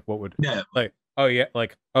 Because like what would there's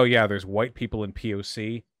white people in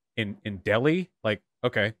POC in Delhi? Like,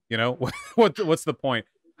 okay, you know, what's the point?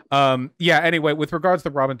 Anyway, with regards to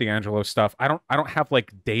the Robin DiAngelo stuff, I don't have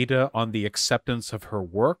like data on the acceptance of her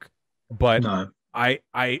work, but no.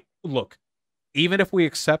 I look, even if we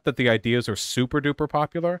accept that the ideas are super duper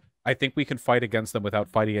popular, I think we can fight against them without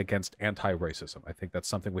fighting against anti-racism. I think that's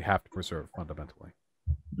something we have to preserve fundamentally.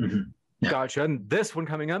 Mm-hmm. Yeah. Gotcha. And this one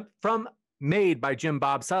coming up from Made by Jim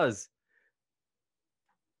Bob says,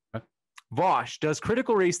 Vaush, does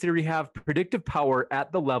critical race theory have predictive power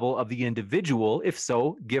at the level of the individual? If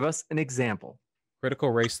so, give us an example.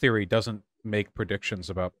 Critical race theory doesn't make predictions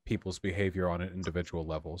about people's behavior on an individual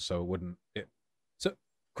level, so it wouldn't...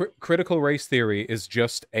 Critical race theory is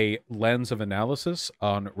just a lens of analysis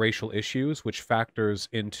on racial issues, which factors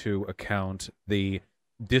into account the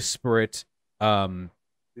disparate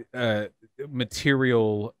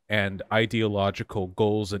material and ideological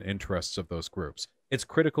goals and interests of those groups. It's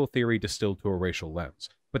critical theory distilled to a racial lens.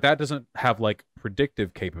 But that doesn't have, like,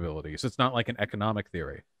 predictive capabilities. It's not like an economic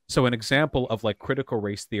theory. So an example of, like, critical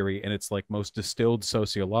race theory in its, like, most distilled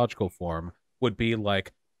sociological form would be,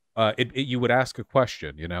 like, you would ask a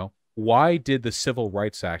question, you know, why did the Civil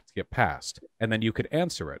Rights Act get passed? And then you could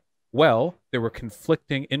answer it. Well, there were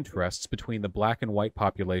conflicting interests between the black and white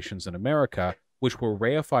populations in America, which were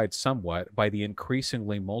reified somewhat by the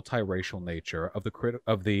increasingly multiracial nature of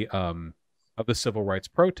the civil rights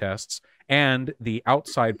protests and the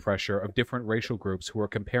outside pressure of different racial groups who were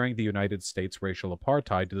comparing the United States racial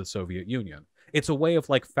apartheid to the Soviet Union. It's a way of,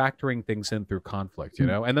 like, factoring things in through conflict, you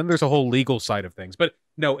know? And then there's a whole legal side of things. But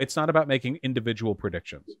no, it's not about making individual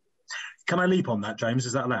predictions. Can I leap on that, James?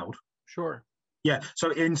 Is that allowed? Sure. Yeah, so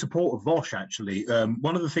in support of Vaush, actually,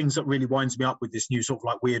 one of the things that really winds me up with this new sort of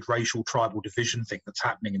like weird racial tribal division thing that's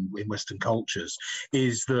happening in Western cultures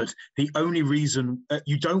is that the only reason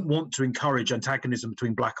you don't want to encourage antagonism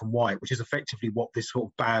between black and white, which is effectively what this sort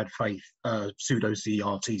of bad faith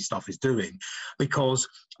pseudo-CRT stuff is doing, because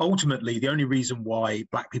ultimately the only reason why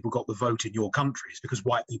black people got the vote in your country is because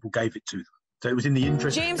white people gave it to them. So it was in the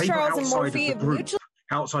interest of people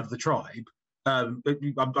outside of the tribe. I'm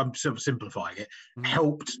sort of simplifying it,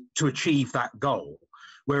 helped to achieve that goal.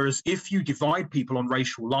 Whereas if you divide people on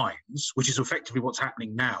racial lines, which is effectively what's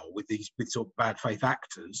happening now with sort of bad faith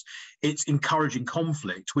actors, it's encouraging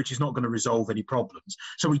conflict, which is not going to resolve any problems.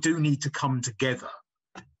 So we do need to come together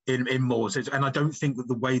in more. And I don't think that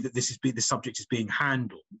the way that this subject is being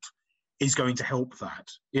handled is going to help that.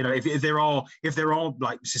 You know, if there are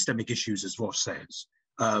like systemic issues, as Vaush says,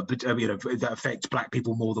 but you know, that affect black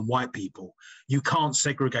people more than white people, you can't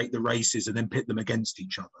segregate the races and then pit them against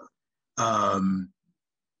each other.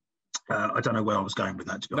 I don't know where I was going with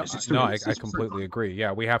that, to be honest. I completely agree.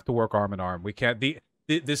 Yeah, we have to work arm in arm. We can't.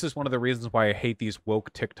 This is one of the reasons why I hate these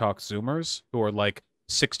woke TikTok Zoomers who are like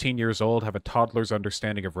 16 years old, have a toddler's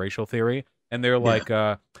understanding of racial theory, and they're like,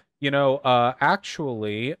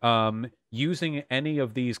 actually, using any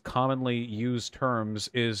of these commonly used terms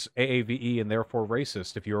is AAVE and therefore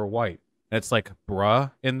racist if you're white. And it's like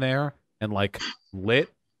bruh in there and like lit.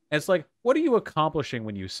 And it's like, what are you accomplishing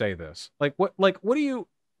when you say this?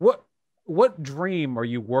 What dream are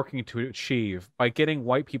you working to achieve by getting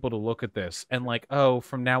white people to look at this and like, oh,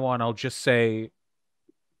 from now on I'll just say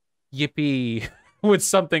yippee with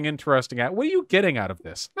something interesting at? What are you getting out of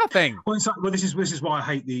this? Nothing. Well, this is why I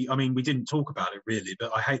hate we didn't talk about it really,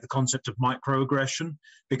 but I hate the concept of microaggression,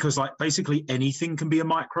 because like basically anything can be a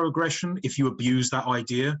microaggression if you abuse that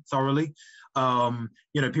idea thoroughly.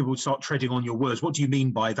 You know, people would start treading on your words. What do you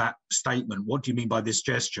mean by that statement? What do you mean by this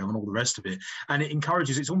gesture and all the rest of it? And it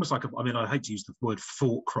encourages, it's almost like, I hate to use the word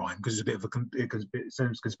thought crime because it's a bit of it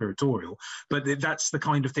sounds conspiratorial, but that's the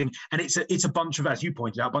kind of thing. And it's a bunch of, as you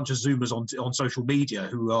pointed out, a bunch of Zoomers on social media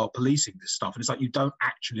who are policing this stuff. And it's like, you don't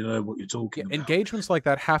actually know what you're talking about. Engagements like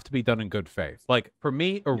that have to be done in good faith. Like for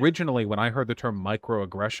me, originally, when I heard the term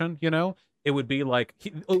microaggression, you know, it would be like,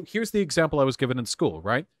 here's the example I was given in school,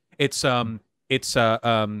 right?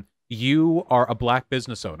 You are a black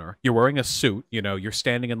business owner. You're wearing a suit, you know, you're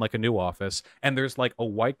standing in like a new office, and there's like a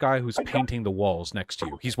white guy who's painting the walls next to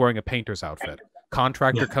you. He's wearing a painter's outfit.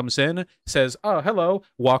 Contractor comes in, says, oh, hello,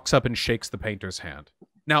 walks up and shakes the painter's hand.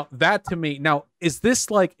 Now, that to me, is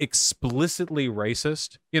this like explicitly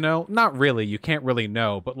racist? You know, not really. You can't really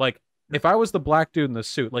know. But like, if I was the black dude in the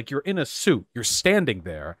suit, like you're in a suit, you're standing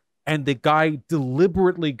there, and the guy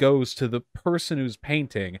deliberately goes to the person who's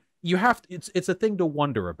painting, you have to, it's a thing to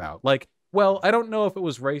wonder about. Like, well, I don't know if it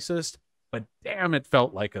was racist, but damn, it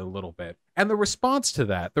felt like a little bit. And the response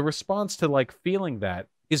to like feeling that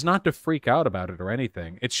is not to freak out about it or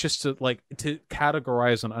anything. It's just to like to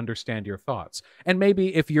categorize and understand your thoughts. And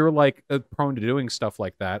maybe if you're like prone to doing stuff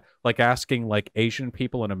like that, like asking like Asian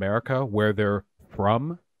people in America where they're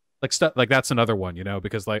from, like stuff like that's another one, you know,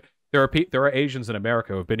 because like there are Asians in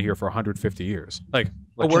America who have been here for 150 years. Like,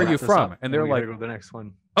 well, where are you from? And they're like, go to the next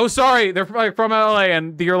one. Oh, sorry, they're from LA,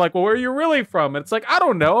 and you're like, well, where are you really from? And it's like, I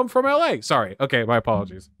don't know, I'm from LA. Sorry. Okay, my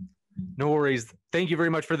apologies. No worries. Thank you very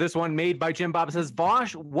much for this one made by Jim Bob. Says,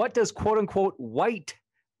 Vaush, what does quote unquote white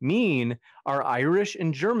mean? Are Irish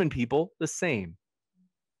and German people the same?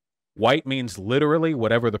 White means literally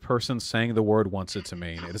whatever the person saying the word wants it to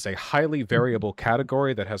mean. It is a highly variable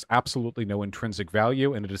category that has absolutely no intrinsic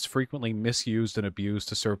value, and it is frequently misused and abused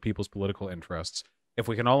to serve people's political interests. If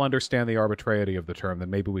we can all understand the arbitrariety of the term, then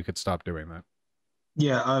maybe we could stop doing that.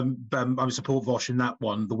 Yeah, I support Vaush in that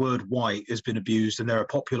one. The word white has been abused, and there are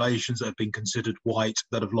populations that have been considered white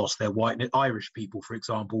that have lost their whiteness. Irish people, for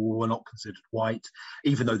example, were not considered white,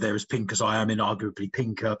 even though they're as pink as I am, inarguably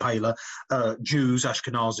pinker, paler. Jews,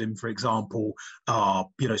 Ashkenazim, for example, are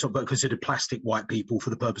sort of considered plastic white people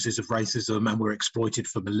for the purposes of racism, and were exploited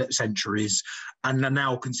for centuries, and are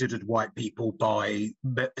now considered white people by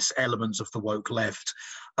elements of the woke left.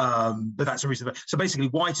 But that's a reason. So basically,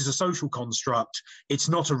 white is a social construct. It's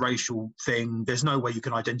not a racial thing. There's no way you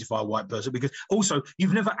can identify a white person, because also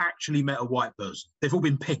you've never actually met a white person. They've all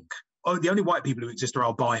been pink. Oh, the only white people who exist are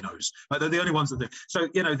albinos. They're the only ones that do. So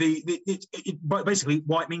but basically,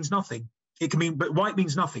 white means nothing. But white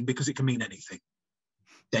means nothing because it can mean anything.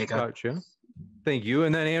 There you go. Gotcha. Thank you.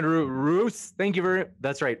 And then Andrew Rouse,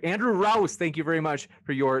 that's right. Andrew Rouse, thank you very much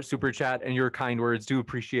for your super chat and your kind words. Do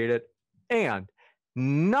appreciate it. And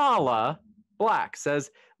Nala Black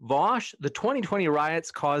says, Vaush, the 2020 riots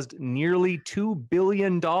caused nearly $2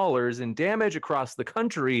 billion in damage across the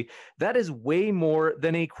country. That is way more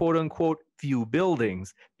than a quote unquote few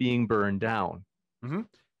buildings being burned down.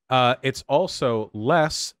 Mm-hmm. It's also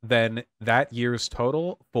less than that year's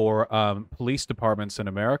total for police departments in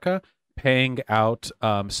America paying out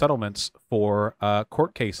settlements for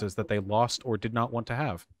court cases that they lost or did not want to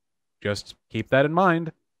have. Just keep that in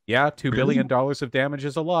mind. Yeah, $2 billion of damage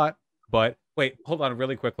is a lot, but wait, hold on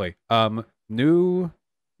really quickly. What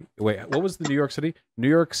was the New York City? New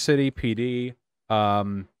York City PD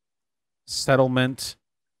settlement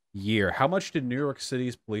year. How much did New York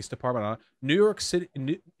City's police department, New York City,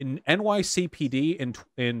 in NYCPD in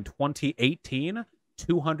 2018,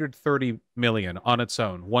 230 million on its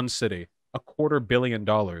own, one city, $250 million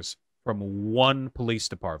from one police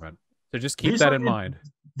department. So just keep that in mind.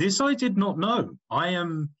 This I did not know. I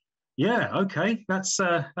am, yeah, okay. That's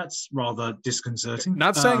rather disconcerting.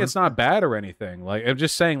 Not saying it's not bad or anything. Like, I'm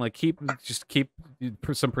just saying, like, keep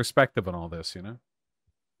some perspective on all this, you know?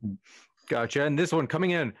 Gotcha. And this one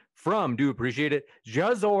coming in from, do appreciate it,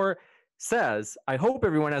 Jazor says, I hope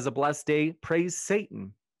everyone has a blessed day. Praise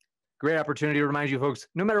Satan. Great opportunity to remind you folks,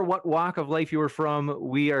 no matter what walk of life you were from,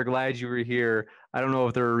 we are glad you were here. I don't know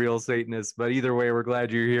if they're a real Satanist, but either way, we're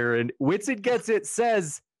glad you're here. And Wits It Gets It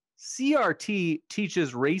says, CRT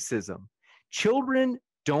teaches racism. Children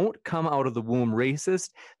don't come out of the womb racist.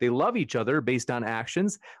 They love each other based on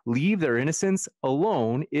actions. Leave their innocence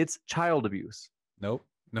alone. It's child abuse. Nope.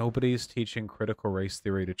 Nobody's teaching critical race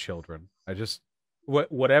theory to children.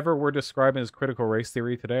 Whatever we're describing as critical race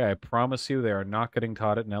theory today, I promise you they are not getting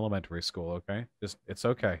taught it in elementary school, okay? It's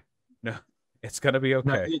okay. No, it's going to be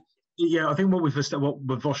okay. No, yeah, I think what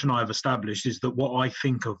Vaush and I have established is that what I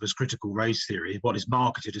think of as critical race theory, what is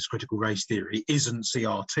marketed as critical race theory, isn't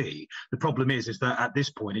CRT. The problem is that at this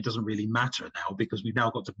point, it doesn't really matter now because we've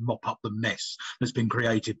now got to mop up the mess that's been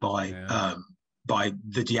created by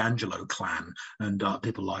the DiAngelo clan and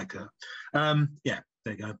people like her. Yeah,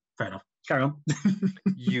 there you go. Fair enough. Carry on.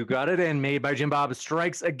 You got it. And Made by Jim Bob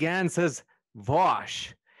strikes again, says,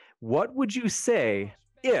 Vaush, what would you say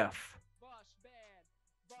if...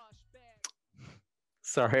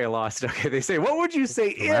 Sorry, I lost. Okay, they say, what would you say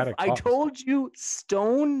if I told you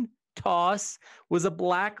Stone Toss was a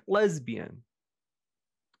black lesbian?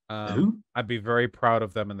 Who? I'd be very proud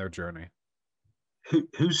of them in their journey.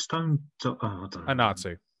 Who's Stone? Oh, I don't know. A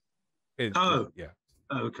Nazi. Yeah. Oh,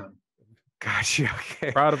 okay. Gotcha.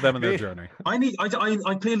 Okay. Proud of them in their journey.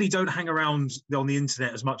 I clearly don't hang around on the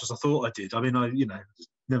internet as much as I thought I did. I mean,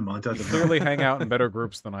 never mind. I clearly hang out in better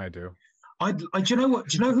groups than I do. Do you know what?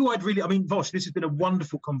 Do you know who I'd really? I mean, Vaush, this has been a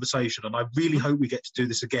wonderful conversation, and I really hope we get to do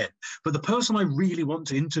this again. But the person I really want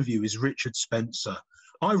to interview is Richard Spencer.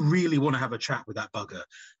 I really want to have a chat with that bugger.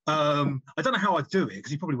 I don't know how I'd do it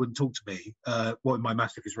because he probably wouldn't talk to me. With my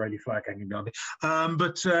massive Israeli flag hanging behind me. I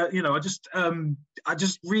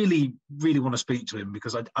just really, really want to speak to him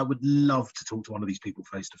because I would love to talk to one of these people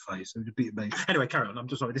face to face. It would be amazing. Anyway, carry on. I'm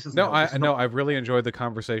just sorry. This is I've really enjoyed the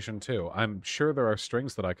conversation too. I'm sure there are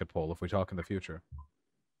strings that I could pull if we talk in the future.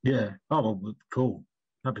 Yeah. Oh, well, cool.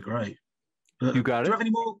 That'd be great. You got it. Do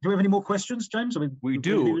we have any more questions, James? I mean, we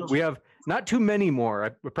do. We have not too many more. I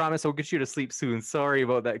promise I'll get you to sleep soon. Sorry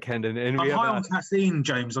about that, Kendon. And I'm high on caffeine,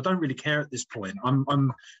 James. I don't really care at this point. I'm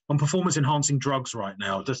on performance enhancing drugs right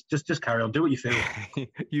now. Just carry on. Do what you feel.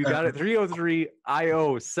 You got it. 303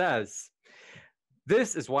 IO says,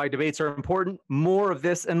 this is why debates are important. More of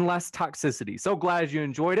this and less toxicity. So glad you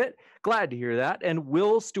enjoyed it. Glad to hear that. And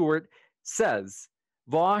Will Stewart says,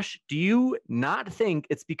 Vaush, do you not think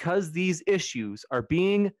it's because these issues are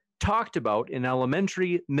being talked about in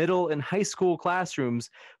elementary, middle, and high school classrooms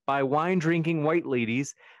by wine-drinking white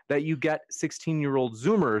ladies that you get 16-year-old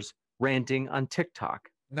Zoomers ranting on TikTok?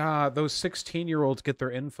 Nah, those 16-year-olds get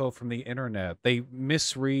their info from the internet. They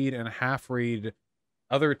misread and half-read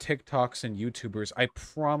other TikToks and YouTubers. I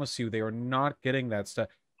promise you, they are not getting that stuff.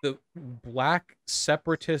 The black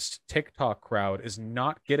separatist TikTok crowd is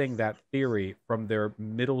not getting that theory from their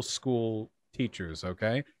middle school teachers,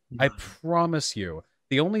 okay? I promise you.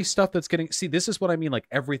 The only stuff that's getting... See, this is what I mean, like,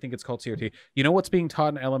 everything gets called CRT. You know what's being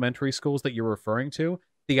taught in elementary schools that you're referring to?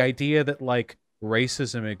 The idea that, like,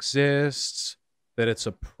 racism exists, that it's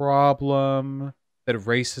a problem, that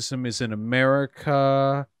racism is in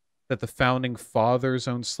America, that the founding fathers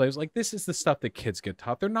owned slaves. Like, this is the stuff that kids get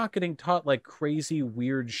taught. They're not getting taught like crazy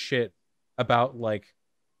weird shit about like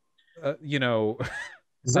there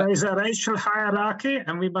is a racial hierarchy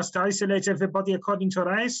and we must isolate everybody according to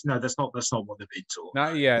race. No, that's not what they've been taught.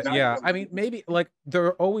 Not yet. Yeah, I mean, maybe like there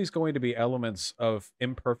are always going to be elements of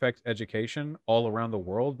imperfect education all around the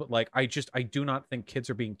world, but like I do not think kids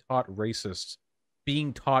are being taught to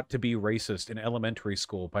be racist in elementary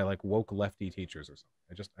school by like woke lefty teachers or something.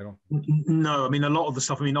 I don't. No, I mean, a lot of the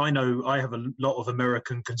stuff, I mean, I know I have a lot of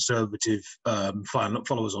American conservative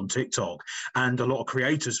followers on TikTok, and a lot of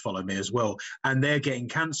creators follow me as well. And they're getting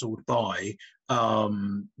cancelled by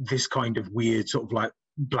this kind of weird sort of like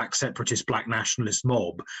black separatist, black nationalist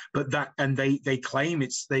mob. But they claim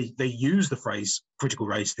they use the phrase critical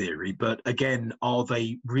race theory, but again, are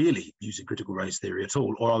they really using critical race theory at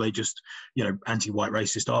all, or are they just anti-white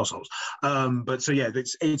racist arseholes? But so yeah,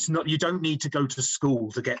 it's not, you don't need to go to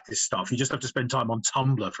school to get this stuff. You just have to spend time on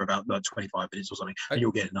Tumblr for about 25 minutes or something, and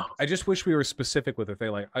you'll get enough. I just wish we were specific with it. They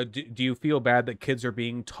like, do you feel bad that kids are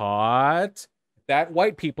being taught that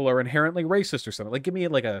white people are inherently racist or something? Like, give me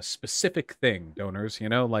like a specific thing, donors,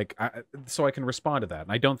 like so I can respond to that.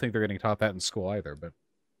 And I don't think they're getting taught that in school either, but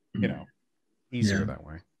easier that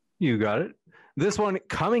way. You got it. This one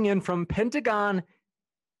coming in from Pentagon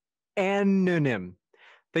Anonym.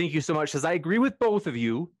 Thank you so much. Says, I agree with both of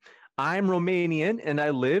you. I'm Romanian and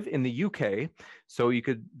I live in the UK. So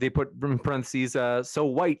they put in parentheses, so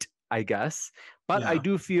white, I guess. But I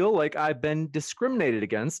do feel like I've been discriminated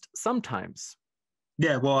against sometimes.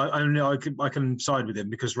 Yeah, well, I can side with him,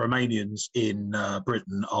 because Romanians in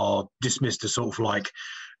Britain are dismissed as sort of like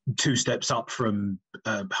 2 steps up from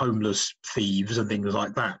homeless thieves and things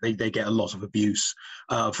like that. They get a lot of abuse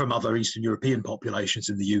from other Eastern European populations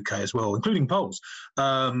in the UK as well, including Poles.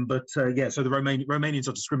 So the Romanians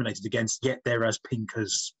are discriminated against, yet they're as pink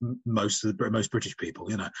as most British people.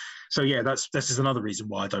 So yeah, this is another reason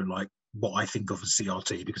why I don't like what I think of as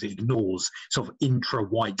CRT, because it ignores sort of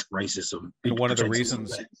intra-white racism. And one of the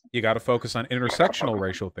reasons you got to focus on intersectional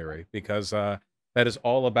racial theory, because that is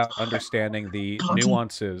all about understanding the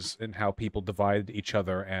nuances in how people divide each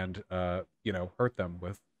other and hurt them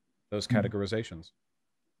with those categorizations.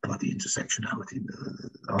 Bloody intersectionality.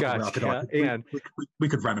 Gotcha. We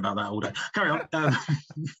could rant about that all day. Carry on.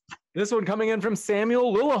 This one coming in from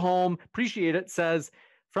Samuel Lillaholm, appreciate it, says,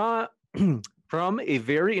 from a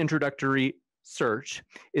very introductory search,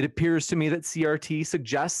 it appears to me that CRT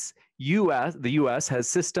suggests the US has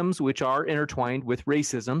systems which are intertwined with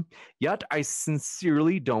racism, yet I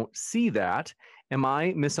sincerely don't see that. Am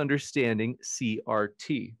I misunderstanding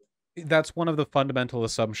CRT? That's one of the fundamental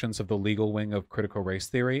assumptions of the legal wing of critical race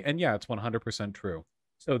theory, and yeah, it's 100% true.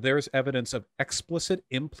 So there's evidence of explicit,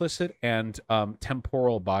 implicit, and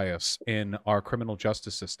temporal bias in our criminal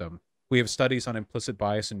justice system. We have studies on implicit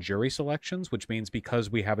bias in jury selections, which means because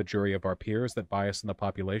we have a jury of our peers, that bias in the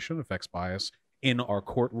population affects bias in our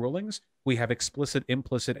court rulings. We have explicit,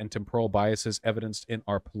 implicit, and temporal biases evidenced in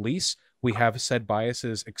our police. We have said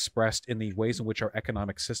biases expressed in the ways in which our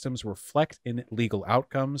economic systems reflect in legal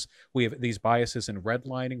outcomes. We have these biases in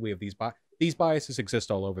redlining. We have these biases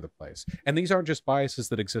exist all over the place. And these aren't just biases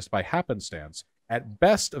that exist by happenstance. At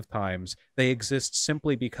best of times, they exist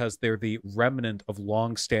simply because they're the remnant of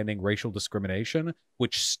long-standing racial discrimination,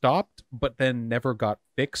 which stopped but then never got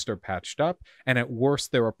fixed or patched up. And at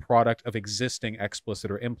worst, they're a product of existing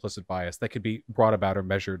explicit or implicit bias that could be brought about or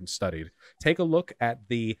measured and studied. Take a look at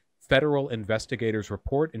the federal investigators'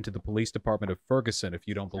 report into the police department of Ferguson, if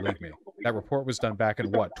you don't believe me. That report was done back in,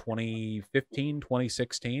 2015,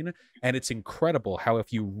 2016? And it's incredible how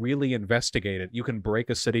if you really investigate it, you can break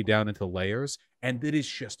a city down into layers, and it is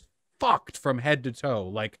just fucked from head to toe.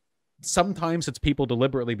 Like, sometimes it's people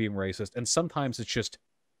deliberately being racist, and sometimes it's just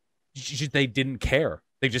they didn't care.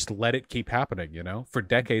 They just let it keep happening, for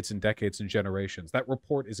decades and decades and generations. That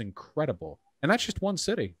report is incredible. And that's just one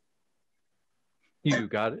city. You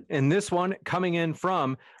got it. And this one coming in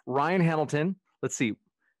from Ryan Hamilton. Let's see.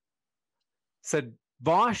 Said,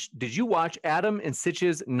 Vaush, did you watch Adam and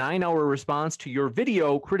Sitch's 9-hour response to your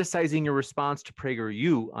video criticizing your response to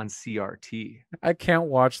PragerU on CRT? I can't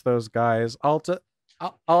watch those guys.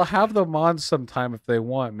 I'll have them on sometime if they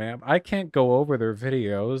want, man. I can't go over their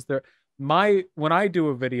videos. When I do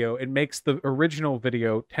a video, it makes the original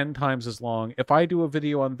video 10 times as long. If I do a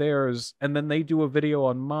video on theirs and then they do a video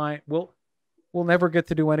on mine, we'll never get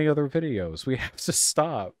to do any other videos. We have to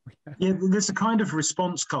stop. Yeah, there's a kind of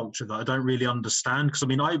response culture that I don't really understand, because I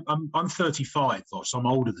mean, I'm 35, so I'm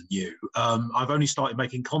older than you. I've only started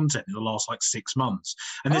making content in the last 6 months,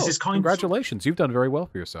 and there's this kind congratulations, you've done very well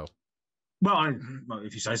for yourself. Well,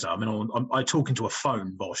 if you say so. I mean, I talk into a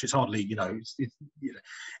phone, Vaush. It's hardly,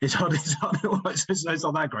 it's hardly it's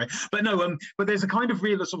not that great. But no, but there's a kind of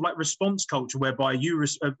real sort of response culture whereby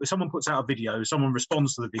someone puts out a video, someone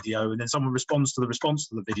responds to the video, and then someone responds to the response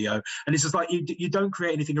to the video, and it's just like you don't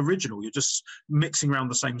create anything original. You're just mixing around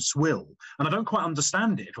the same swill, and I don't quite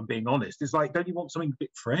understand it. If I'm being honest, it's like, don't you want something a bit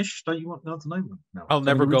fresh? Don't you want? I don't know. No, I'll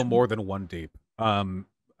never go more than one deep.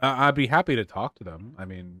 I'd be happy to talk to them. I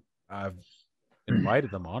mean, I've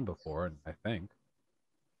invited them on before, and I think.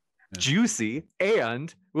 Yeah. Juicy.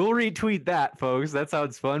 And we'll retweet that, folks. That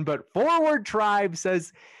sounds fun. But Forward Tribe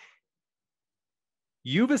says,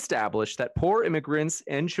 You've established that poor immigrants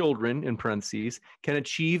and children, in parentheses, can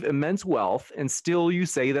achieve immense wealth, and still you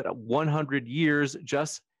say that 100 years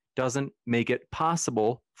just doesn't make it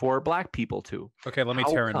possible for black people to. Okay, let me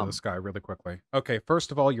How tear into come? this guy really quickly. Okay,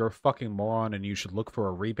 first of all, you're a fucking moron and you should look for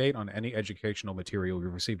a rebate on any educational material you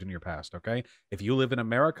received in your past, okay? If you live in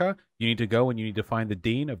America, you need to go and you need to find the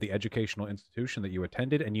dean of the educational institution that you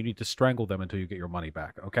attended and you need to strangle them until you get your money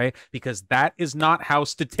back, okay? Because that is not how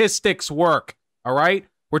statistics work, all right?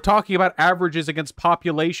 We're talking about averages against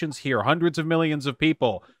populations here, hundreds of millions of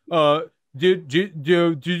people. Did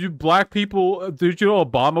you black people, did you know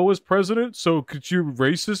Obama was president? So could you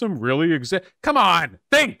racism really exist? Come on,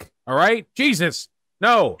 think, all right? Jesus,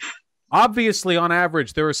 no. Obviously, on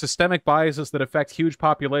average, there are systemic biases that affect huge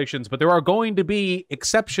populations, but there are going to be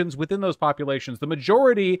exceptions within those populations. The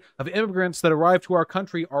majority of immigrants that arrive to our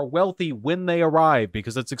country are wealthy when they arrive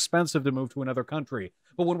because it's expensive to move to another country.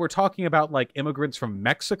 But when we're talking about like immigrants from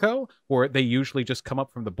Mexico, where they usually just come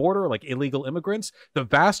up from the border, like illegal immigrants, the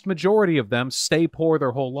vast majority of them stay poor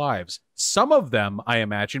their whole lives. Some of them, I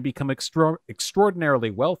imagine, become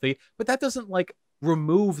extraordinarily wealthy, but that doesn't like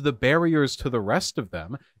remove the barriers to the rest of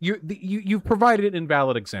them. You've provided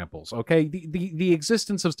invalid examples, okay? The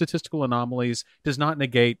existence of statistical anomalies does not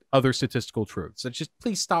negate other statistical truths. It's just,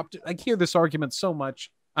 please stop. I hear this argument so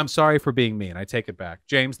much. I'm sorry for being mean. I take it back.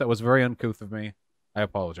 James, that was very uncouth of me. I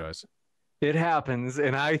apologize. It happens.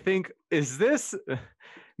 And I think, is this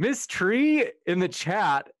Miss Tree in the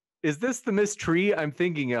chat? Is this the Miss Tree I'm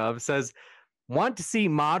thinking of? Says, want to see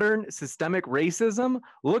modern systemic racism?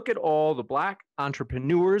 Look at all the black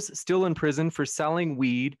entrepreneurs still in prison for selling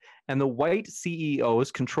weed and the white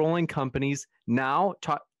CEOs controlling companies now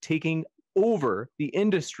taking over the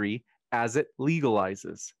industry as it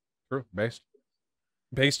legalizes. True.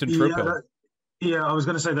 Based in true. Yeah, I was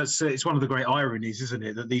going to say it's one of the great ironies, isn't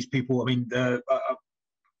it? That these people, I mean,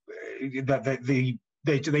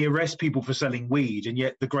 they arrest people for selling weed, and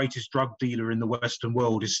yet the greatest drug dealer in the Western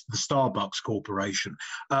world is the Starbucks Corporation.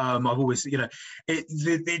 I've always,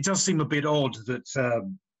 it does seem a bit odd that.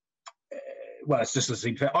 Well, it's just doesn't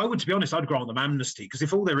seem fair. To be honest, I'd grant them amnesty because if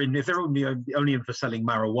they're only in for selling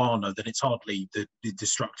marijuana, then it's hardly the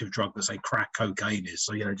destructive drug that say crack cocaine is.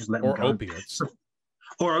 So just let them go. Or opiates.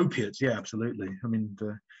 Or opiates, yeah, absolutely. I mean,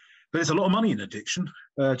 but there's a lot of money in addiction.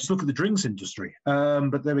 Just look at the drinks industry.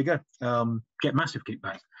 But there we go. Get massive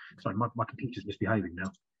kickback. Sorry, my computer's misbehaving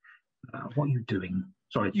now. What are you doing?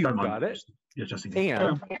 Sorry, you don't got mind. it. Yeah, just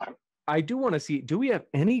and I do want to see. Do we have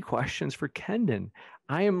any questions for Kendon?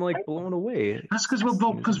 I am like blown away. That's because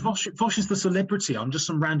Vaush is the celebrity. I'm just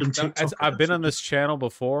some random TikToker. I've been on this channel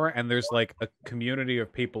before, and there's like a community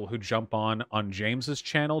of people who jump on James's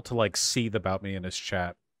channel to like seethe about me in his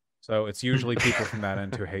chat. So it's usually people from that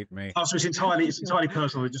end who hate me. Oh, so it's entirely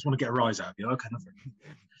personal. They just want to get a rise out of you. Okay, nothing.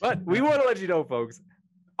 But we want to let you know, folks.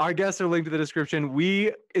 Our guests are linked to the description.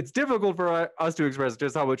 It's difficult for us to express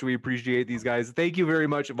just how much we appreciate these guys. Thank you very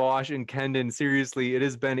much, Vaush and Kendon. Seriously, it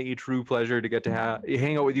has been a true pleasure to get to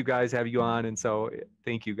hang out with you guys, have you on, and so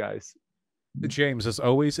thank you guys. James, as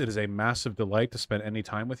always, it is a massive delight to spend any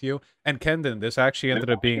time with you. And Kendon, this actually ended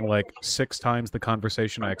up being like 6 times the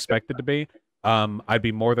conversation I expected to be. I'd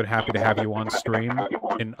be more than happy to have you on stream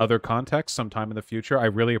in other contexts sometime in the future. I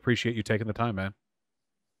really appreciate you taking the time, man.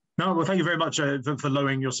 No, well, thank you very much for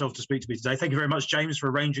lowering yourself to speak to me today. Thank you very much, James,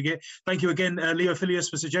 for arranging it. Thank you again, Leo Phileas,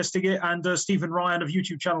 for suggesting it, and Stephen Ryan of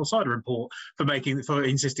YouTube channel Cider Report for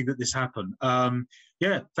insisting that this happen.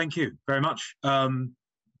 Yeah, thank you very much.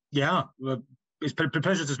 Yeah, it's a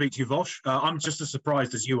pleasure to speak to you, Vaush. I'm just as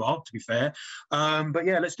surprised as you are, to be fair. But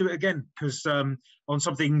yeah, let's do it again, because on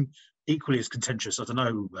something equally as contentious, I don't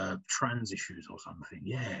know, trans issues or something.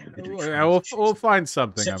 Yeah, we'll find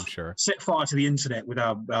something, I'm sure. Set fire to the internet with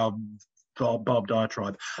our barbed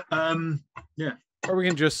diatribe. Yeah. Or we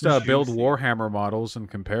can just build Warhammer models and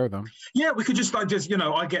compare them. Yeah, we could just I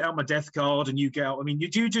get out my Death Guard and you get out. I mean,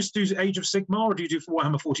 do you just do Age of Sigmar or do you do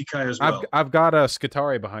Warhammer 40k as well? I've got a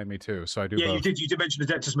Skitarii behind me too, so I do. Yeah, both. You did mention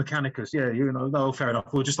Adeptus Mechanicus. Yeah, no, fair enough.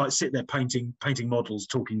 We'll just like sit there painting models,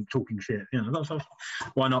 talking shit.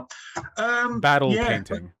 Why not? Battle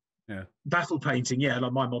painting. Yeah. Battle painting, yeah,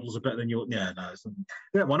 like my models are better than your. Yeah,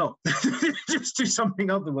 no, why not? Just do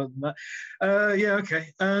something other than that. Yeah, okay.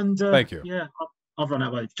 And thank you. Yeah, I've run out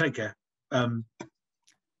of way. Take care.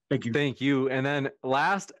 Thank you. Thank you. And then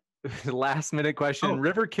last minute question.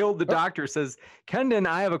 River Killed the Doctor says, Kendon,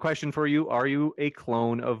 I have a question for you. Are you a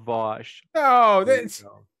clone of Vaush? No,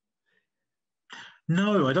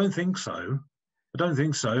 I don't think so.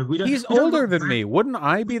 He's older than me. Wouldn't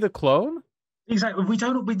I be the clone? Exactly. We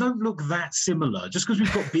don't look that similar just because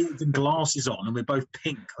we've got beards and glasses on and we're both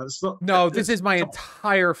pink. That's not. No, this is my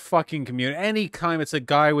entire fucking community. Anytime it's a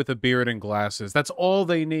guy with a beard and glasses, that's all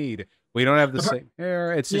they need. We don't have the same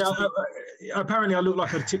hair. It's just apparently I look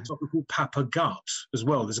like a TikToker called Papa Gut as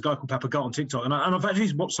well. There's a guy called Papa Gut on TikTok, and I've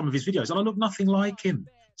actually watched some of his videos, and I look nothing like him.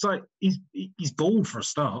 It's like he's bald for a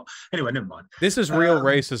start. Anyway, never mind. This is real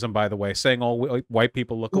racism, by the way, saying all white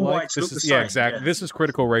people look alike. This is exactly. Yeah. This is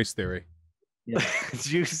critical race theory. Yeah.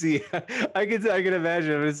 Juicy. I can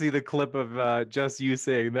imagine. I'm gonna see the clip of just you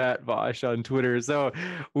saying that, Vaush, on Twitter. So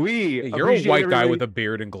you're a white guy with a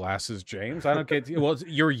beard and glasses, James. I don't get. Well,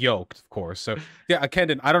 you're yoked, of course. So yeah,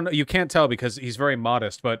 Kendon. I don't know. You can't tell because he's very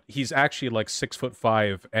modest, but he's actually like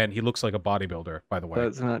 6'5", and he looks like a bodybuilder. By the way,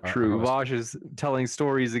 that's not true. Vaush is telling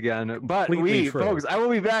stories again. But Completely true. Folks, I will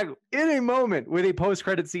be back in a moment with a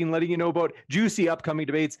post-credit scene, letting you know about juicy upcoming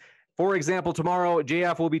debates. For example, tomorrow,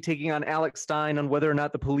 JF will be taking on Alex Stein on whether or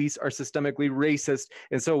not the police are systemically racist.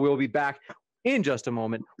 And so we'll be back in just a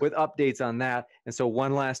moment with updates on that. And so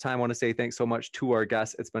one last time, I want to say thanks so much to our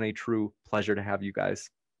guests. It's been a true pleasure to have you guys.